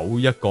有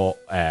一個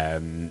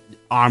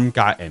ARM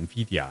加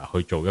Nvidia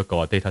去做一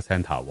個 data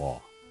center。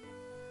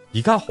而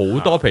家好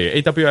多譬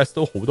如 AWS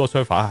都好多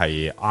server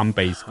係 ARM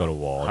base 噶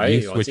咯，已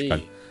經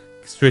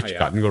switch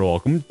緊噶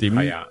咯。咁點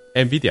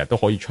Nvidia 都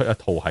可以出一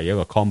套係一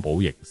個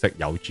combo 形式，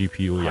有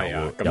GPU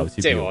有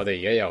CPU。即係我哋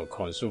而家由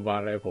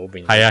consumer level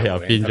變又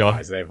變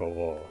咗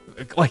level。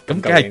喂，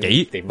咁梗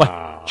係喂，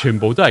全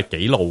部都係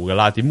幾路噶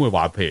啦？點會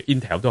話譬如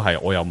Intel 都係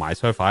我又買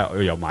server，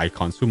 我又買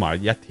consumer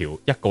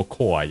一個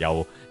core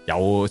又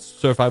有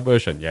server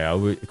version 又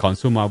有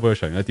consumer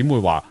version 嘅？點會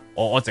話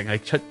我淨係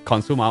出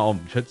consumer， 我唔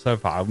出 server，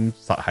 咁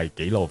實係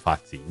幾路發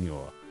展嘅？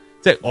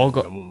即係我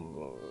個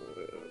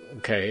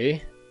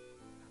OK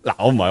嗱，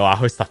我唔係話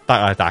佢實得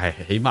啊，但係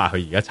起碼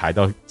佢而家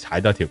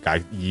踩多條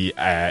界。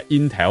而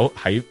Intel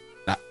喺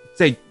嗱，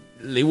即係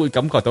你會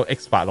感覺到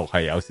X86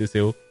係有少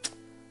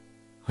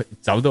少，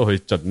走到去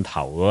盡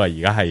頭噶，而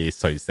家係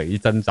垂死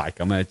掙扎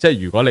咁嘅。即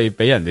係如果你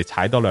俾人哋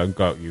踩多兩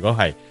腳，如果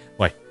係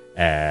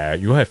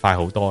如果係快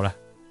好多咧，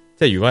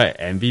即係如果係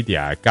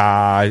Nvidia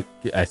加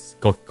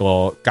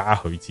加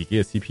佢自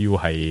己嘅 CPU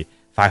係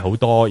快好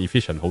多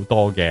efficient 好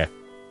多嘅，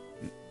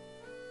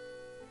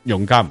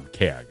用家唔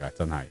care 噶，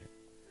真係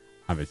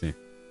咪先？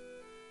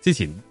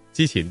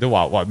之前都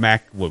話喂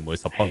Mac 會唔會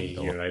support 唔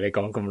到？原來你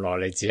講咁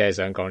耐，你只係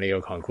想講呢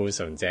個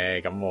conclusion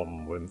啫。咁我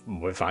唔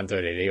會反對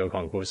你呢個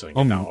conclusion，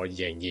但我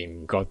仍然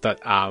唔覺得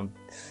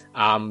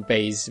ARM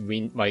base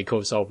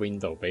Microsoft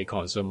Windows 俾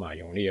consumer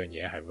用呢樣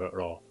嘢係 work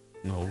咯。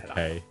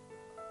OK，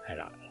 係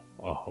啦，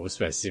我好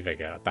specific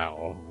噶，但係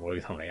我唔會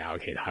同你拗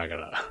其他噶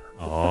啦。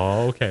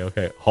OK，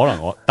 可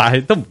能但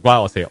係都唔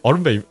關我事，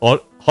我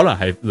可能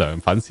係涼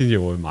粉先至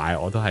會買，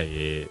我都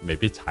係未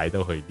必踩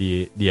到去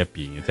呢一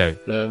邊嘅，即係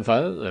涼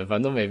粉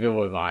都未必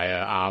會買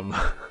啊。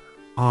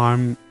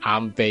ARM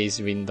base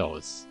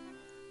Windows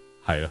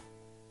係咯，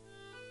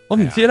我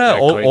唔知咧，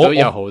我都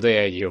有好多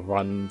嘢要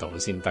run 到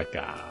先得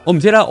噶。我唔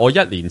知咧，我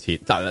1年前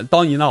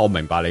當然啦，我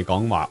明白你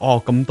講話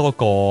咁多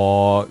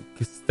個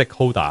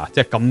stakeholder， 即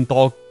係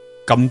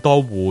咁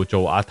多戶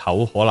做阿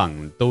頭，可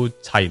能都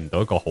砌唔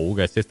到一個好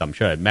嘅 system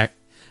出嚟。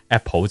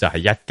Apple 就係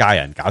一家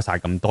人搞晒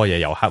咁多嘢，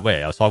有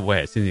hardware 有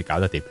software 先至搞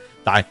得掂。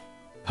但係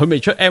佢未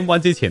出 M1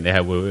 之前，你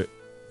係會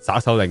耍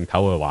手擰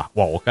頭去話，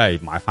哇！我梗係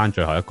買翻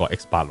最後一個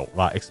X86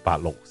 啦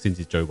 ，X86 先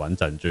至最穩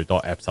陣，最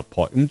多 app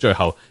support。咁最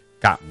後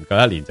隔唔夠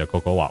1年就個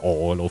個話，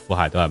我老虎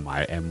蟹都係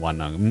買 M1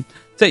 啦。咁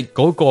即係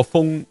嗰個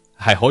風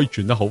係可以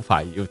轉得好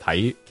快，要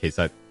睇其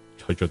實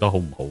佢做得好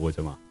唔好嘅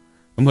啫嘛。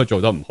咁佢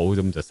做得唔好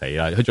咁就死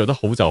啦。佢做得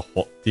好就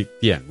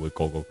啲人會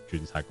個個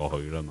轉晒過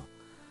去啦嘛。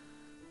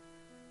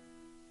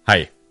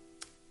係。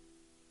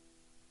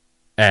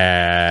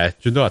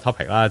轉到個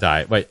topic 啦，就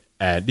係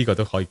呢個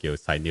都可以叫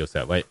細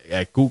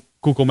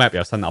news。Google Map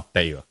有新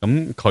update 喎，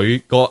咁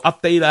佢個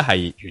update 咧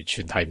係完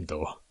全睇唔到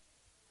啊。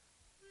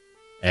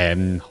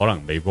可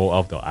能未 roll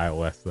out 到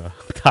iOS 啦，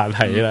但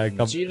係咧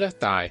唔知咧，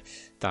但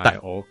係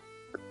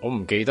我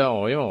唔記得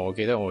因為我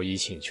記得我以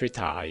前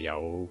Twitter 係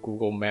有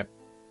Google Map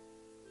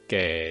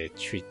嘅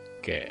tweet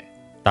嘅，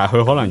但係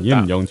佢可能已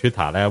經唔用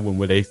Twitter 咧，會唔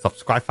會你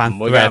subscribe 翻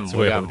Threads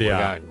會好啲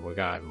啊？唔會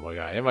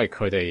噶，因為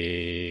佢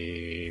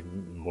哋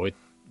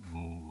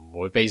唔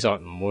會 base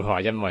on， 唔會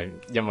話因為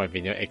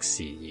變咗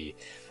X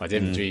而或者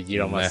唔中意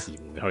Elon Musk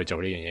唔去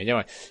做呢樣嘢，因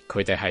為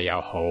佢哋係有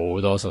好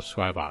多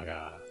subscriber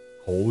噶，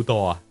好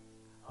多啊，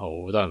好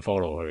多人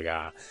follow 佢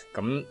噶。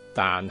咁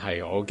但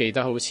係我記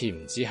得好似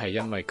唔知係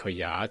因為佢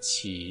有一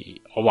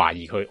次，我懷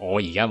疑我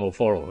而家冇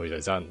follow 佢就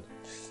真。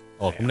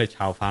咁你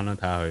抄翻啦，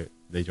睇下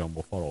你仲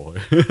有冇 follow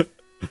佢？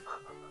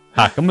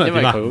咁因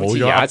為佢好似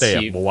有一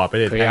次冇話俾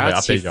你聽，佢有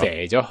一次射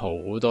咗好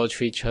多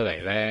tweet 出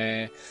嚟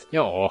咧。因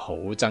為我好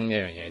憎一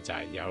樣嘢，就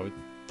係有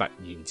突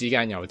然之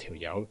間有條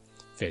友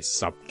射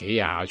10幾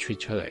20 tweet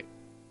出嚟。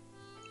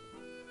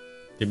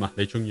點啊？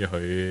你中意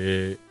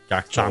佢隔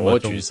3個鐘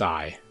阻住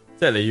晒，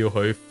即係你要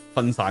去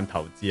分散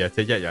投資啊！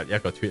即係一日一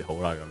個 tweet 好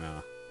啦，咁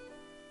樣。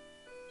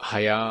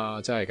係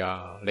啊，真係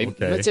噶，你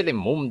即係你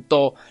唔好咁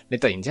多，你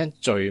突然之間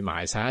聚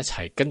埋晒一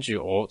齊，跟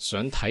住我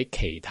想睇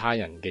其他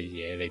人嘅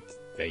嘢，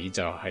你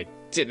就係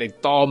即係你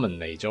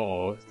dominate 咗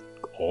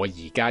我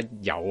而家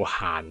有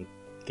限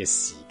嘅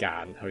時間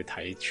去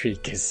睇 tweet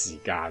嘅時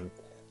間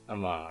啊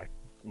嘛，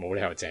冇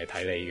理由淨係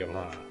睇你噶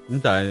嘛。咁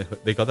但係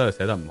你覺得佢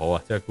寫得唔好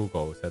啊？即係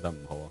Google 寫得唔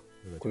好啊？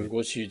佢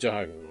嗰次真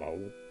係唔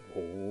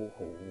係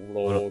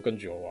好咯，跟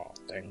住我話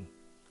頂。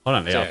可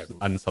能你又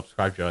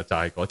unsubscribe 咗，就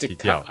係嗰次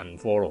之後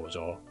unfollow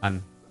咗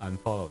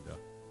，unfollow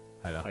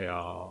咗，係啦，係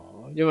啊，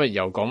因為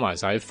又講埋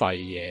晒啲廢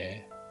嘢，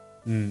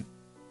係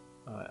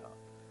啊，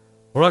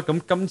好啦，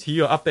咁今次呢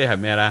個 update 係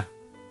咩咧？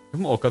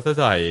咁我覺得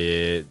都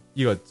係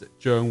呢個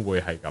將會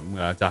係咁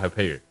噶，就係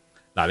譬如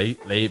嗱，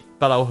你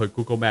不嬲去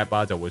Google Map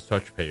啊，就會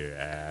search， 譬如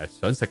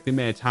想食啲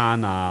咩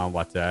餐啊，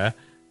或者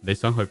你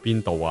想去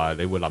邊度啊，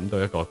你會諗到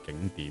一個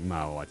景點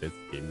啊，或者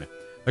點嘅。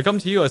佢今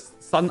次呢個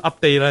新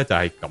update 咧就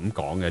係咁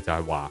講嘅，就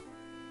係話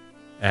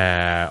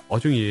我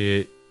中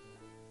意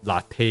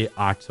latte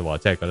art 喎，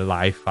即係嗰啲拉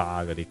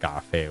花嗰啲咖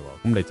啡喎，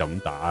咁你就咁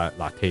打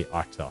latte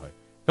art 上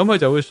去，咁佢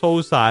就會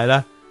show 晒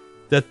咧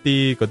一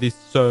啲嗰啲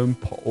商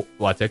鋪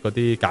或者嗰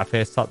啲咖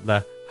啡室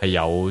咧係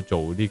有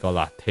做呢個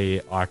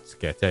latte art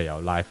嘅，即係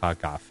有拉花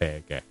咖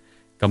啡嘅，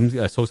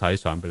咁show 晒啲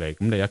相俾你，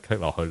咁你一 click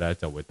落去咧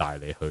就會帶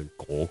你去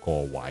嗰個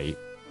位，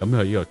咁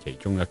佢呢個其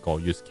中一個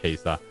use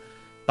case 啦。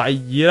第二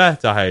咧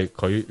就係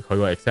佢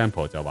個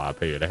example 就話，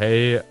譬如你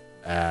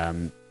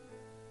喺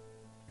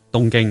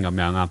東京咁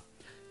樣啊，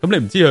咁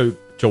你唔知佢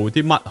做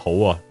啲乜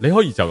好啊，你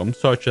可以就咁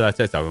search 咧，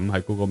即係就咁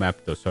喺 Google Map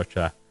度 search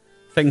咧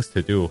 ，things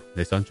to do，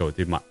 你想做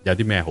啲乜，有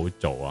啲咩好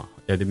做啊，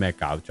有啲咩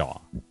搞作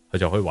啊，佢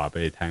就可以話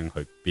俾你聽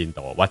去邊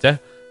度，或者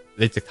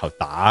你直頭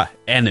打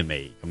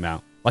anime 咁樣，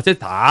或者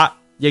打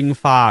櫻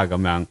花咁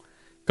樣，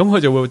咁佢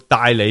就會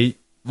帶你。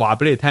話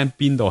俾你聽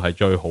邊度係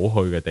最好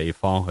去嘅地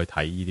方去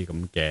睇呢啲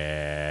咁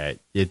嘅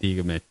一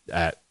啲咁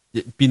嘅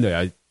邊度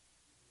有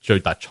最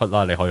突出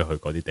啦，你可以去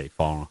嗰啲地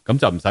方咯。咁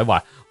就唔使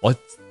話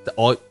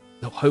我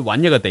去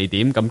揾一個地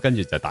點，咁跟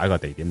住就打一個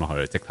地點落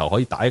去，直頭可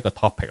以打一個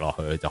topic 落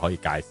去，就可以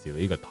介紹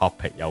呢個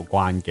topic 有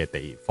關嘅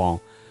地方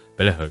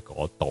俾你去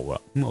嗰度啦。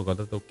咁我覺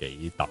得都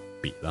幾特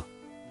別啦。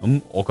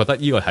咁我覺得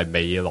呢個係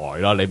未來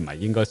啦，你唔係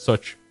應該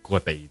search 個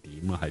地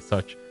點啦，係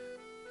search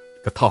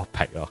個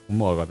topic 咯。咁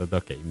我覺得都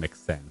幾 make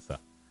sense 啊。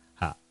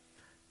吓，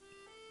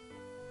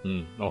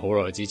我好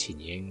耐之前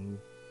已經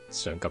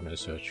想咁樣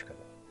search 噶啦，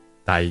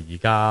但係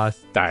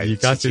而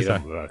家次都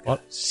唔會。我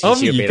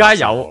諗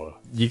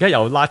而家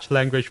有 large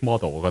language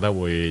model， 我覺得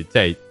會即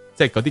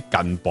係嗰啲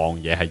近磅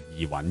嘢係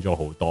易揾咗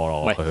好多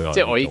咯。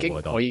即係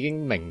我已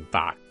經明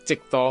白，即係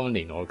當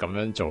年我咁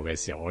樣做嘅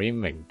時候，我已經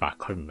明白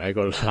佢唔係一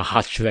個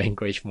large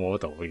language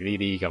model 呢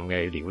啲咁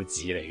嘅料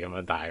子嚟噶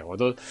嘛。但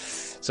係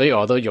所以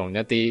我都用一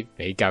啲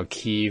比較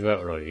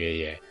keyword 類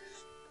嘅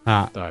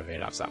嘢都係俾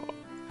垃圾我。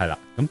係啦，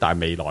咁但係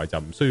未來就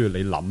唔需要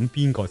你諗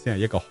邊個先係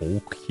一個好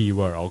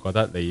keyword。我覺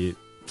得你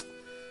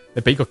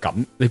俾個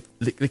感，你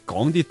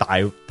講啲大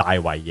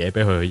圍嘢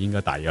俾佢，應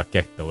該大約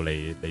get 到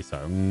你想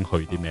去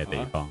啲咩地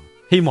方。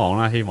希望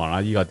啦，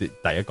呢個第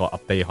一個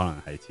update 可能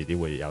係遲啲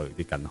會有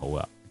啲更好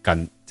噶，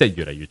即係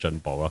越嚟越進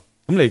步咯。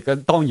咁你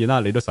當然啦，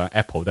你都想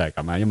Apple 都係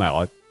咁啊，因為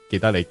我記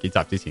得你幾集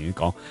之前已經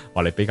講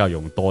話你比較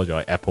用多咗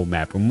Apple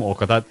Map。咁我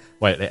覺得，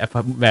喂，你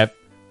Apple Map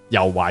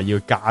又話要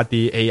加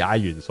啲 AI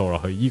元素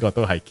落去，呢個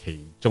都係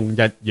其中一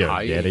樣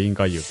嘢，你應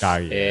該要加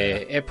嘅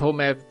嘢。Apple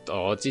Map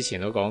我之前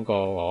都講過，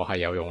我係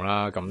有用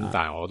啦。咁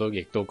但係我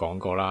亦都講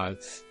過啦，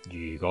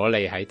如果你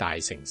喺大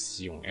城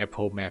市用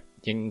Apple Map，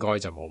應該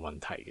就冇問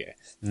題嘅。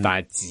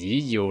但係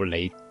只要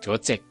你嗰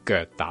隻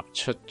腳踏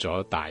出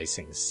咗大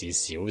城市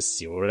少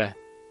少咧，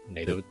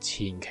你都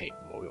千祈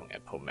唔好用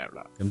Apple Map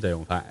啦。咁就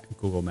用翻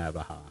Google Map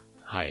啦，係嘛？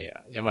係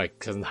啊，因為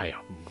真係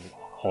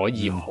可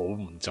以好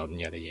唔準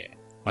嘅啲嘢。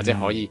或者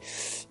可以，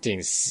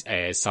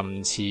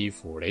甚至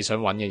乎你想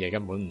揾嘅嘢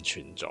根本唔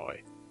存在，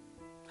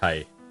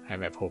喺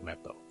Apple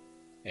Map 度。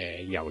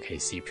尤其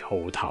是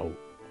鋪頭，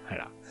係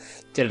啦，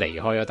即係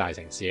離開咗大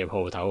城市嘅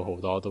鋪頭，好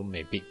多都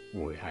未必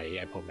會喺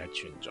Apple Map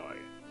存在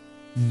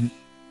嘅。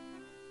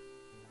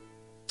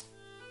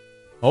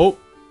好。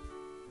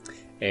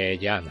有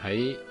人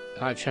喺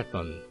Live Chat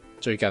問，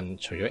最近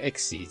除咗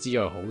X 之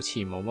外，好似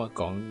冇乜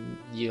講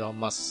Elon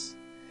Musk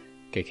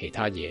嘅其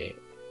他嘢，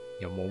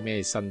有冇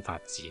咩新發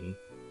展？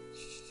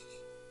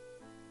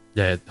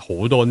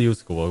好多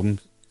news 噶喎，咁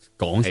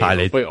講晒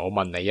你。不如我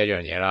問你一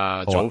樣嘢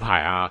啦。早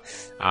排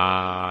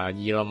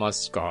Elon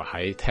Musk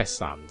喺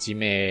Tesla 唔知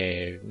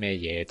咩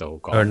嘢度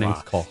講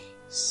話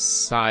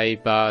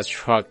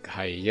Cybertruck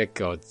係一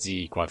個自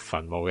掘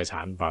墳墓嘅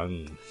產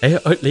品。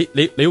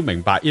你要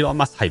明白 Elon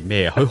Musk 係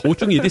咩？佢好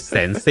中意啲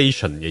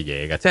sensation 嘅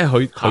嘢嘅，即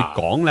係佢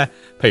講咧，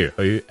譬如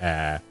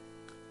佢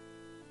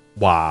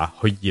話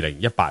佢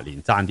2018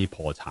年爭啲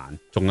破產，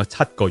仲有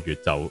7個月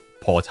就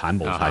破產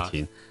冇晒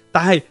錢，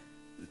但係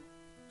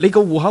你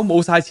個戶口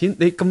冇晒錢，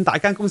你咁大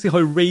間公司可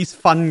以 raise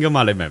fund 噶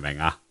嘛？你明唔明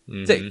啊？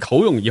即係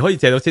好容易可以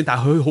借到錢，但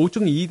係佢好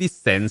中意呢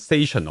啲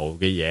sensational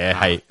嘅嘢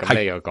係。咁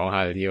你又講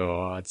下呢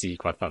個自掘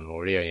墳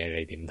墓呢樣嘢，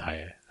你點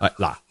睇啊？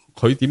嗱，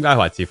佢點解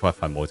話自掘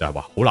墳墓就係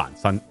話好難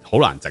好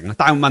難整啊？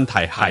但係問題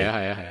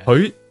係，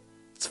佢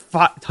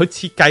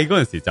設計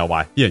嗰陣時就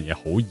話呢樣嘢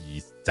好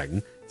易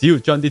整，只要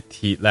將啲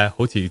鐵咧，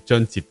好似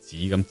將摺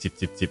紙咁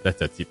摺咧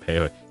就摺起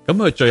佢。咁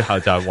佢最後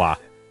就係話。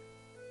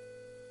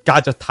加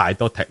咗太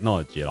多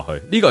technology 落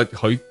去，呢個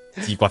佢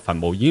自掘墳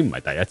墓已經唔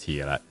係第一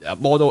次噶啦。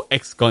Model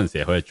X 嗰陣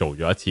時佢係做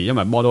咗一次，因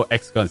為 Model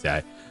X 嗰陣時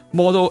係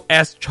Model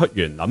S 出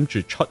完，諗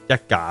住出一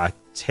架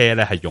車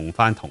咧係用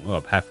翻同一個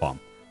platform，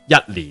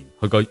 1年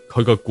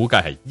佢個估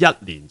計係1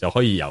年就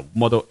可以由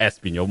Model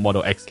S 變咗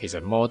Model X。其實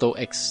Model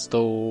X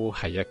都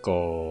係一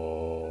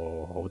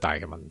個好大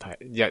嘅問題，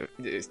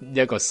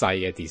一個細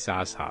嘅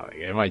disaster 嚟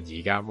嘅，因為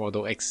而家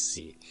Model X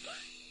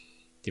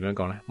點樣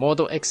講咧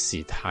 ？Model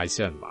X 太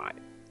少人買。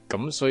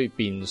咁所以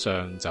變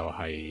相就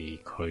係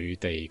佢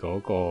哋嗰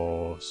個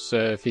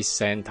service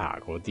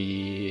centre 嗰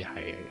啲係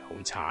好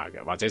差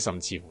嘅，或者甚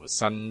至乎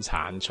生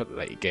產出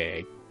嚟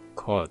嘅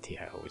quality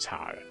係好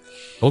差嘅。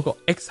嗰個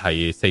X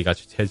係4架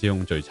車之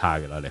中最差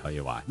嘅啦，你可以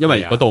話，因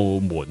為嗰道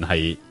門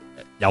係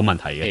有問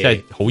題嘅，即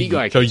係好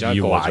最易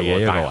壞嘅一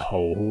個。但係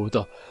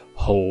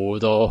好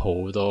多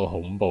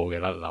恐怖嘅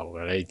甩漏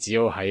嘅，你只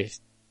要喺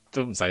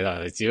都唔使啦，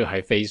你只要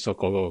喺 Facebook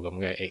嗰個咁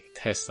嘅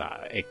Tesla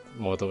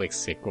Model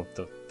X group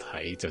度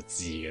睇就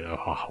知嘅啦，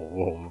哇，好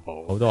恐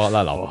怖，好多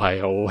甩漏。我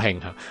係好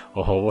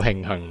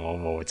慶幸，我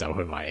冇走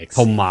去買 X。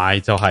同埋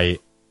就係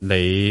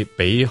你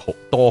俾好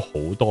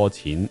多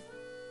錢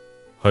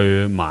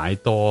去買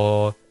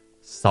多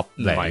10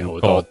零個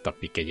多特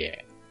別嘅嘢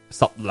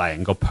，10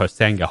零個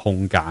percent 嘅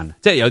空間，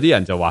即係有啲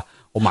人就話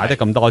我買得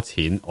咁多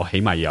錢，我起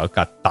碼要有一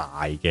架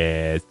大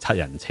嘅7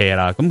人車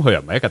啦，咁佢又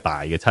唔係一架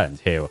大嘅7人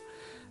車喎。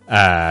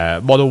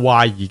Model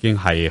Y 已經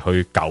係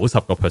去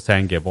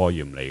90% 嘅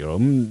volume 嚟嘅咯，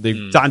咁你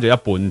爭咗一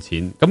半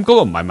錢，咁嗰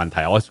個唔係問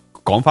題。我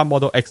講翻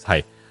Model X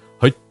係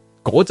佢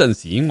嗰陣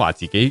時已經話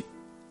自己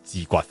自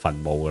掘墳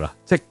墓噶啦，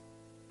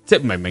即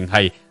係明明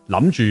係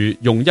諗住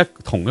用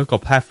同一個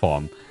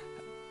platform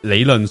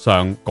理論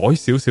上改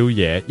少少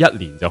嘢，1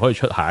年就可以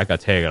出下一架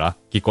車噶啦。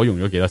結果用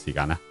咗幾多時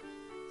間咧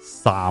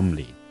？3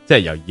年，即係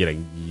由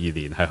2022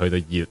年係去到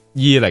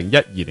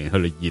2012年去到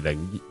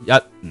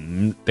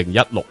2015定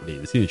16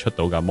年先至出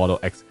到嘅 Model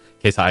X。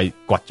其實係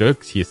掘咗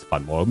一次墳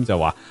墓，咁就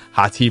話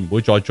下次唔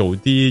會再做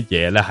啲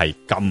嘢咧，係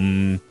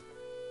咁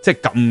即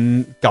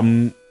係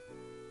咁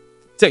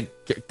即係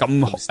咁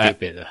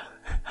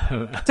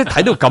即係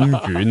睇到咁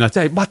遠啊！即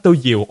係乜都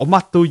要，我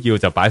乜都要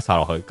就擺晒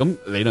落去。咁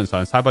理論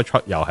上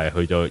Cybertruck 又係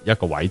去到一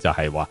個位，就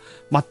係話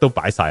乜都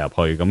擺晒入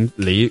去。咁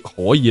你可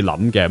以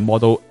諗嘅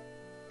Model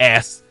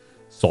S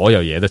所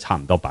有嘢都差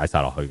唔多擺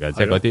晒落去嘅，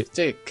即係嗰啲。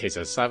即係其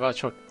實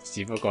Cybertruck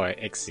只不過係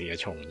X 嘅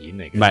重演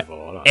嚟嘅，唔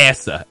係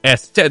S 啊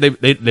S， 即係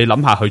你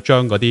諗下，佢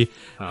將嗰啲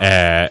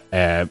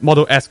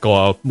Model S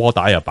個摩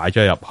打又擺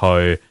咗入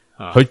去，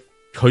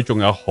佢仲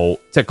有好，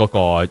即係嗰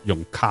個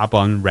用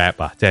carbon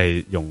wrap 啊，即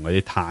係用嗰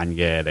啲碳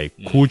嘅嚟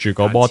箍住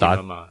個摩打，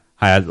係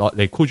啊，落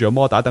嚟箍住個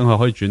摩打，等佢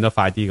可以轉得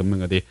快啲咁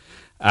樣嗰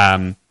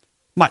啲，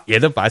乜嘢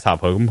都擺晒入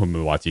去，咁佢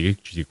咪話自己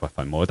自掘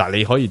墳墓？但係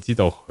你可以知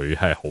道佢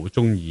係好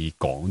中意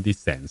講啲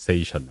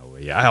sensational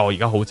嘅嘢。我而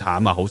家好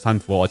慘啊，好辛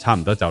苦，我差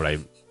唔多就嚟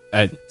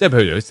即係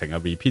譬如佢成日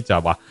repeat 就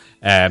係話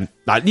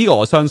嗱呢個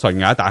我相信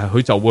㗎，但係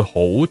佢就會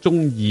好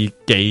中意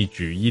記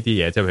住呢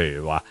啲嘢，即係譬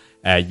如話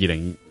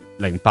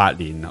2008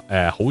年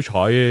好彩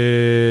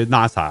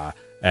NASA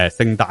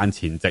聖誕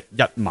前夕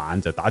一晚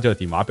就打咗個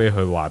電話俾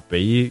佢，話俾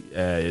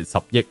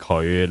10億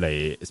佢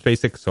嚟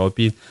SpaceX 嗰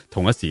邊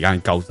同一時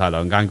間救晒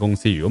2間公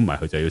司，如果唔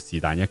係佢就要是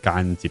但一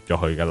間接咗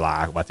佢噶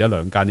啦，或者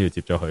2間都要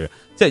接咗佢。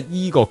即係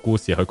呢個故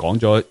事佢講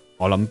咗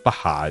我諗不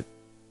下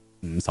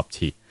50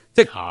次，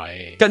即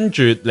係跟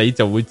住你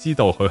就會知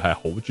道佢係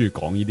好中意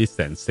講呢啲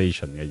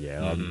sensation 嘅嘢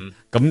咯。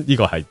咁呢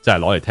個係真係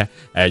攞嚟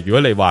聽。如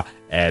果你話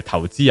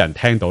投資人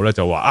聽到咧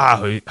就話啊，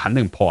佢肯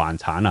定破爛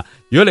產啦。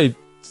如果你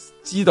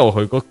知道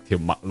佢嗰條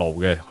脈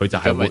路嘅，佢就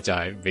係會而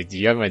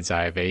家咪就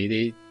係俾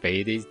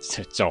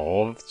啲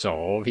左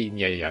邊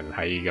嘅人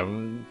係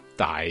咁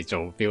大做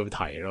標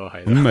題咯，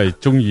係咁咪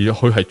中意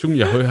佢係中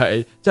意佢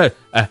係即係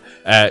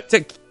即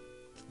係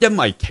因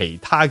為其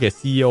他嘅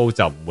CEO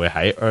就唔會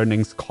喺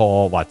earnings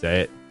call 或者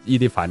呢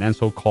啲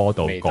financial call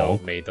度講，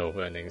未到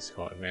earnings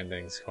call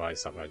係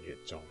11月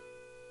中，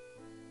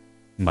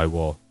唔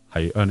係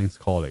係 earnings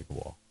call 嚟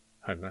嘅，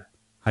係咩？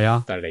係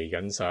啊，但係嚟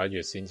緊11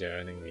月先至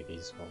earning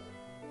release call。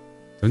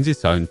總之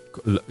上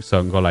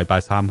個禮拜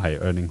3係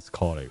earnings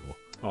call 嚟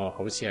嘅。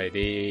好似係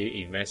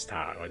啲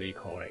investor 嗰啲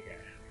call 嚟嘅，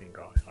應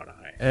該可能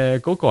係。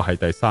嗰個係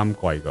第三季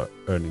嘅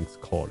earnings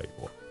call 嚟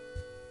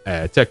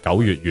嘅。即係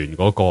9月完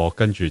嗰個，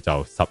跟住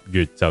就10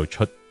月就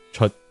出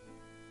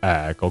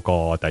嗰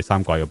個第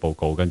三季嘅報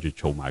告，跟住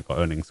做埋個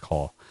earnings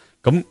call。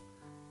咁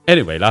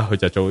anyway 啦，佢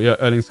就做呢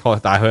個 earnings call，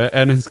 但係佢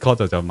earnings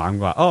call 就猛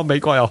話美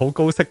國又好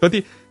高息，嗰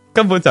啲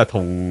根本就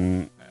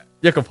同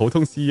一個普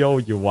通 CEO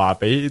要話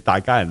俾大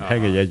家人聽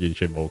嘅嘢完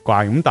全無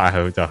關。咁但係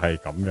佢就係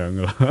咁樣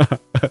噶啦，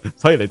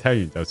所以你聽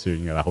完就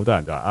算噶啦。好多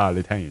人就話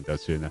你聽完就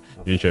算啦，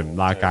完全唔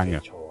拉更嘅。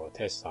錯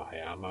 ，Tesla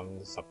係啱啱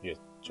10月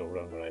早2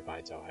個禮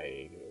拜就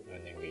係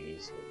earning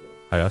release。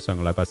係啊，上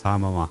個禮拜3啊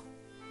嘛。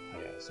係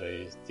啊，所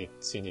以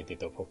先至跌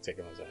到撲直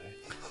啊嘛，就係。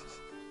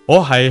我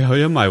係佢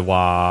因為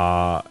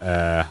話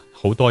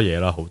好多嘢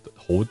啦，好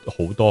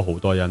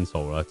多因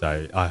素啦，就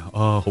係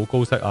好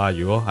高息啊！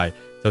如果係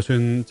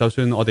就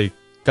算我哋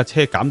架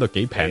車減到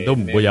幾平都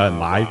唔會有人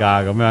買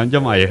噶，咁樣，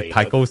因為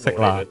太高息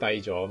啦。低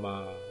咗啊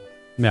嘛？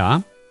咩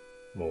啊？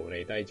毛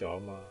利低咗啊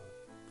嘛？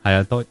係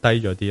啊，都低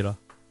咗啲咯，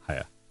係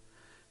啊。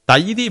但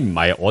係呢啲唔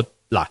係我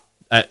嗱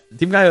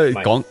點解要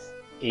講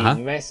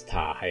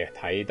investor 係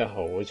睇得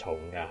好重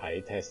噶，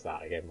喺 Tesla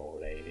嘅毛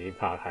利呢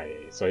part 係，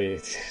所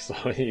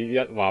以一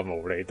話毛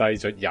利低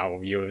咗又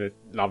要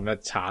諗一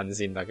餐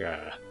先得噶。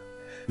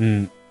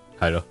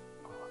係咯。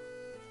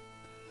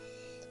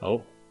好，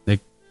你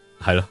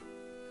係咯。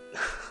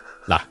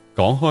嗱，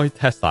講開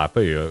Tesla， 不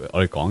如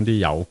我哋講啲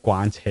有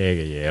關車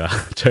嘅嘢啦。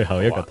最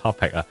後一個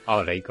topic 啊。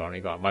你講呢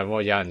個，唔係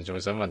喎，有人仲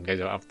想問繼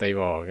續 update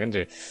喎，跟住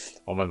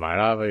我問埋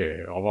啦，不如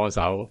我幫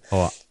手。好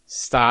啊。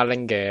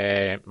Starlink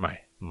嘅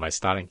唔係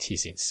Starlink 黐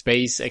線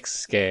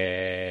 ，SpaceX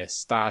嘅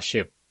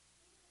Starship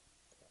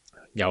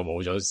又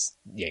冇咗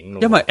影咯。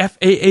因為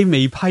FAA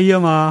未批啊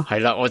嘛。係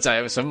啦，我就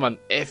係想問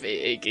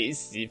FAA 幾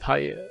時批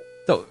啊？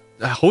就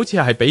好似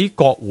係俾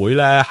國會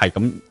咧係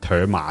咁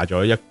唾罵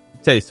咗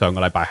即係上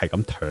個禮拜係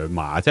咁唾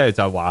罵，即係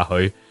就話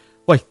佢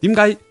喂，點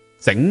解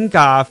整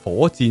架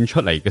火箭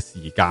出嚟嘅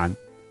時間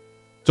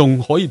仲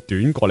可以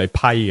短過你批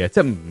嘅？即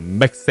係唔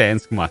make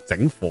sense 噶嘛？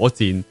整火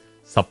箭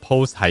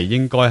suppose 係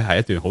應該係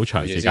一段好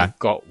長時間。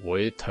國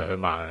會唾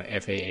罵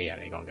FAA 啊？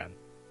你講緊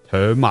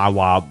唾罵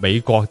話美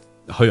國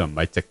佢又唔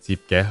係直接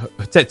嘅，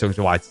即係仲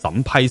要話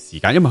審批時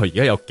間，因為佢而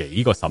家有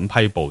幾個審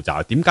批步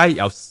驟，點解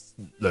有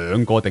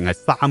2個定係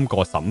3個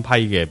審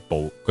批嘅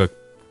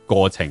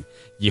過程？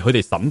而佢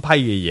哋審批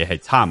嘅嘢係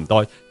差唔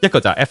多，一個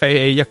就係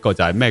FAA， 一個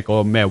就係咩嗰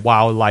個咩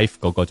wildlife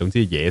嗰個，總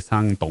之野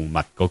生動物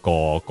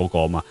嗰個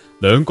啊嘛，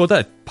兩個都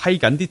係批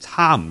緊啲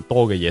差唔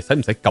多嘅嘢，使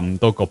唔使咁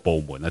多個部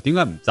門啊？點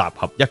解唔集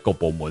合一個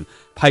部門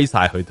批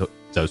晒佢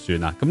就算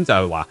啦？咁就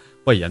係話，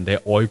喂，人哋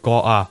外國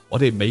啊，我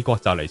哋美國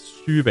就嚟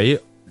輸俾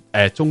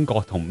中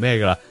國同咩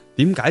噶啦？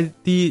點解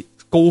啲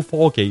高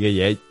科技嘅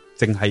嘢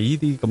淨係呢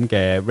啲咁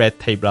嘅 red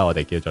tape 啦，我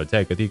哋叫做即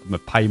係嗰啲咁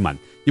嘅批文，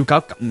要搞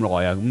咁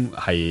耐啊？咁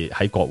係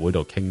喺國會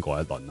度傾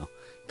過一輪咯。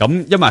咁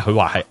因為佢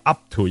話係 up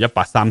to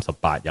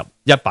 138日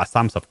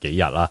，130幾日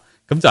啦，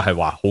咁就係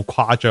話好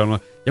誇張咯。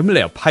有咩理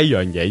由批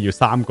樣嘢要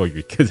3個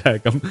月嘅啫？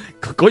咁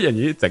嗰樣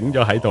已經整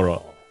咗喺度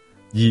咯。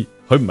而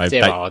佢唔係即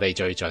係話我哋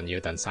最盡要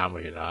等3個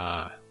月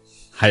啦。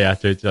係啊，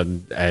最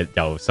近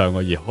由上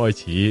個月開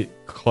始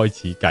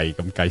計，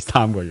咁計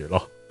3個月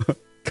咯。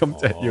咁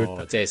就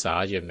要即係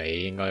11月尾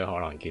應該可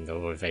能見到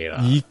會飛啦。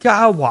而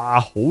家話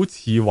好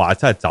似話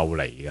真係就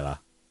嚟噶啦，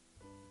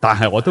但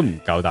係我都唔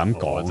夠膽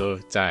講。我都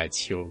真係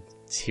超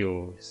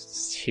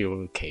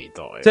期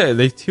待。即係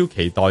你超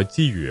期待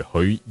之餘，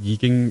佢已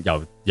經又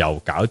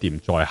搞掂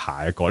再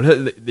下一個。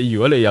你如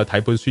果你有睇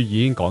本書，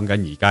已經講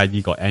緊而家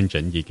呢個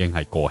engine 已經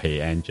係過氣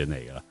engine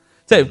嚟噶啦。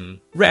即係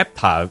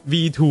Raptor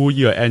V2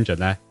 呢個 engine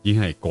咧，已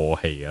經係過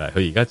氣噶啦。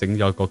佢而家整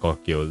咗嗰個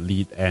叫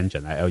Lead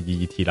engine 啦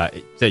 ，LEET 啦。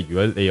即係如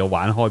果你有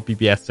玩開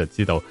BBS 就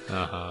知道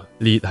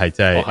，Lead 係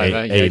即係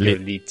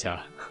LEET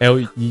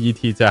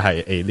即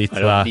係 Elite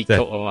啦，即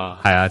係啊嘛。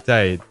係啊，即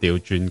係調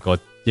轉個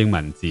英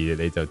文字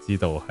你就知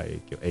道係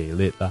叫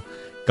Elite 啦。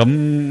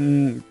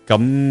咁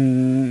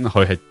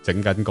佢係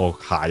整緊個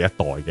下一代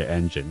嘅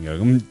engine 嘅。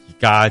咁而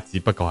家只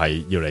不過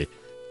係要嚟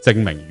證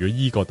明，如果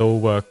依個都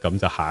work，咁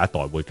就下一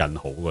代會更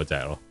好嗰隻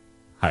咯。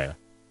係啊，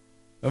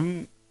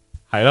咁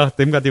係咯，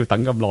點解都要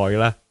等咁耐嘅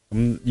咧？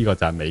咁呢個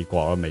就係美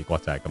國咯，美國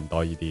就係咁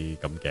多呢啲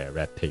咁嘅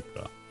red tape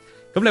咯。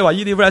咁你話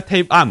呢啲 red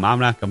tape 啱唔啱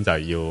咧？咁就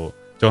要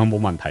仲有冇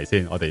問題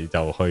先？我哋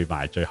就去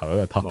埋最後一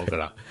個 topic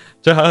啦。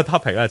最後一個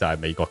topic 咧就係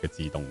美國嘅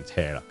自動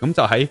車啦。咁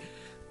就喺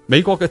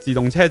美國嘅自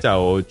動車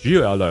就主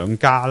要有2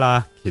家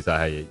啦，其實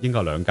係應該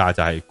2家，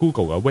就係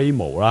Google 嘅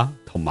Waymo 啦，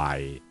同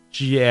埋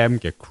GM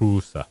嘅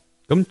Cruise 啊。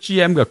咁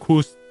GM 嘅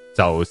Cruise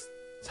就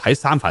喺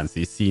三藩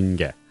市先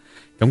嘅，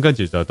咁跟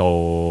住就到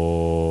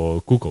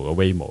Google 嘅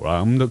Waymo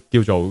啦，咁都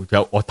叫做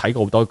有我睇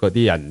過好多嗰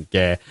啲人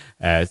嘅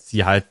試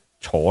下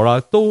坐啦，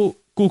都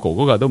Google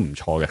嗰個都唔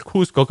錯嘅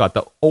 ，Cruise 嗰個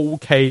都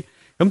OK，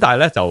咁但係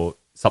咧就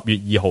10月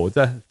2號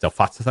啫就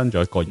發生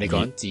咗一個你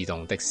講自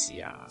動的士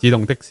啊？自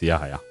動的士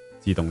啊，係啊，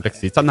自動的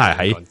士真係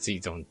喺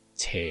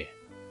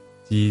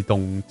自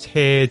動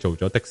車做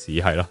咗的士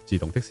係咯，自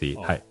動的士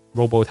係。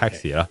Robo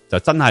Taxi 啦，就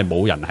真係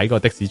冇人喺個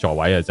的士座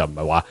位啊，就唔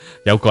係話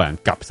有個人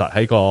夾實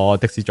喺個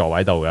的士座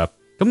位度嘅。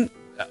咁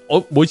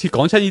我每次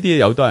講出呢啲，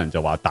有好多人就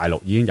話大陸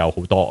已經有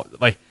好多。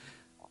喂，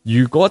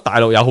如果大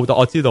陸有好多，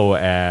我知道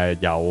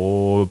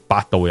有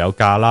百度有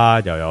架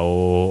啦，又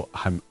有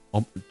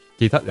我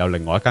記得有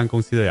另外一間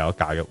公司都有一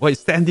架嘅。喂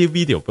 ，send 啲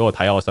video 俾我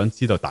睇，我想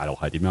知道大陸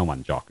係點樣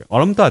運作嘅。我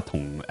諗都係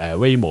同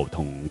Waymo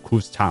同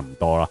Cruise 差唔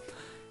多啦。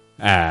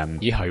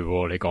咦係，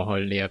你講開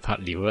呢一 part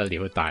聊一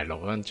聊大陸，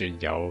跟住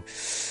有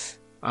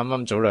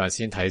啱早兩日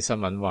先睇新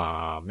聞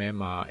話咩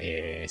嘛？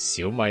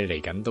小米嚟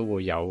緊都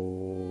會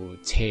有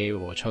車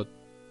出，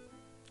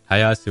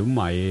係啊，小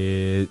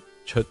米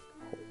出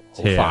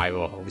好快，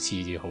好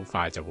似好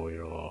快就會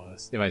咯，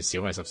因為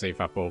小米14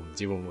發佈，唔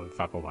知會唔會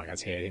發佈埋架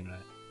車添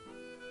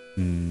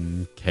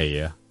咧？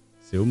奇啊，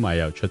小米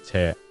又出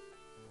車，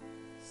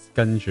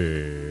跟住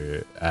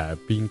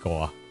邊個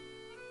啊？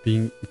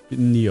邊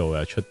Neo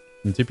又出？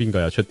唔知邊個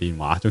又出電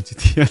話，總之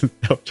啲人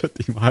又出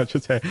電話又出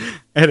車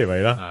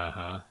 ，anyway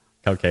啦，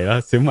求其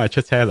啦，小米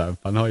出車涼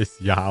粉可以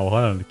試下，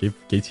可能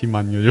幾千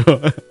蚊嘅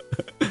啫。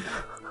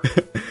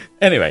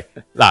anyway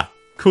嗱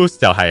 ，Cruise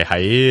就係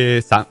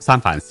喺三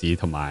藩市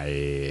同埋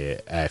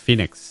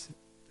Phoenix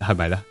係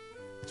咪咧？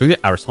總之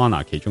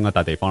Arizona 其中一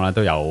笪地方啦，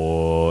都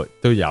有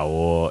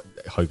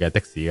去嘅的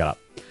士噶啦。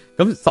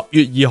咁10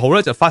月2號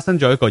咧就發生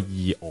咗一個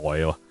意外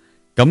喎，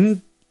咁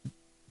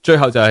最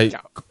後就係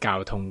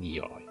交通意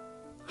外。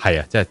係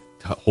啊，即係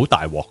好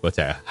大鑊嗰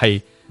隻，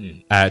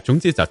係總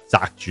之就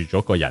砸住咗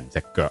個人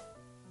隻腳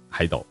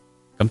喺度，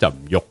咁就唔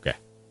喐嘅，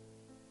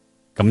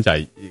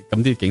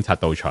咁啲警察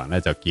到場咧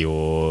就叫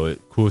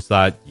Cruise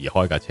啦移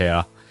開架車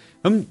啦。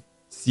咁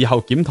事後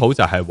檢討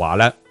就係話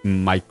咧，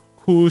唔係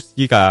Cruise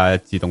依架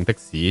自動的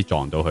士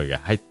撞到佢嘅，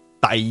係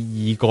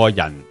第二個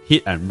人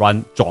hit and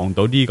run 撞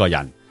到呢個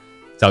人，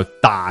就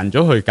彈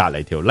咗去隔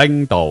籬條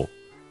link 度。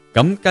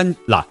咁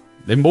嗱。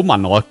你唔好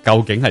問我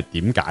究竟係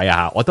點解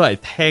啊，我都係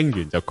聽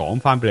完就講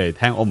翻俾你哋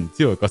聽，我唔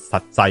知道個實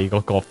際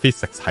嗰個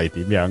physics 係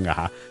點樣噶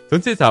吓。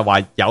總之就係話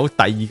有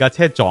第二架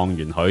車撞完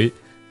佢，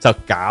就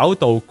搞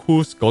到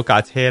Cruise 嗰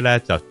架車咧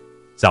就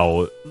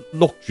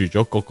碌住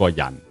咗嗰個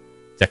人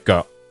隻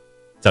腳，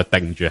就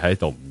定住喺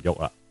度唔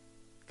喐啦。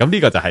咁呢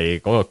個就係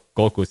嗰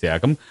個故事啊。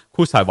咁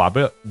Cruise 係話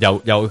俾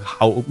又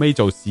後尾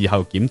做事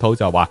後檢討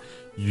就話，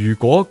如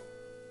果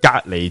隔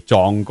籬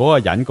撞嗰個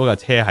人嗰架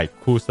車係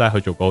Cruise 咧，佢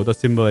做過好多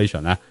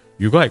simulation 咧。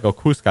如果係個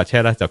Cruise 架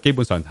車咧，就基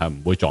本上係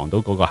唔會撞到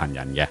嗰個行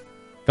人嘅。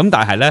咁但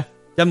係咧，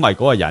因為嗰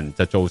個人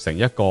就造成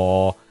一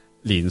個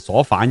連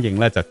鎖反應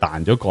咧，就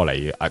彈咗過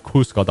嚟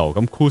Cruise 嗰度。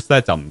咁 Cruise 咧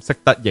就唔識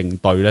得應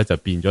對咧，就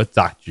變咗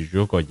砸住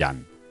咗個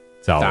人。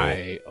就但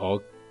係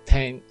我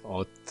聽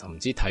我唔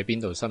知睇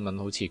邊度新聞，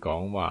好似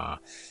講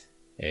話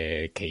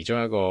其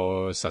中一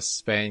個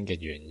suspend 嘅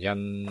原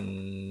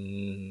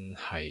因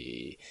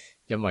係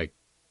因為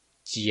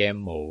GM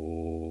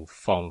冇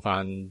放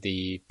翻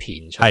啲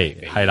片出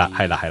嚟。係啦，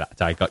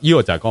就係呢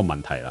個就係嗰個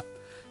問題啦。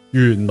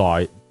原來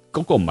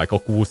嗰個唔係個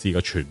故事嘅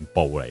全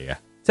部嚟嘅，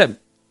即係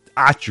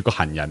壓住個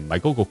行人唔係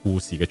嗰個故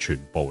事嘅全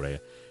部嚟嘅。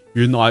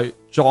原來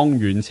撞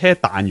完車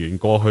彈完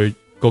過去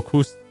個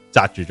cruise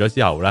紮住咗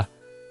之後咧，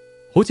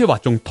好似話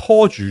仲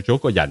拖住咗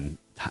個人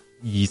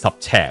20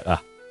尺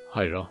啊。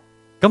係咯。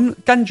咁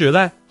跟住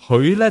咧，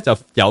佢咧就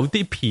有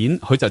啲片，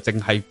佢就淨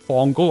係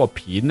放嗰個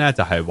片咧，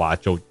就係話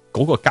做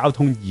嗰個交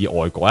通意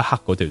外嗰一刻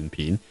嗰段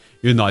片。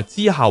原來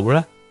之後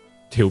咧，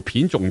條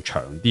片仲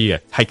長啲嘅，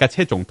係架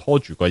車仲拖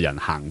住個人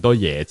行多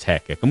夜尺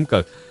嘅。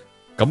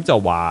咁就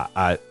話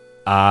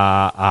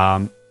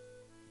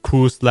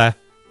Cruise 咧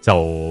就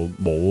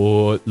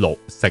冇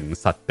誠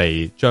實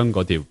地將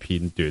嗰條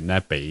片段咧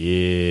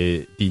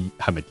俾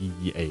係咪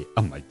DEA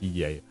啊？唔係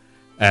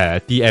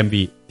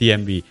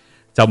DEA，DMV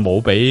就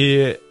冇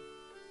俾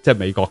即係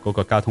美國嗰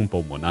個交通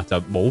部門啦，就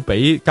冇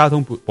俾交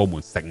通部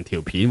門成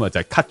條片，或者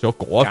係 cut 咗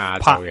嗰一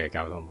part 嘅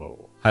交通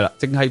部係啦，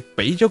淨係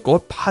俾咗嗰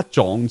一 part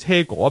撞車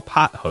嗰一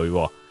part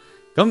佢。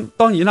咁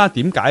當然啦，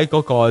點解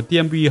嗰個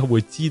DMV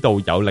會知道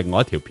有另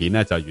外一條片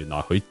咧？就原來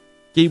佢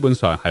基本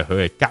上係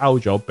佢係交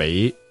咗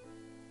俾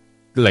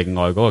另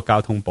外嗰個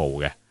交通部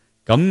嘅。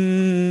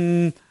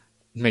咁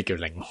咩叫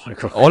另外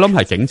嗰個？我諗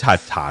係警察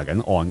查緊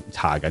案，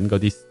查緊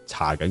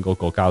嗰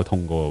個交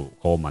通嗰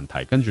個問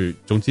題。跟住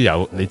總之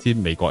你知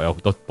美國有好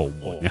多部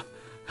門嘅。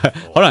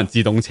可能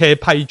自動車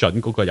批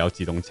准嗰個有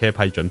自動車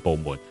批准部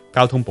門，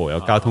交通部有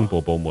交通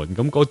部部門。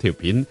咁嗰條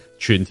片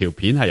全條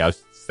片係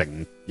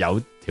有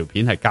條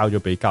片係交咗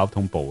俾交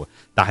通部嘅，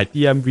但係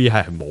DMV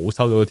係冇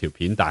收到嗰條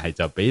片，但係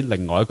就俾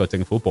另外一個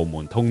政府部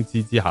門通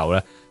知之後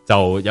咧，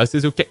就有少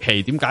少激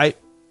氣。點解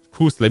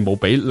Cruise 你冇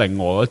俾另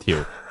外一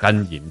條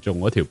更嚴重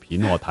嗰條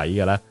片我睇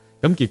嘅咧？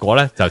咁結果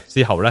咧就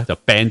之後咧就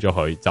ban 咗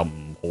佢，就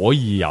唔可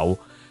以有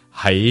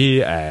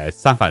喺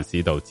三藩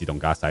市度自動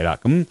駕駛啦。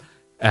咁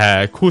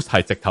Cruise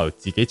係直頭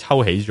自己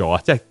抽起咗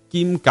啊！即係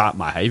兼夾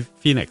埋喺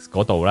Phoenix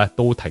嗰度咧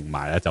都停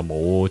埋啦，就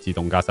冇自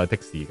動駕駛的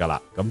士噶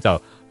啦。咁就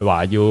佢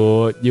話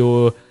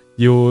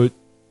要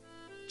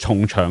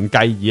從長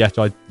計議啊，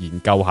再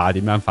研究下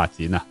點樣發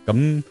展啊。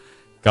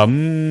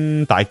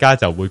咁大家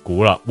就會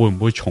估啦，會唔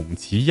會從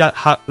此一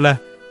刻咧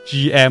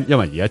GM， 因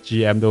為而家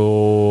GM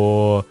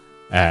都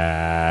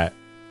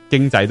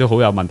經濟都好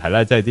有問題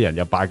啦，即係啲人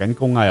又罷緊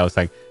工啊，又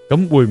剩。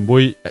咁會唔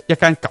會一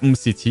間咁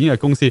蝕錢嘅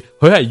公司，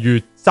佢係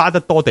越揸得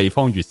多地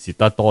方越蝕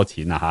得多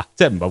錢啊？吓，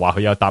即係唔係話佢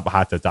有搭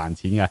客就賺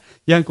錢嘅？呢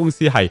間公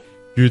司係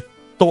越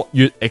多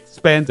越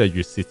expand 就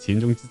越蝕錢，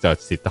總之就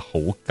蝕得好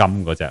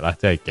金嗰隻啦，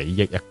即係幾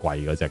億一季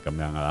嗰隻咁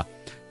樣噶啦。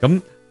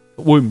咁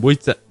會唔會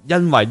就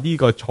因為呢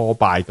個挫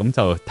敗咁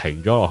就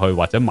停咗落去，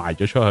或者賣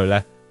咗出去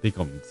咧？呢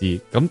個唔知。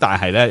咁但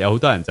係咧，有好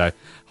多人就係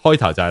開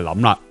頭就係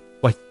諗啦，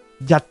喂，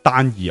一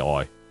單意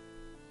外。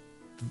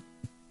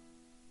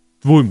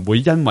會唔會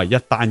因為一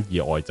單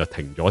意外就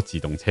停咗自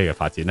動車嘅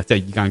發展咧？即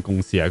係呢間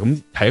公司啊，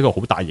咁係一個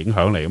好大影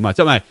響嚟噶嘛？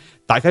因為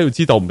大家要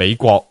知道，美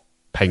國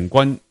平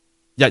均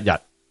一日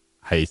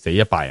係死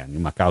100人噶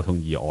嘛，交通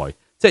意外。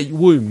即係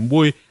會唔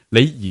會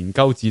你研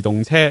究自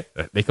動車？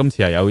你今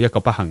次係有一個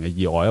不幸嘅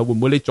意外啊？會唔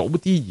會你早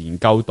啲研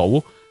究到？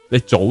你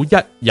早一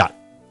日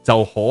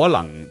就可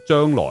能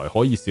將來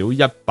可以少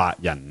100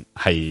人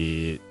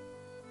係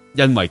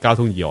因為交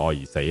通意外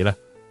而死咧？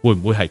會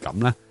唔會係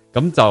咁咧？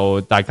咁就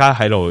大家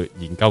喺度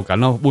研究緊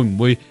咯，會唔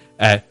會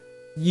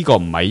呢個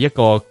唔係一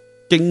個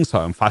經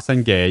常發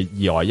生嘅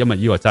意外？因為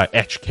呢個真係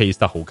edge case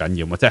得好緊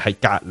要嘛，即係喺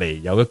隔離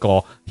有一個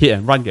hit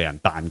and run 嘅人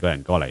彈個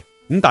人過嚟。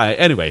咁但係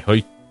anyway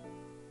佢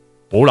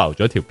保留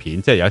咗條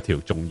片，即係有一條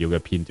重要嘅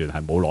片段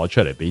係冇攞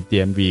出嚟俾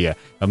DMV 嘅。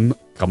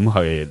咁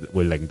佢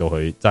會令到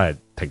佢真係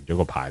停咗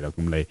個牌咯。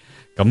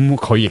咁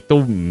佢亦都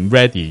唔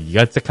ready，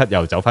 而家即刻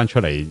又走翻出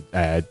嚟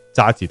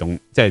揸自動，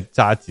即係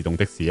揸自動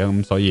的士啊！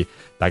咁所以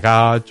大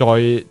家再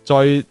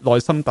耐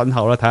心等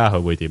候啦，睇下佢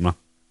會點啦。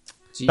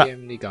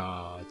GM 呢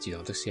架自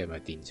動的士係咪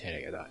電車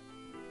嚟嘅？都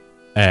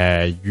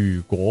係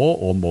如果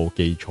我冇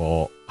記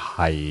錯，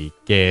係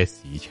gas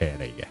車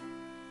嚟嘅。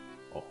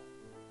哦，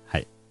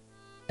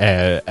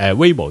係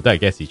Waymo 都係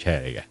gas 車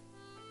嚟嘅。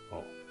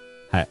哦，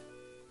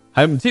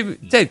係唔知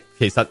即係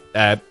其實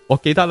我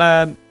記得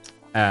咧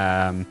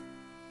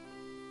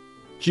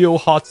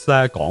GeoHots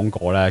咧講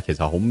過咧，其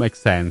實好 make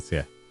sense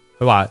嘅。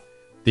佢話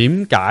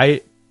點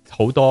解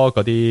好多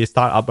嗰啲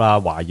startup 啦，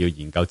話要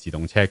研究自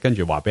動車，跟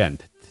住話俾人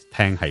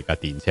聽係架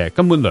電車，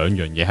根本兩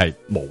樣嘢係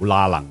冇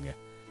拉楞嘅。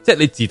即係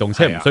你自動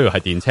車唔需要係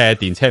電車，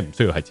電車唔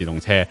需要係自動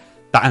車，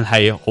但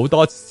係好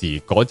多時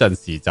嗰陣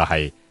時就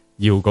係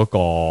要嗰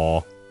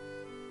個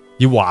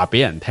要話俾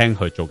人聽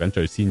去做緊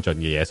最先進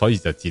嘅嘢，所以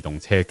就自動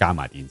車加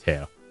埋電車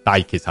咯。但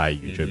係其實係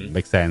完全唔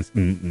make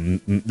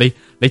sense。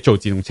你做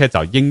自動車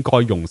就應該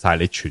用晒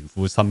你全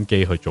副心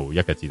機去做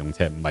一個自動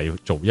車，唔係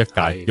做一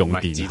架用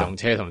電。自動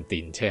車同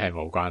電車係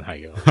冇關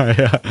係嘅。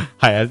係啊，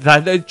係啊，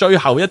但係你最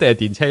後一定係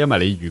電車，因為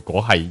你如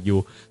果係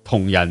要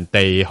同人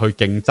哋去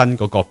競爭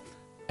嗰個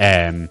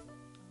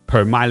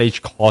per mileage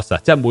cost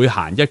啊，即係每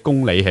行1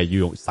公里係要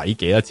用使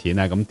幾多錢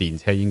咧？咁電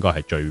車應該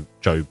係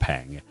最平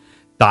嘅。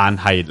但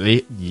係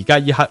你而家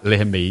依刻你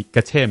係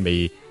嘅車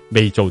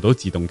未做到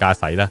自動駕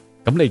駛咧，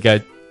咁你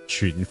嘅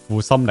全副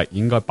心力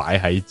應該擺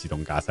喺自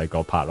動駕駛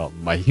嗰 part 咯，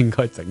唔係應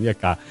該整一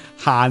架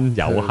慳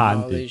油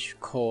慳電。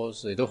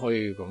cost 你都可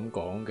以咁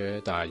講嘅，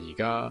但係而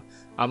家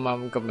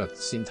啱今日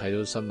先睇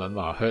到新聞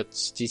話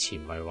Hertz 之前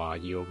咪話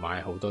要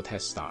買好多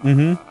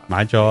Tesla，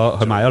買咗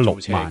佢買咗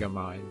6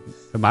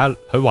萬，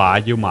佢話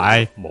要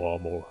買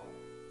冇，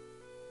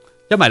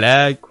因為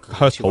咧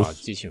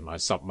Hertz 之前買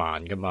10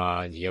萬噶嘛，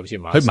而家好似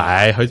買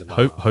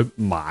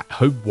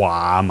佢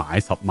話買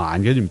10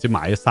萬，跟住唔知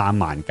買咗3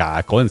萬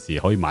架，嗰陣時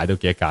可以買到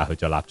幾多架，佢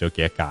就立咗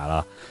幾多架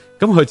啦。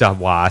咁佢就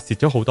話蝕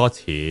咗好多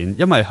錢，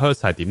因為 Hertz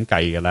係點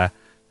計嘅咧？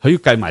佢要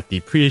計埋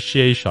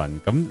depreciation，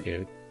 咁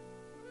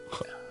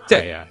即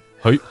係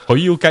佢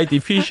要計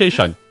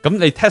depreciation， 咁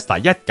你 Tesla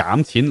一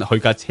減錢，佢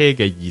架車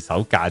嘅二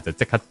手價就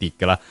即刻跌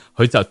噶啦。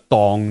佢就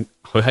當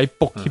佢喺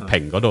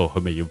bookkeeping 嗰度，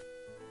佢咪要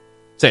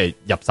即係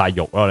入晒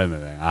肉咯？你明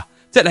唔明啊？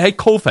即係你喺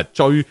COVID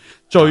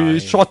最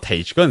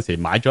shortage 嗰陣時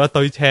買咗一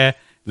堆車，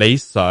你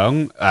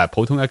想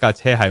普通一架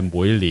車係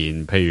每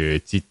年譬如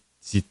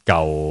折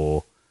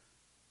舊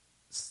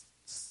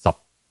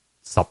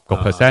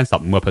10%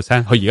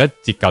 15%，佢而家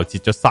折舊折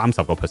咗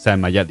30%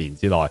 嘛，一年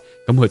之內，咁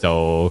佢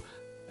就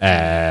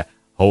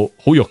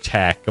好肉赤，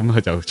咁佢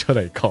就出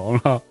嚟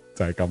講咯，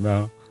就係咁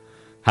樣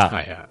吓。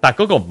係啊，但係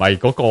嗰個唔係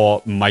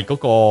嗰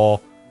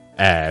個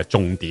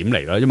重點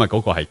嚟咯，因為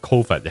嗰個係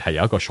COVID 係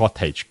有一個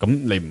shortage，咁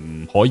你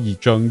唔可以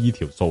將呢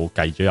條數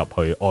計咗入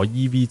去。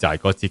EV 就係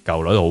個折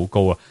舊率好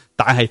高啊，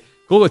但係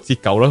嗰個折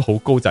舊率好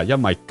高就係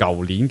因為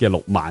舊年嘅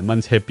6萬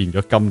蚊車變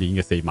咗今年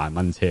嘅4萬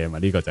蚊車啊嘛，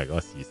呢個就係嗰個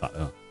事實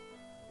啊。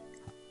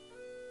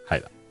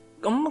係啦。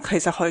咁其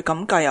實佢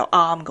咁計又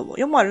啱㗎喎，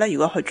因為咧，如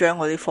果佢將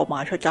嗰啲貨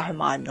賣出街，佢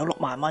賣唔到6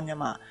萬蚊㗎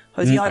嘛，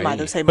佢只可以賣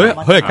到4萬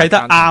蚊。佢係計得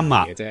啱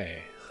啊，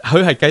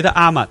佢係計得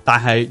啱啊，但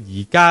係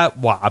而家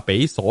話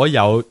俾所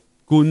有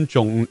觀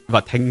眾或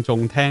聽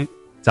眾聽，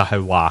就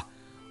係話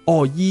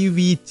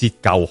EV 折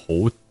舊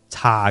好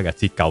差嘅，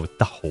折舊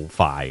得好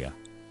快嘅，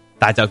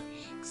但係就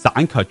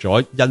省卻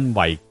咗因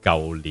為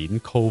舊年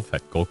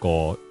COVID 嗰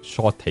個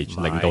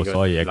shortage 令到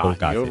所有嘢高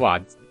價。如果話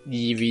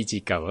EV 折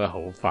舊得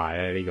好快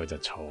咧，呢個就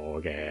錯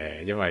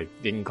嘅，因為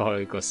應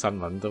該個新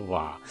聞都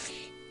話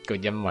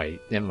因為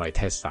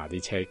Tesla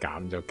啲車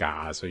減咗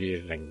價，所以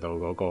令到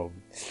嗰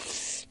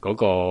個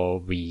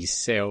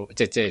resale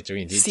即係總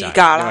言之就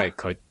係因為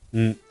佢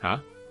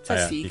即係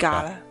市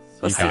價咧，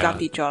個市價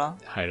跌咗啦，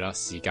係啦，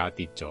市價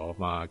跌咗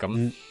嘛，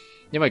咁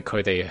因為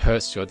佢哋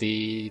Hertz 嗰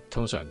啲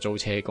通常租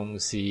車公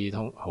司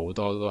好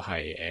多都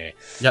係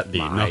一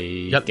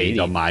年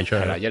就賣出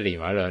去，係啦，1年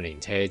或者2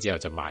年車之後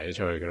就賣咗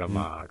出去噶啦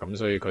嘛，咁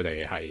所以佢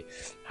哋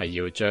係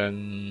要將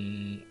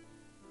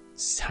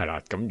係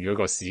啦，咁如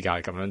果個市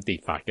價咁樣跌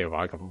法嘅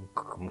話，咁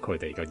佢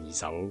哋個二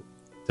手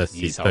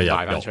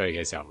賣翻出去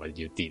嘅時候咪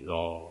要跌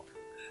咯。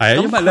係啊，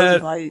因為咧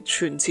係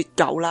全折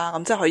舊啦，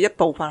咁即係佢一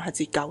部分係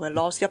折舊嘅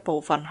loss， 一部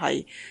分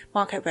係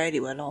market value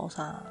嘅 loss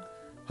啊。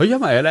佢因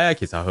為咧，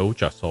其實佢好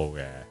着數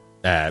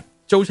嘅。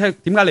租車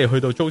點解你去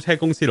到租車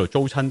公司度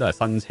租親都係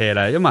新車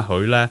咧？因為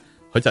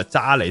佢就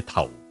揸你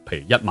頭，譬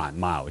如1萬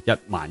mile 1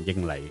萬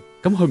英里，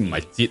咁佢唔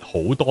係折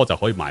好多就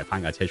可以賣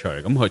翻架車出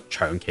嚟，咁佢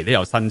長期都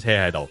有新車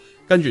喺度，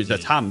跟住就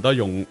差唔多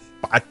用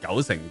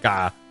8-9成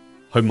價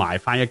去賣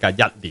翻一架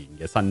1年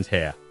嘅新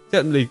車啊！即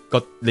係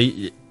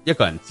你一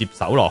個人接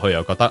手落去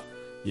又覺得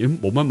已經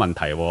冇乜問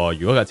題喎。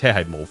如果架車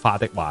係冇花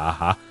的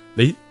話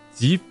你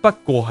只不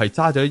過係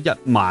揸咗1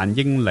萬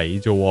英里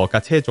啫，架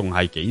車仲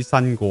係幾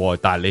新喎，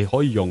但係你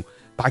可以用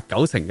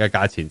8-9成嘅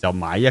價錢就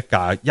買一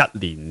架1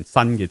年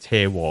新嘅車，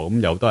咁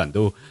有好多人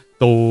都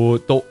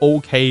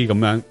OK 咁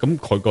樣，咁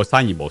佢個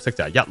生意模式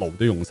就係一路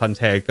都用新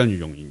車，跟住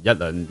用完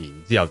1-2年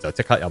之後就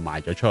即刻又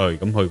賣咗出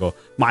去，咁佢個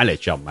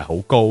mileage 又唔係好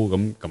高，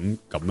咁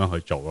樣去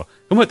做咯。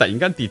咁佢突然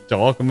間跌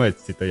咗，咁咪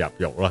蝕到入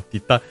肉咯，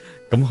跌得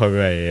咁佢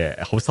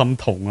咪好心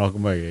痛咯，咁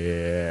咪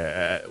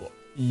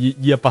呢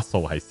一筆數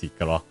係蝕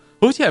㗎咯。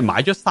好似係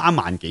買咗3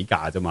萬幾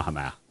架啫嘛，係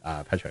咪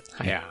啊？Patrick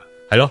係啊，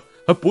係咯。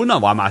佢本來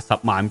話賣10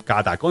萬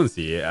架，但係嗰陣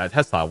時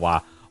Tesla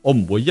話我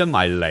唔會因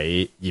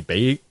為你而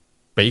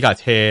俾架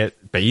車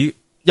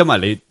因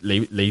為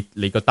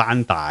你個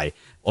單大，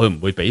我唔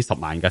會俾10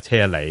萬架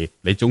車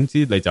你總之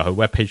你就去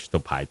web page 度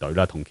排隊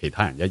啦，同其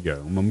他人一樣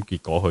咁。結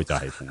果佢就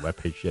係同 web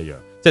page 一樣，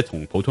即係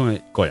同普通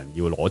個人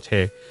要攞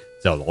車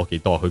就攞幾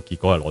多，佢結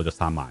果係攞咗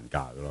3萬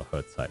架噶咯。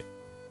Hertz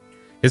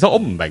其實我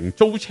唔明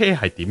租車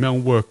係點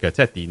樣 work 嘅，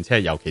即係電車，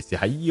尤其是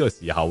喺呢個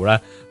時候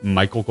咧，唔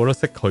係個個都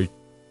識去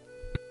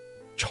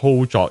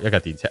操作一架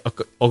電車。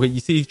我嘅意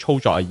思操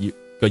作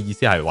嘅意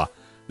思係話，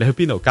你去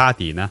邊度加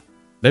電啊？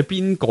你喺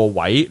邊個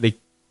位你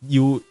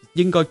要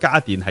應該加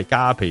電係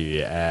加，譬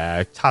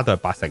如差到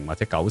係80%或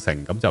者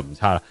90%，咁就唔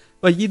差啦。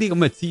喂，呢啲咁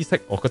嘅知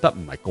識，我覺得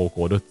唔係個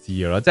個都知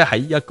嘅咯。即係喺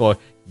一個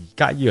而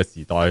家呢個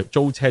時代，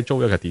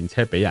租一個電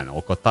車俾人，我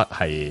覺得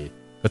係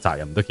個責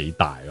任都幾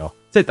大咯。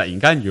即係突然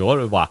間，如果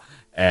你話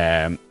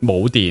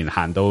冇電，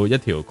行到一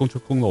條高速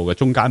公路嘅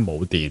中間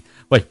冇電，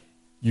喂，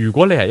如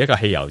果你係一個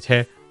汽油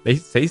車，你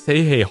死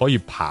氣可以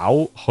跑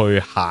去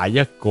下一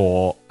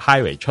個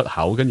highway 出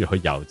口，跟住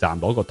去油站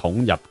攞個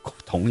桶入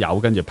桶油，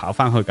跟住跑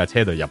翻去架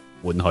車度入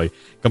換去，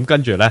咁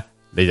跟住咧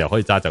你就可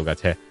以揸走架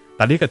車。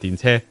但呢個電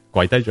車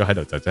跪低咗喺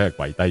度，就真係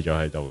跪低咗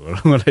喺度噶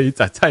咯。你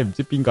就真係唔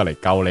知邊個嚟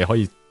救你，可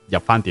以入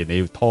翻電，你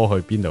要拖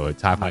去邊度去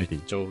叉翻電？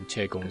租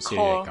車公司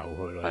嚟救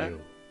佢咯，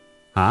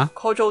吓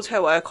call 租車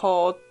或者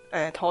call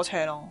拖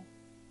車咯。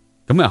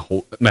咁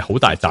咪好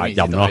大責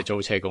任咯。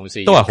租車公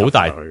司都係好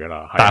大佢噶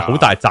啦，但係好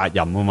大責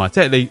任啊嘛。即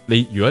係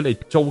你如果你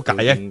租界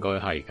應該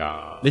係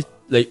噶。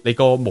你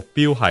個目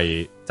標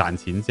係賺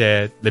錢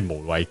啫，你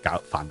無謂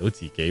煩到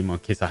自己嘛。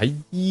其實喺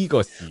呢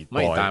個時代，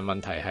但係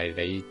問題係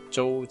你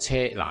租車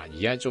嗱，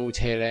而家租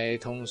車咧，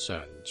通常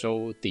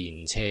租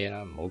電車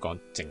啦，唔好講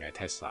淨係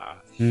Tesla。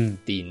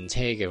電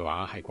車嘅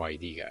話係貴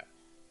啲嘅，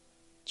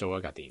租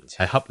一架電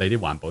車係恰你啲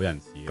環保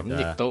人士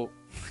咁，亦都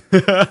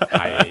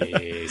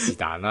係是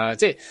但啦。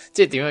即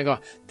係點樣講？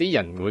啲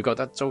人會覺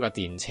得租架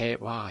電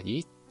車，哇，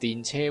咦，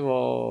電車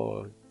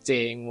正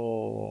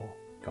喎。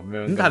咁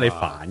樣，咁但係你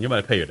煩噶嘛？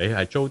譬如你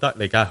係租得，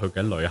你梗係去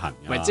緊旅行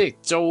㗎嘛。唔係，即係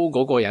租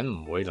嗰個人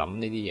唔會諗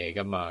呢啲嘢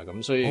噶嘛。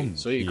咁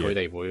所以佢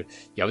哋會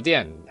有啲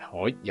人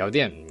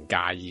唔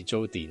介意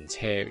租電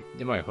車，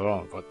因為佢可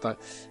能覺得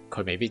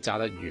佢未必揸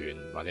得遠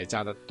或者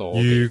揸得多。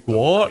如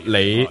果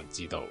你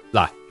知道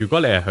嗱，如果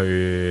你係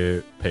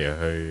去，譬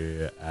如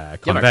去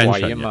因為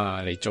貴啊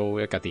嘛，你租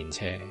一架電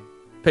車。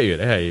譬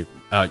如你係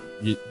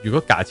如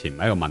果價錢唔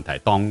係一個問題，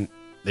當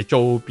你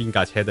租邊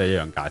架車都係一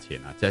樣價錢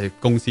啊！即係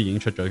公司已經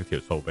出咗條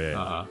數俾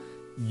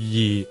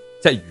你。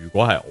即係如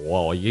果係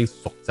我已經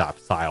熟習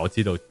晒，我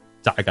知道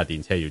揸架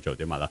電車要做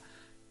啲乜啦。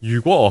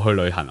如果我去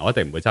旅行，我一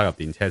定唔會揸架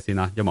電車先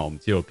啦，因為我唔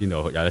知道邊度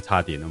有得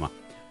叉電啊嘛。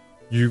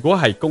如果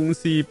係公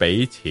司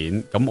俾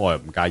錢，咁我又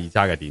唔介意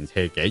揸架電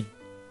車嘅。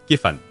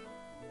Given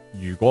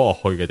如果我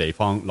去嘅地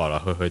方來來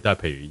去去都係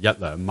譬如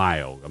1-2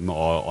 mile 咁，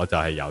我就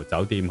係由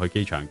酒店去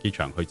機場，機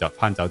場去就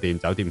翻酒店，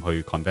酒店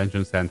去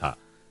convention centre。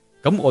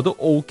咁我都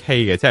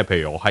OK 嘅，即係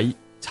譬如我喺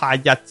叉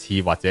1次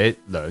或者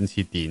2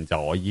次電，就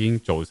我已經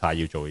做晒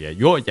要做嘢。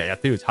如果我日日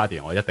都要叉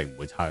電，我一定唔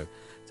會揸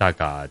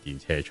架電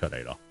車出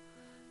嚟咯。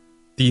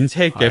電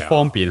車嘅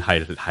方便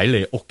係喺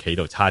你屋企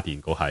度叉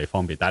電嗰係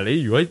方便，但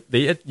係如果你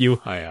一要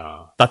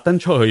特登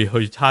出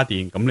去叉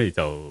電，咁你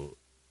就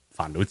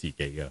煩到自己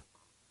㗎。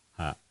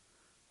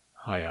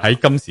喺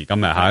今時今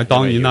日吓，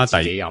當然啦，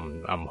自己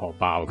暗荷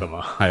包噶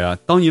嘛。係啊，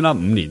當然啦，5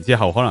年之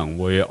後可能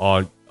會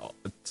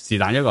是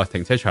但一個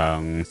停車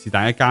場，是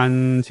但一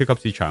間超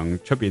級市場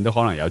出邊都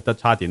可能有得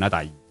叉電啦。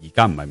但係而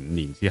家唔係5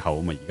年之後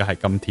啊嘛，而家係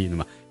今天啊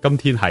嘛。今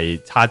天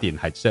係叉電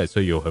係真係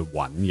需要去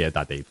揾嘅一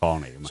笪地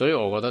方嚟噶嘛。所以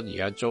我覺得而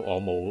家租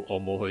我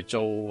冇去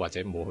租或者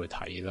冇去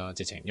睇啦，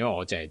直情因為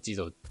我淨係知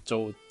道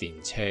租電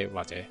車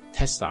或者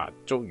Tesla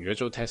如果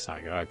租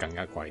Tesla 嘅話更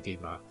加貴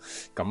啲嘛。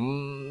咁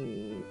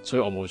所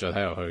以我冇再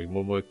睇落去，會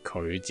唔會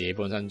佢自己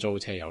本身租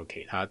車有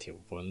其他條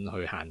款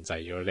去限制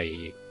咗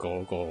你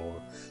嗰個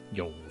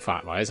用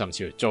法，或者甚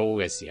至乎租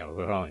嘅時候佢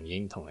可能已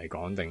經同你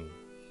講定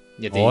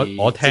一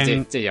啲，我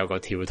聽即係有個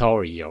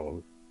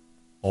tutorial。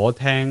我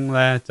聽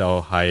咧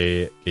就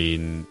係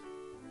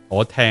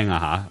我聽啊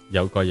吓，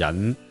有個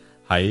人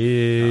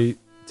喺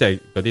即係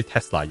嗰啲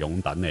Tesla 擁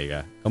躉嚟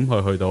嘅，咁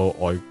佢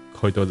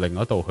去到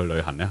另一度去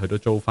旅行咧，佢都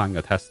租翻個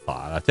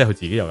Tesla 啦，即係佢自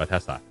己有個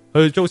Tesla，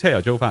 佢租車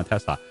又租翻個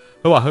Tesla。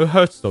佢話佢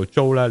Hertz 度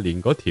租咧，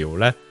連嗰條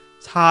咧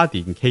叉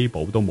電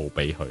cable 都冇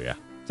俾佢啊，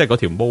即係嗰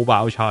條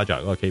mobile charger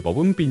嗰個 cable，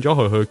 咁變咗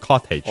佢去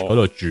cottage 嗰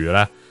度住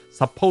咧。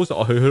Suppose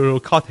我去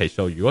到 cottage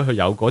度，如果佢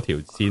有嗰條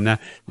線咧，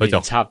佢就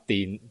插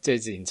電，即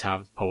係連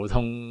插普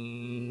通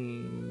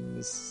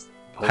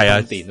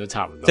電都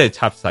插唔到，即係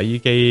插洗衣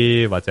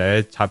機或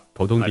者插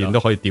普通電都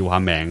可以吊下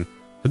命，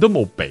佢都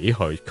冇俾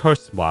佢。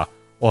Curse 話，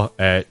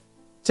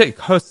即係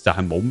Curse 就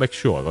係冇 make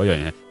sure 嗰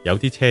樣嘢，有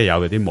啲車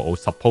有，有啲冇。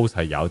Suppose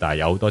係有，但係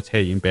有好多車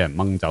已經俾人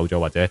掹走咗，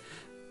或者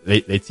你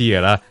知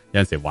嘅啦。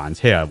有陣時還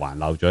車啊還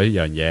漏咗一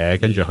樣嘢，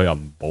跟住佢又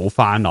唔補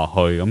翻落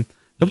去咁。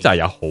咁就係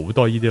有好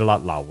多呢啲甩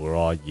漏嘅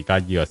咯，而家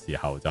呢個時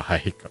候就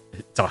係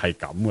咁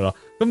嘅咯。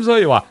咁所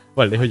以話，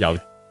喂，你去油，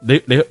你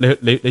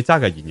揸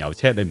架燃油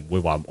車，你唔會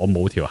話我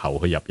冇條喉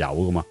去入油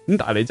噶嘛。咁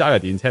但係你揸架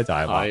電車就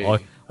係話，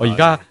我而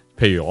家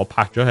譬如我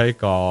泊咗喺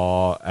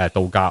個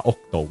度假屋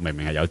度，明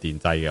明係有電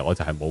掣嘅，我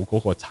就係冇嗰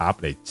個插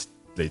嚟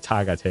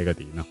叉架車嘅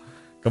電咯。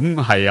咁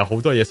係有好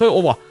多嘢，所以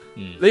我話，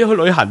你去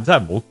旅行真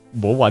係唔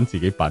好揾自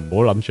己笨，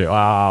唔好諗住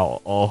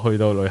我去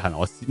到旅行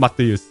我乜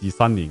都要試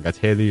新，連架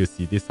車都要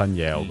試啲新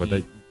嘢。我覺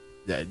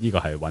得呢個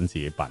係揾自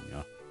己笨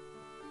噶。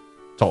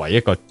作為一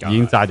個已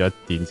經揸咗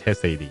電車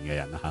4年嘅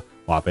人啦吓，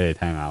話俾你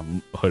聽啊，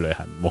去旅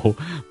行唔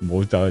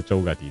好走去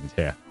租架電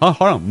車啊。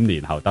可能5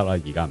年後得啦，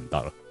而家唔得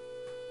啦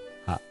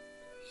吓。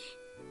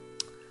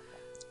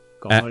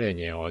講開呢樣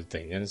嘢，我突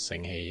然間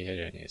醒起一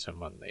樣嘢想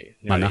問你，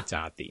因為你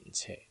揸電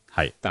車，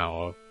係，但係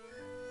我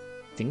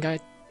點解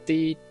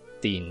啲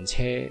電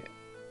車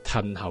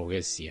褪後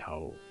嘅時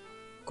候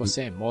個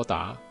聲摩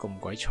打咁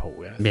鬼嘈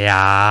嘅？咩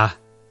啊？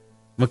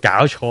有冇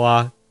搞錯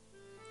啊？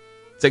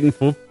政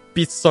府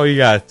必須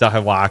嘅就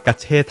係話架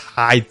車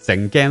太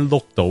靜，驚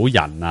碌到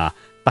人啊！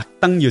特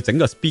登要整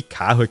個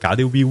speaker 去搞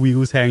啲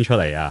view 聲出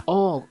嚟啊！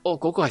哦，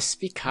嗰個係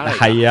speaker 嚟。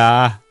係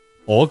啊，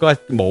我嗰日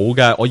冇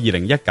㗎，我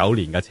2019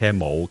年嘅車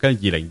冇，跟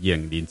住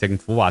2020年政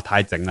府話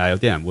太靜啦，有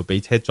啲人會俾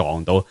車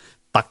撞到，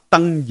特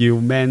登要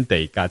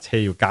mandate 架車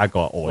要加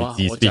個外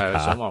置 speaker。我就係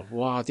想話，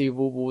哇！啲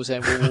嗚嗚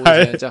聲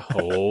真係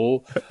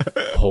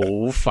好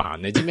煩，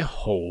你知唔知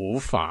好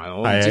煩？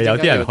係啊，有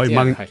啲人可以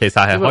掹，其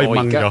實係可以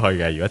掹咗佢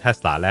嘅。如果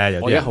Tesla 咧，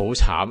有啲人我而家好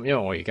慘，因為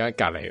我而家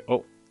隔離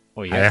屋。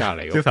我而家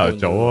隔籬朝頭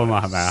早啊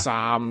嘛，係咪啊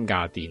？3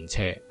架電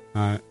車，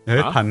有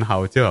啲褪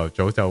後朝頭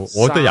早就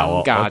我都有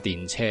3架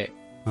電車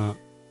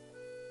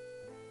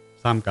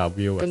，3架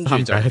view，跟住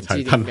就唔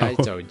知點解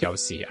就有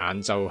時晏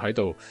晝喺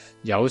度，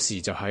有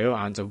時就喺度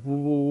晏晝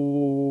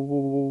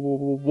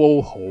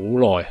嗚好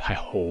耐，係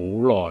好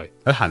耐。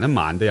佢行得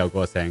慢都有嗰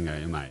個聲嘅，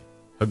因為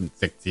佢唔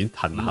直剪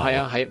褪後。唔係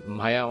啊，唔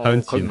係啊，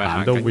向前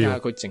行都 view，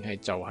佢淨係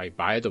就係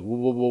擺喺度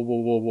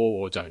嗚，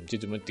我就唔知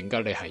點解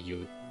你係要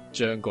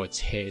將個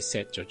車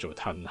set 咗做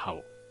褪後，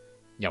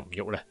又唔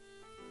喐咧？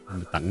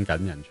等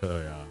緊人出去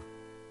啊！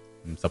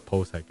唔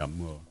suppose 係咁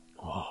喎。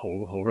哇，好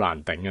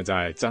難頂啊！真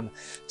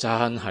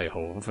係好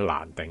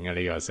難頂啊！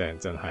呢個聲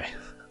真係。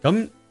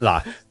咁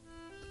嗱，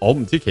我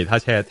唔知其他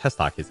車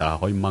Tesla 其實係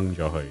可以掹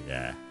咗佢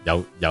嘅，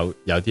有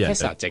啲人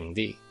Tesla 靜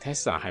啲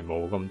 ，Tesla 係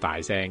冇咁大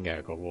聲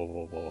嘅個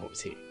好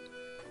似。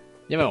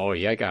因為我而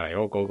家隔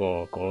籬屋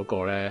嗰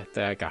個咧，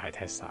得一架係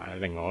Tesla，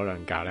另外嗰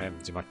兩架咧唔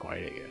知乜鬼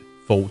嚟嘅。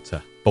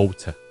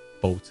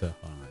Bolt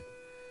可能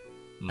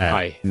唔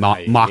係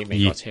Mark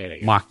美國車嚟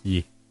嘅 Mark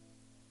E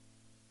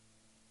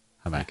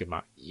係咪叫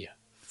Mark E 啊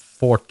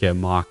 ？Ford 嘅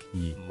Mark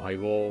E 唔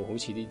係，好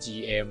似啲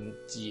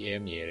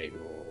GM 嘢嚟嘅。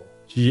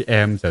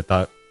GM 就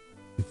得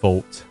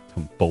Volt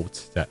同 Bolt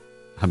啫，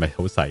係咪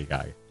好細架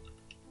嘅？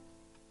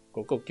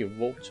嗰個叫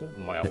Volt，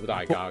 唔係好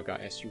大架架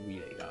SUV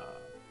嚟噶。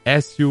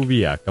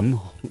SUV 啊，咁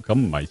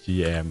唔係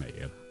GM 嚟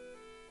嘅，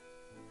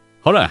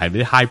可能係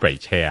啲 hybrid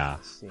車啊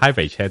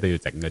，hybrid 車都要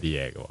整嗰啲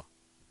嘢嘅。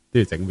都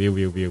要整 view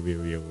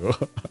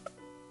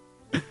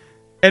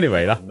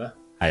anyway 啦，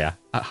係啊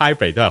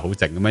 ，hybrid 都係好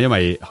靜噶嘛，因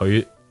為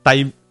佢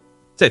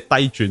即係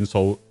低轉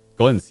數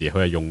嗰陣時，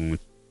佢係用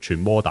全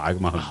摩打噶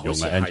嘛，佢唔用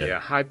嘅 engine。係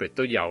啊 ，hybrid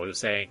都有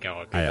聲嘅，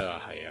我記得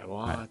係啊，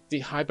哇，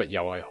啲 hybrid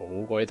又係好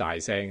鬼大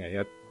聲嘅，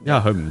因為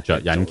佢唔着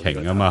引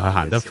擎噶嘛，佢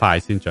行得快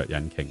先着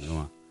引擎噶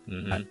嘛，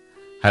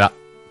係啦。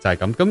就係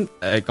咁，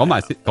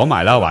講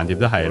埋啦，橫掂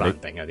都係難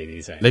頂啊！呢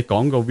啲聲，你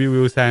講個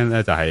view 聲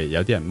咧，就係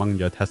有啲人掹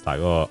咗 Tesla 嗰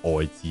個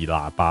外置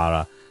喇叭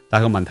啦。但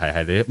係個問題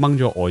係你掹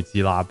咗外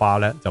置喇叭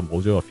咧，就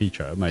冇咗個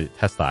feature，因為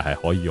Tesla 係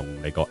可以用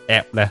你個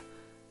app 咧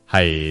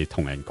係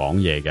同人講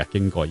嘢嘅，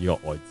經過呢個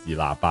外置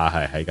喇叭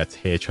係喺架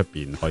車出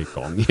邊可以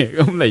講嘢。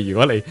咁你如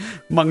果你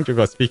掹咗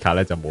個 speaker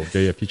咧，就冇咗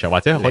呢個 feature，或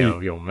者可以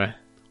有用咩？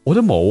我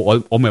都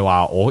冇，我咪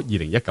話我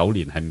2019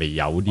年係未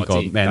有呢個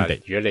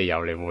mandate。如果你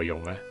有，你會用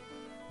咩？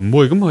唔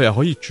會，咁佢又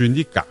可以轉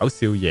啲搞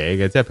笑嘢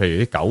嘅，即係譬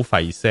如啲狗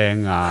吠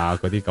聲啊，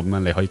嗰啲咁樣，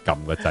你可以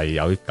撳個掣，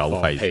有啲狗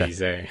吠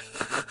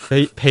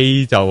聲。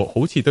屁就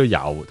好似都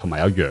有，同埋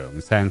有羊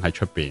聲喺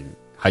出邊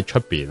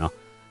咯，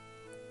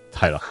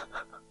係啦。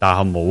但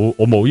係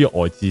我冇呢個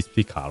外置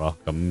speaker 咯。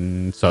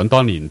咁想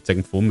當年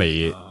政府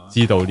未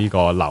知道呢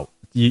個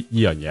呢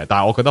樣嘢，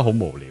但係我覺得好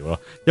無聊咯，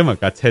因為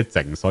架車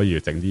靜，所以要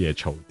整啲嘢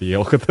嘈啲，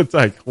我覺得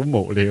真係好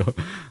無聊。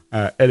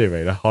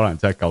anyway 咧，可能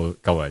真係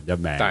救人一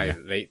命。但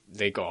係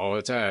你講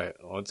我真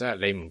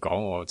係你唔講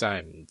我真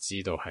係唔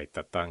知道係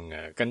特登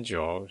嘅。跟住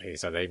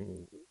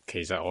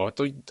其實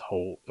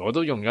我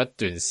都用咗一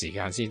段時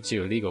間先知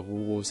道呢個嗚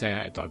嗚聲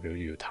係代表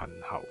要褪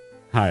後。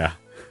係啊，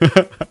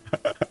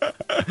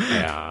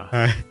係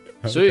啊，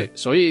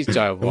所以就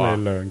係話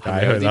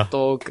係有啲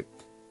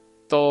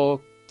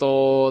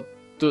多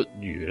嘟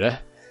魚咧，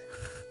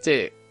即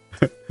係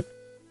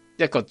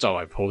一個作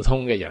為普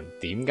通嘅人，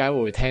點解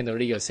會聽到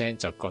呢個聲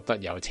就覺得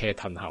有車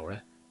褪後咧？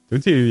總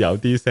之要有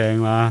啲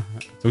聲啦，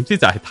總之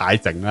就係太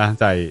靜啦，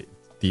真係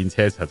電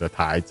車實在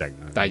太靜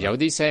啦。但係有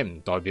啲聲唔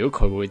代表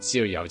佢會知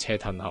道有車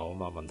褪後啊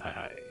嘛，問題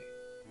係。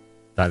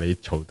但係你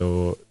嘈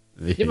到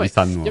你起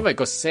身，因為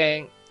個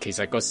聲其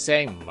實個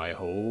聲唔係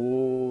好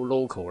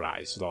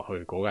localize 落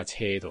去嗰架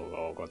車度，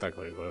我覺得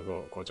佢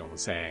嗰種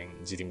聲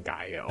唔知點解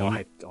嘅，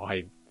我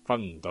係分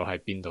唔到喺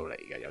邊度嚟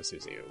嘅，有少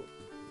少。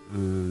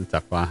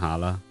習慣下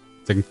啦。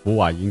政府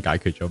話已經解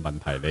決咗問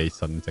題，你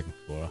信政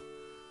府啦。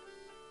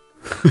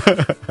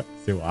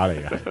笑話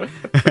嚟㗎。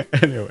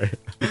anyway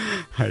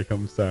係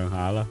咁上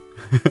下啦。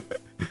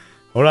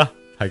好啦，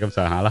係咁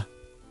上下啦。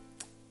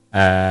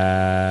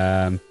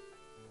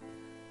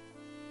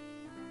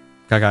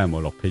嘉嘉有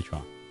冇錄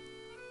Patreon？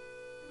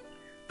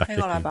呢個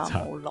禮拜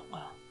冇錄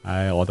啊。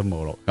唉，我都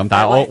冇錄。咁但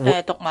係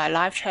我讀埋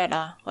live chat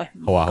啦。喂，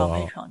好啊好啊，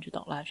講 Patreon 住讀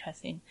live chat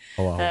先。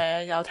好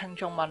啊。有聽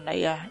眾問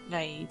你啊，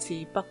嚟自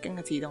北京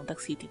嘅自動的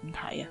士點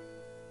睇啊？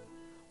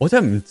我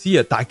真係唔知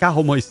啊，大家可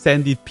唔可以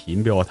send 啲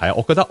片俾我睇？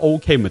我覺得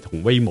OK，咪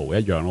同 Waymo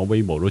一樣咯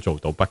，Waymo 都做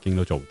到，北京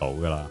都做到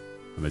噶啦，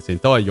係咪先？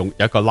都係用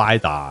有一個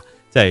lidar，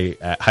 即係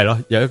係咯，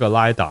有一個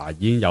lidar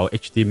已經有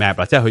HD map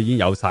啦，即係佢已經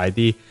有晒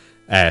啲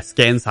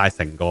scan 晒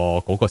成個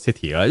嗰個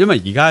city 啦。因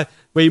為而家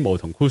Waymo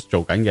同 Cruise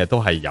做緊嘅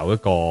都係有一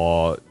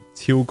個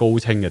超高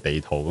清嘅地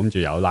圖，跟住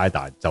有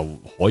lidar 就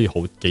可以好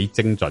幾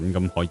精準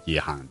咁可以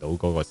行到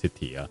嗰個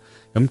city 啊。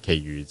咁其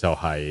餘就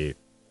係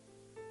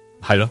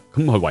咯，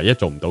咁佢唯一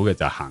做唔到嘅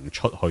就係行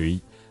出去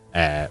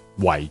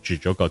圍住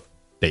咗個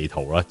地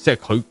圖啦。即係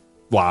佢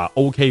話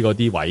OK 嗰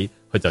啲位，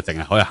佢就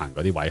淨係可以行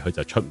嗰啲位，佢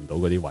就出唔到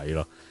嗰啲位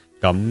咯。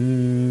咁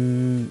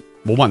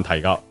冇問題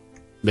噶，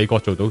美國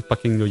做到，北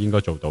京都應該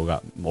做到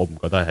噶。我唔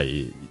覺得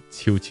係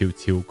超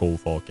高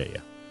科技啊！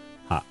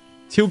吓，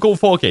超高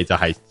科技就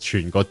係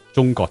全個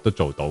中國都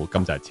做到，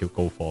咁就係超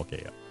高科技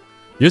啦。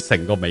如果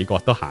成個美國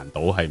都行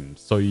到，係唔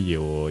需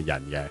要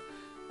人嘅，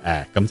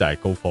咁就係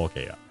高科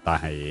技啦。但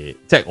係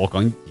即係我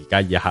講而家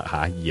呢一刻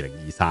吓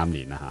，2023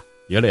年啦吓。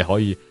如果你可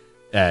以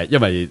因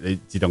為你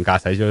自動駕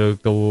駛咗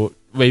都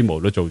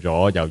Waymo 都做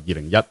咗，由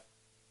2016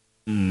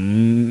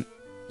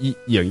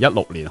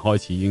年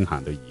開始已經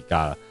行到而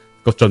家啦。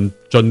個進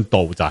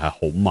度就係好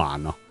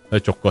慢咯。佢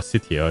逐個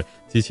city 去，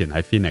之前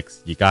喺 Phoenix，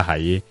 而家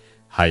喺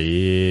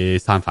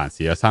三藩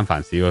市啊。三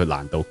藩市個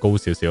難度高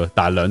少少，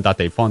但係兩笪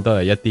地方都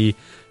係一啲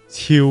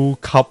超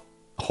級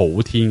好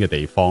天嘅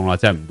地方啦，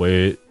即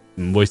係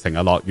唔會成日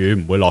落雨，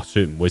唔會落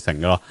雪，唔會成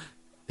嘅咯。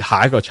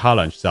下一個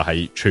challenge 就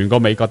係全個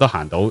美國都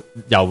行到，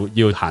又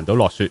要行到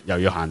落雪，又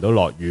要行到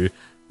落雨，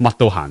乜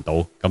都行到。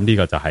咁呢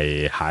個就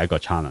係下一個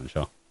challenge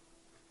咯。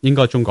應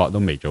該中國都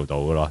未做到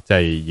嘅咯，即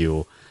係要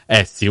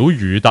小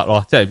雨得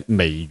咯，即係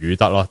微雨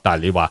得咯。但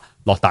係你話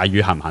落大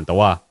雨行唔行到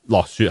啊？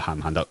落雪行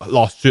唔行到？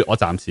落雪我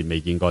暫時未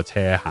見過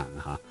車行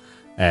吓。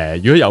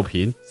如果有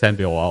片 send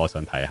俾我啊，我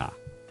想睇下。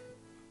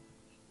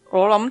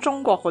我諗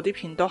中國嗰啲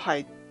片都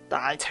係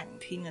大晴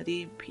天嗰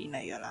啲片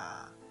嚟噶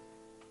啦。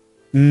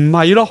唔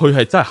係咯，佢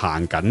係真係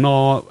行緊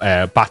咯。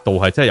百度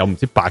係真係有唔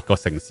知8個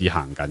城市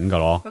行緊噶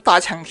咯。大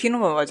晴天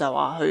會唔會就係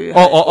話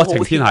佢？我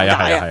晴天係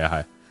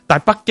啊。但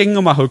係北京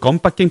啊嘛，佢講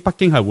北京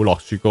係會落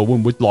雪噶，會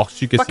唔會落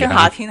雪嘅時間？北京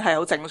夏天係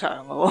好正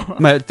常噶。唔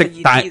係，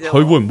但係佢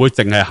會唔會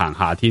淨係行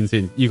夏天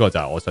先？呢個就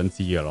係我想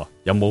知嘅咯。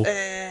有冇？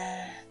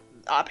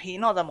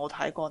片我就冇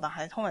睇過，但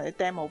係通常啲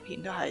demo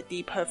片都係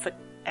啲 perfect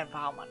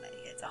environment 嚟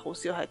嘅，就好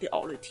少係啲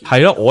惡劣天。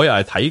係咯，我又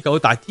係睇到，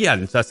但係啲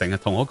人就成日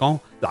同我講，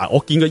嗱，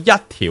我見過一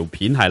條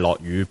片係落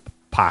雨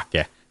拍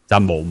嘅，就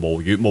毛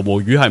雨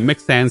係 make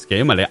sense 嘅，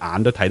因為你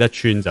眼都睇得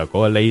穿，就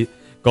嗰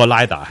個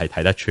lidar 係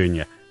睇得穿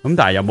嘅。咁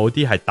但係有冇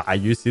啲係大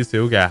雨少少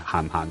嘅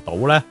行唔行到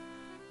咧？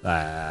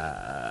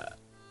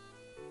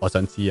我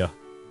想知啊。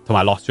同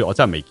埋落雪我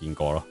真係未見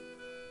過咯。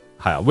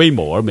係啊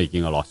Waymo 我都未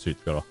見過落雪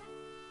㗎咯。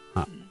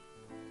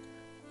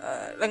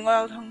另外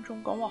有聽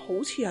眾講話好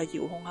似係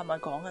遙控，係咪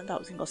講緊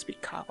頭先個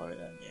speaker 嗰樣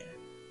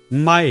嘢？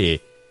唔係，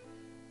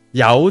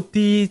有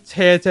啲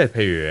車即係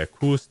譬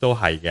如 Cruise 都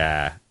係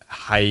嘅，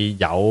係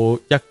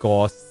有一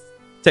個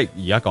即係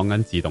而家講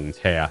緊自動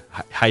車啊，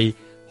係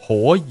可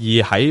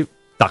以喺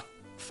突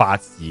發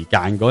時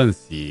間嗰陣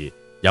時，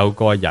有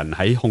個人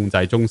喺控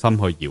制中心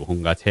去遙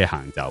控架車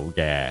行走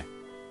嘅。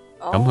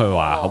咁佢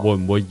話會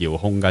唔會遙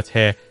控架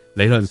車？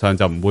理論上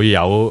就唔會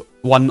有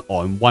one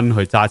on one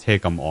去揸車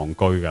咁戇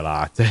居噶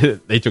啦，即係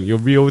你仲要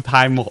real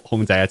time 控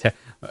制架車，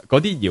嗰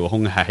啲遙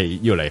控係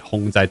要嚟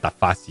控制突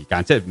發時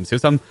間，即係唔小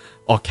心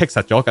棘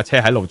實咗架車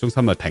喺路中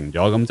心就停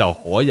咗，咁就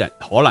可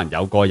能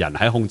有個人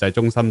喺控制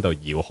中心度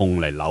遙控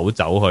嚟扭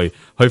走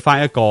去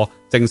翻一個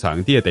正常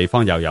啲嘅地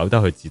方，又有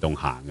得去自動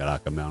行噶啦，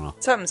咁樣咯。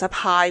即係唔使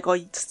派個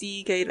司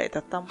機嚟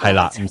特登係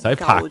啦，唔使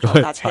派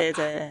咗架車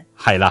啫。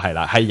係啦，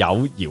係有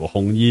遙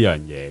控呢樣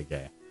嘢嘅。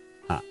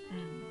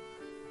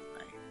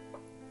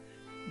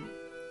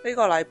呢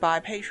個禮拜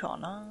Patreon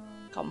啦，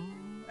咁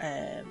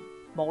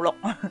冇錄，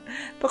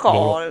不過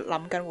我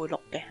諗緊會錄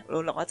嘅，會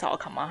錄一集。我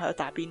琴晚喺度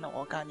打邊爐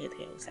嗰間嘢幾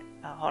好食，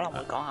可能會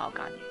講下嗰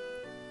間嘢。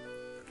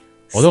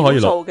我都可以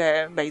錄。少數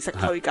嘅美食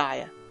推介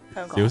啊，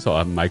香港。少數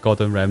啊，唔係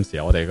Gordon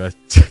Ramsay， 我哋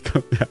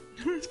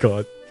今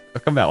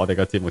日我哋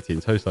個節目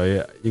前吹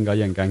水，應該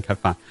一陣間 cut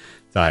翻，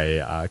就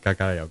係嘉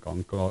嘉有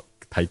講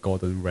睇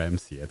Gordon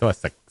Ramsay 都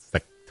係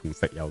食同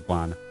食有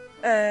關啊。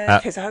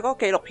其實佢嗰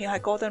個紀錄片係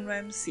Gordon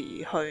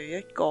Ramsay 去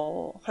一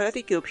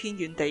啲叫偏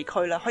遠地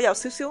區啦，佢有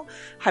少少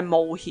係冒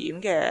險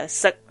嘅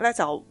食咧，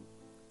就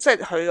即係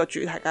佢個主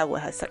題梗係會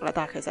係食啦，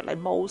但係其實你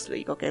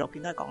mostly 個紀錄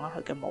片都係講緊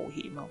佢嘅冒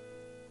險咯。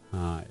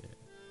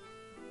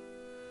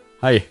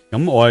係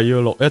咁，我係要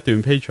錄一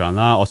段 Patreon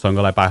啦。我上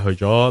個禮拜去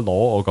咗攞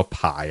我個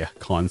牌啊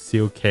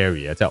 ，Conceal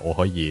Carry 啊，即係我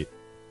可以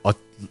我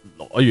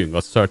攞完個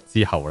cert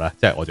之後咧，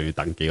即係我仲要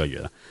等幾個月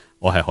啦。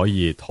我係可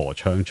以陀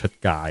槍出街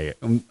嘅，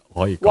咁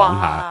可以講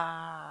下。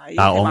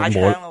但係我冇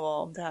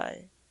咁真係，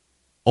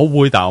我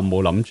會，但係我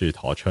冇諗住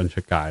陀槍出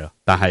街咯。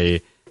但係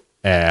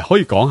可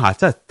以講下，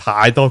真係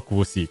太多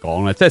故事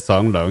講啦，即係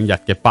上2日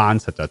嘅班，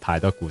實在太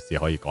多故事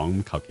可以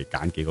講，咁求其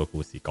揀幾個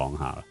故事講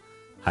下啦。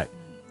係，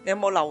你有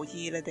冇留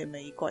意你哋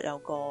美國有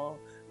個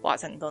華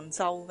盛頓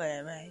州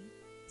嘅咩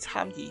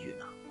參議員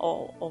啊？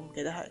我唔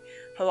記得係，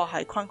佢話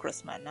係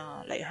Congressman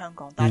啦，嚟香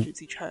港帶住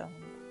支槍。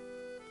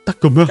得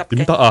嘅咩？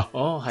點得啊？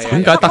哦，係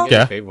點解得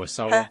嘅？俾沒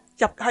收。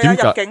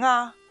入境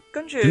啊，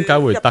跟住點解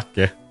會得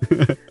嘅？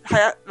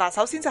係啊，嗱，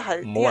首先就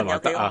係啲人有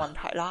幾個問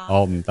題啦。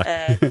哦，唔得。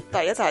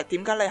第一就係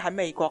點解你喺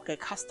美國嘅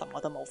custom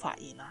我都冇發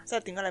現啦？即係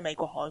點解你美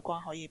國海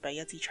關可以俾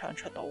一支槍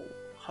出到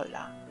去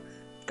啦？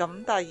咁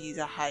第二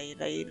就係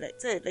你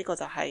即係呢個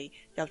就係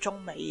有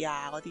中美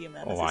啊嗰啲咁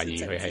樣。我懷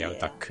疑佢係有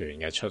特權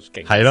嘅出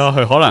境。係咯，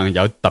佢可能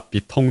有特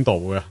別通道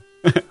嘅。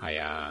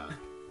係啊，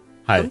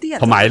係。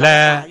同埋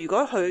咧，如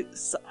果佢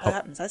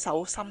係唔使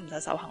搜身唔使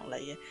搜行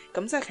李嘅，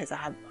咁即係其實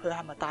佢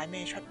係咪帶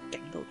咩出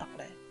境都得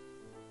咧？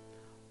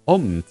我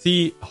唔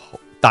知，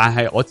但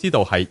係我知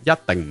道係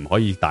一定唔可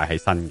以帶喺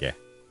身嘅。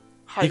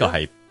呢個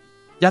係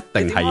一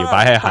定係要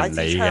擺喺行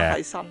李嘅。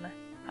喺身咧，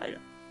係啦，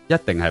一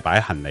定係擺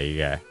喺行李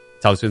嘅。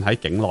就算喺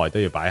境內都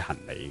要擺喺行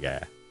李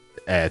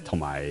嘅，同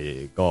埋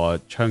個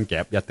槍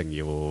夾一定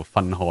要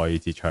分開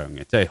支槍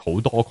嘅，即係好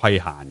多規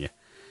限嘅。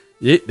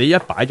你一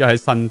擺咗喺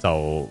身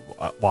就，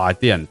哇！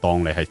啲人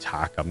當你係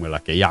賊咁噶啦，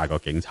幾廿個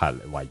警察嚟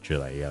圍住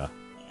你噶啦。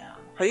係啊，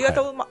佢依家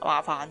都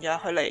麻煩嘅，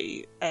佢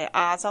嚟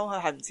亞洲，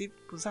佢係唔知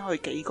本身去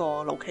幾個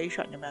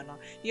location 咁樣啦，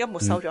依家沒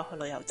收咗佢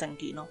旅遊證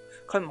件咯，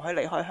佢唔可以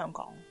離開香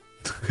港，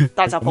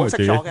但係就保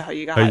釋咗嘅，佢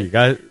依家佢而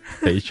家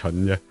幾蠢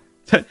啫。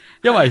即係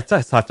因為真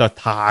係實在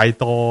太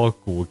多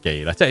顧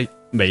忌啦，即係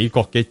美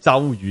國嘅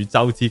州與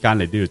州之間，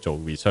你都要做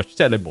research。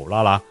即係你無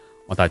啦啦，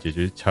我帶住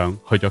支槍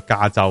去咗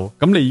加州，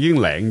咁你已經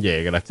領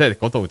嘢噶啦，即係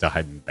嗰度就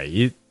係唔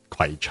俾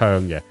攜槍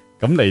嘅，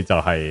咁你就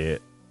係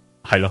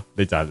咯，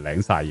你就係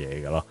領晒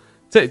嘢噶咯。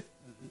即係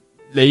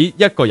你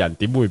一個人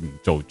點會唔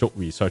做足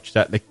research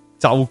啫？你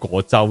州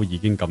過州已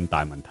經咁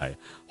大問題，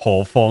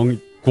何況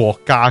國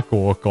家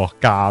過國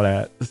家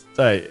咧？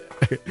即係。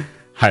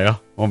係咯，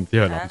我唔知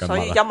佢諗緊乜啦。所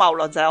以陰謀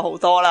論就有好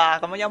多啦，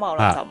咁陰謀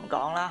論就唔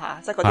講啦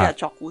吓，即係嗰啲係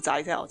作古仔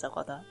啫，我就覺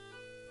得。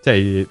即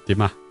係點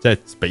啊？即係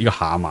俾個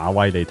下馬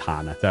威你嘆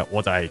啊！即係我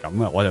就係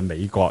咁啊，我就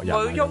美國人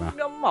咁啊。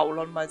陰謀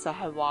論咪就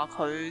係話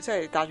佢即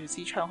係帶住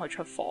支槍去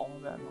出訪咁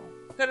樣咯。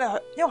即係你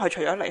去，因為佢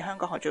除咗嚟香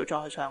港，佢仲要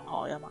再去上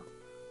海啊嘛。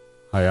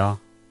係啊，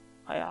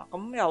係啊，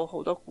咁有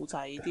好多古仔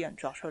啲人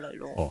作出嚟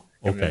咯。哦，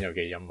咁樣有幾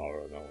陰謀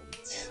論啊？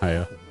係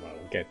啊，唔係好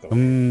get 到。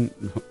咁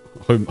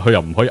佢又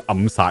唔可以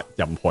暗殺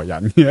任何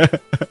人嘅。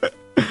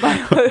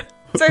佢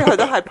即係佢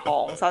都係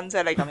旁身，即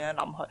係你咁樣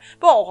諗佢。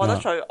不過我覺得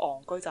最戇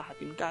居就係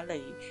點解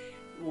你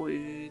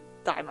會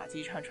帶埋支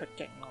槍出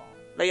境咯？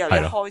你由一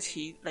開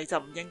始你就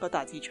唔應該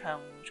帶支槍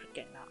出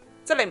境啦，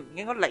即係你唔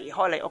應該離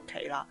開你屋企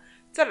啦。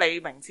即係你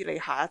明知你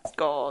下一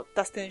個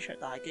destination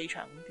就係機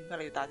場，咁點解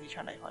你要帶支槍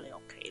離開你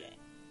屋企咧？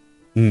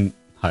嗯，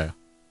係啊，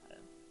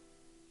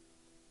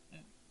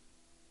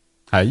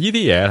係呢啲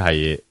嘢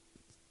係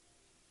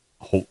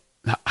好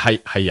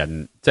係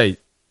人即係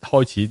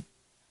開始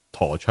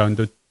陀槍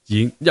都已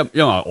經因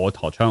為我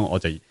陀槍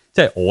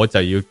我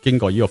就要經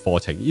過呢個課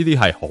程，呢啲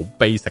係好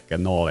basic 嘅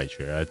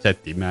knowledge 啊，即係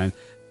點樣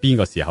邊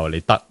個時候你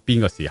得，邊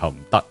個時候唔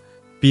得，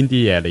邊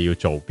啲嘢你要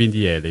做，邊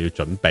啲嘢你要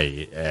準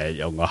備，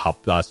用個盒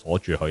啊鎖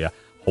住佢啊，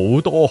好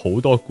多好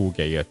多顧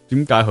忌嘅。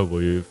點解佢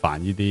會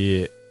犯呢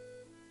啲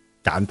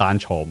簡單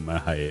錯誤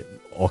啊？係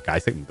我解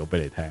釋唔到俾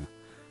你聽，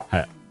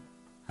係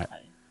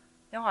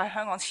因為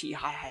香港持械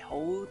係好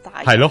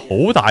大，係咯，好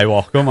大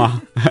鑊噶嘛，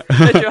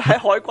你仲要喺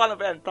海關度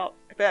俾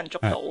人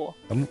捉到喎。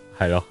咁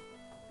係咯，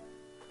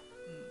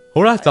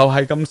好啦，就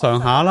係咁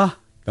上下啦。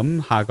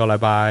咁下個禮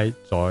拜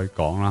再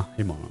講啦，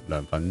希望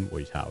涼粉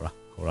回巢啦。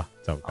好啦，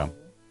就咁，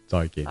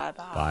再見，拜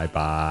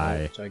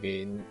拜，再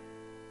見。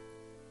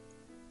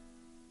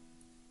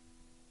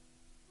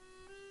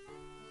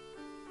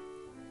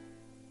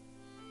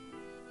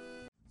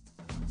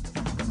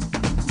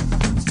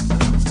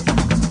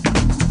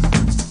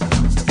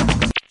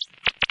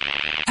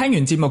聽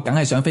完節目梗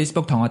係上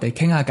Facebook 同我哋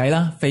傾下偈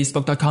啦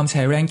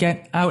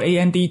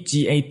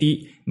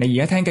，facebook.com/randgad，RANDGAD。你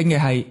而家聽緊嘅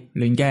係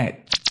亂 gad。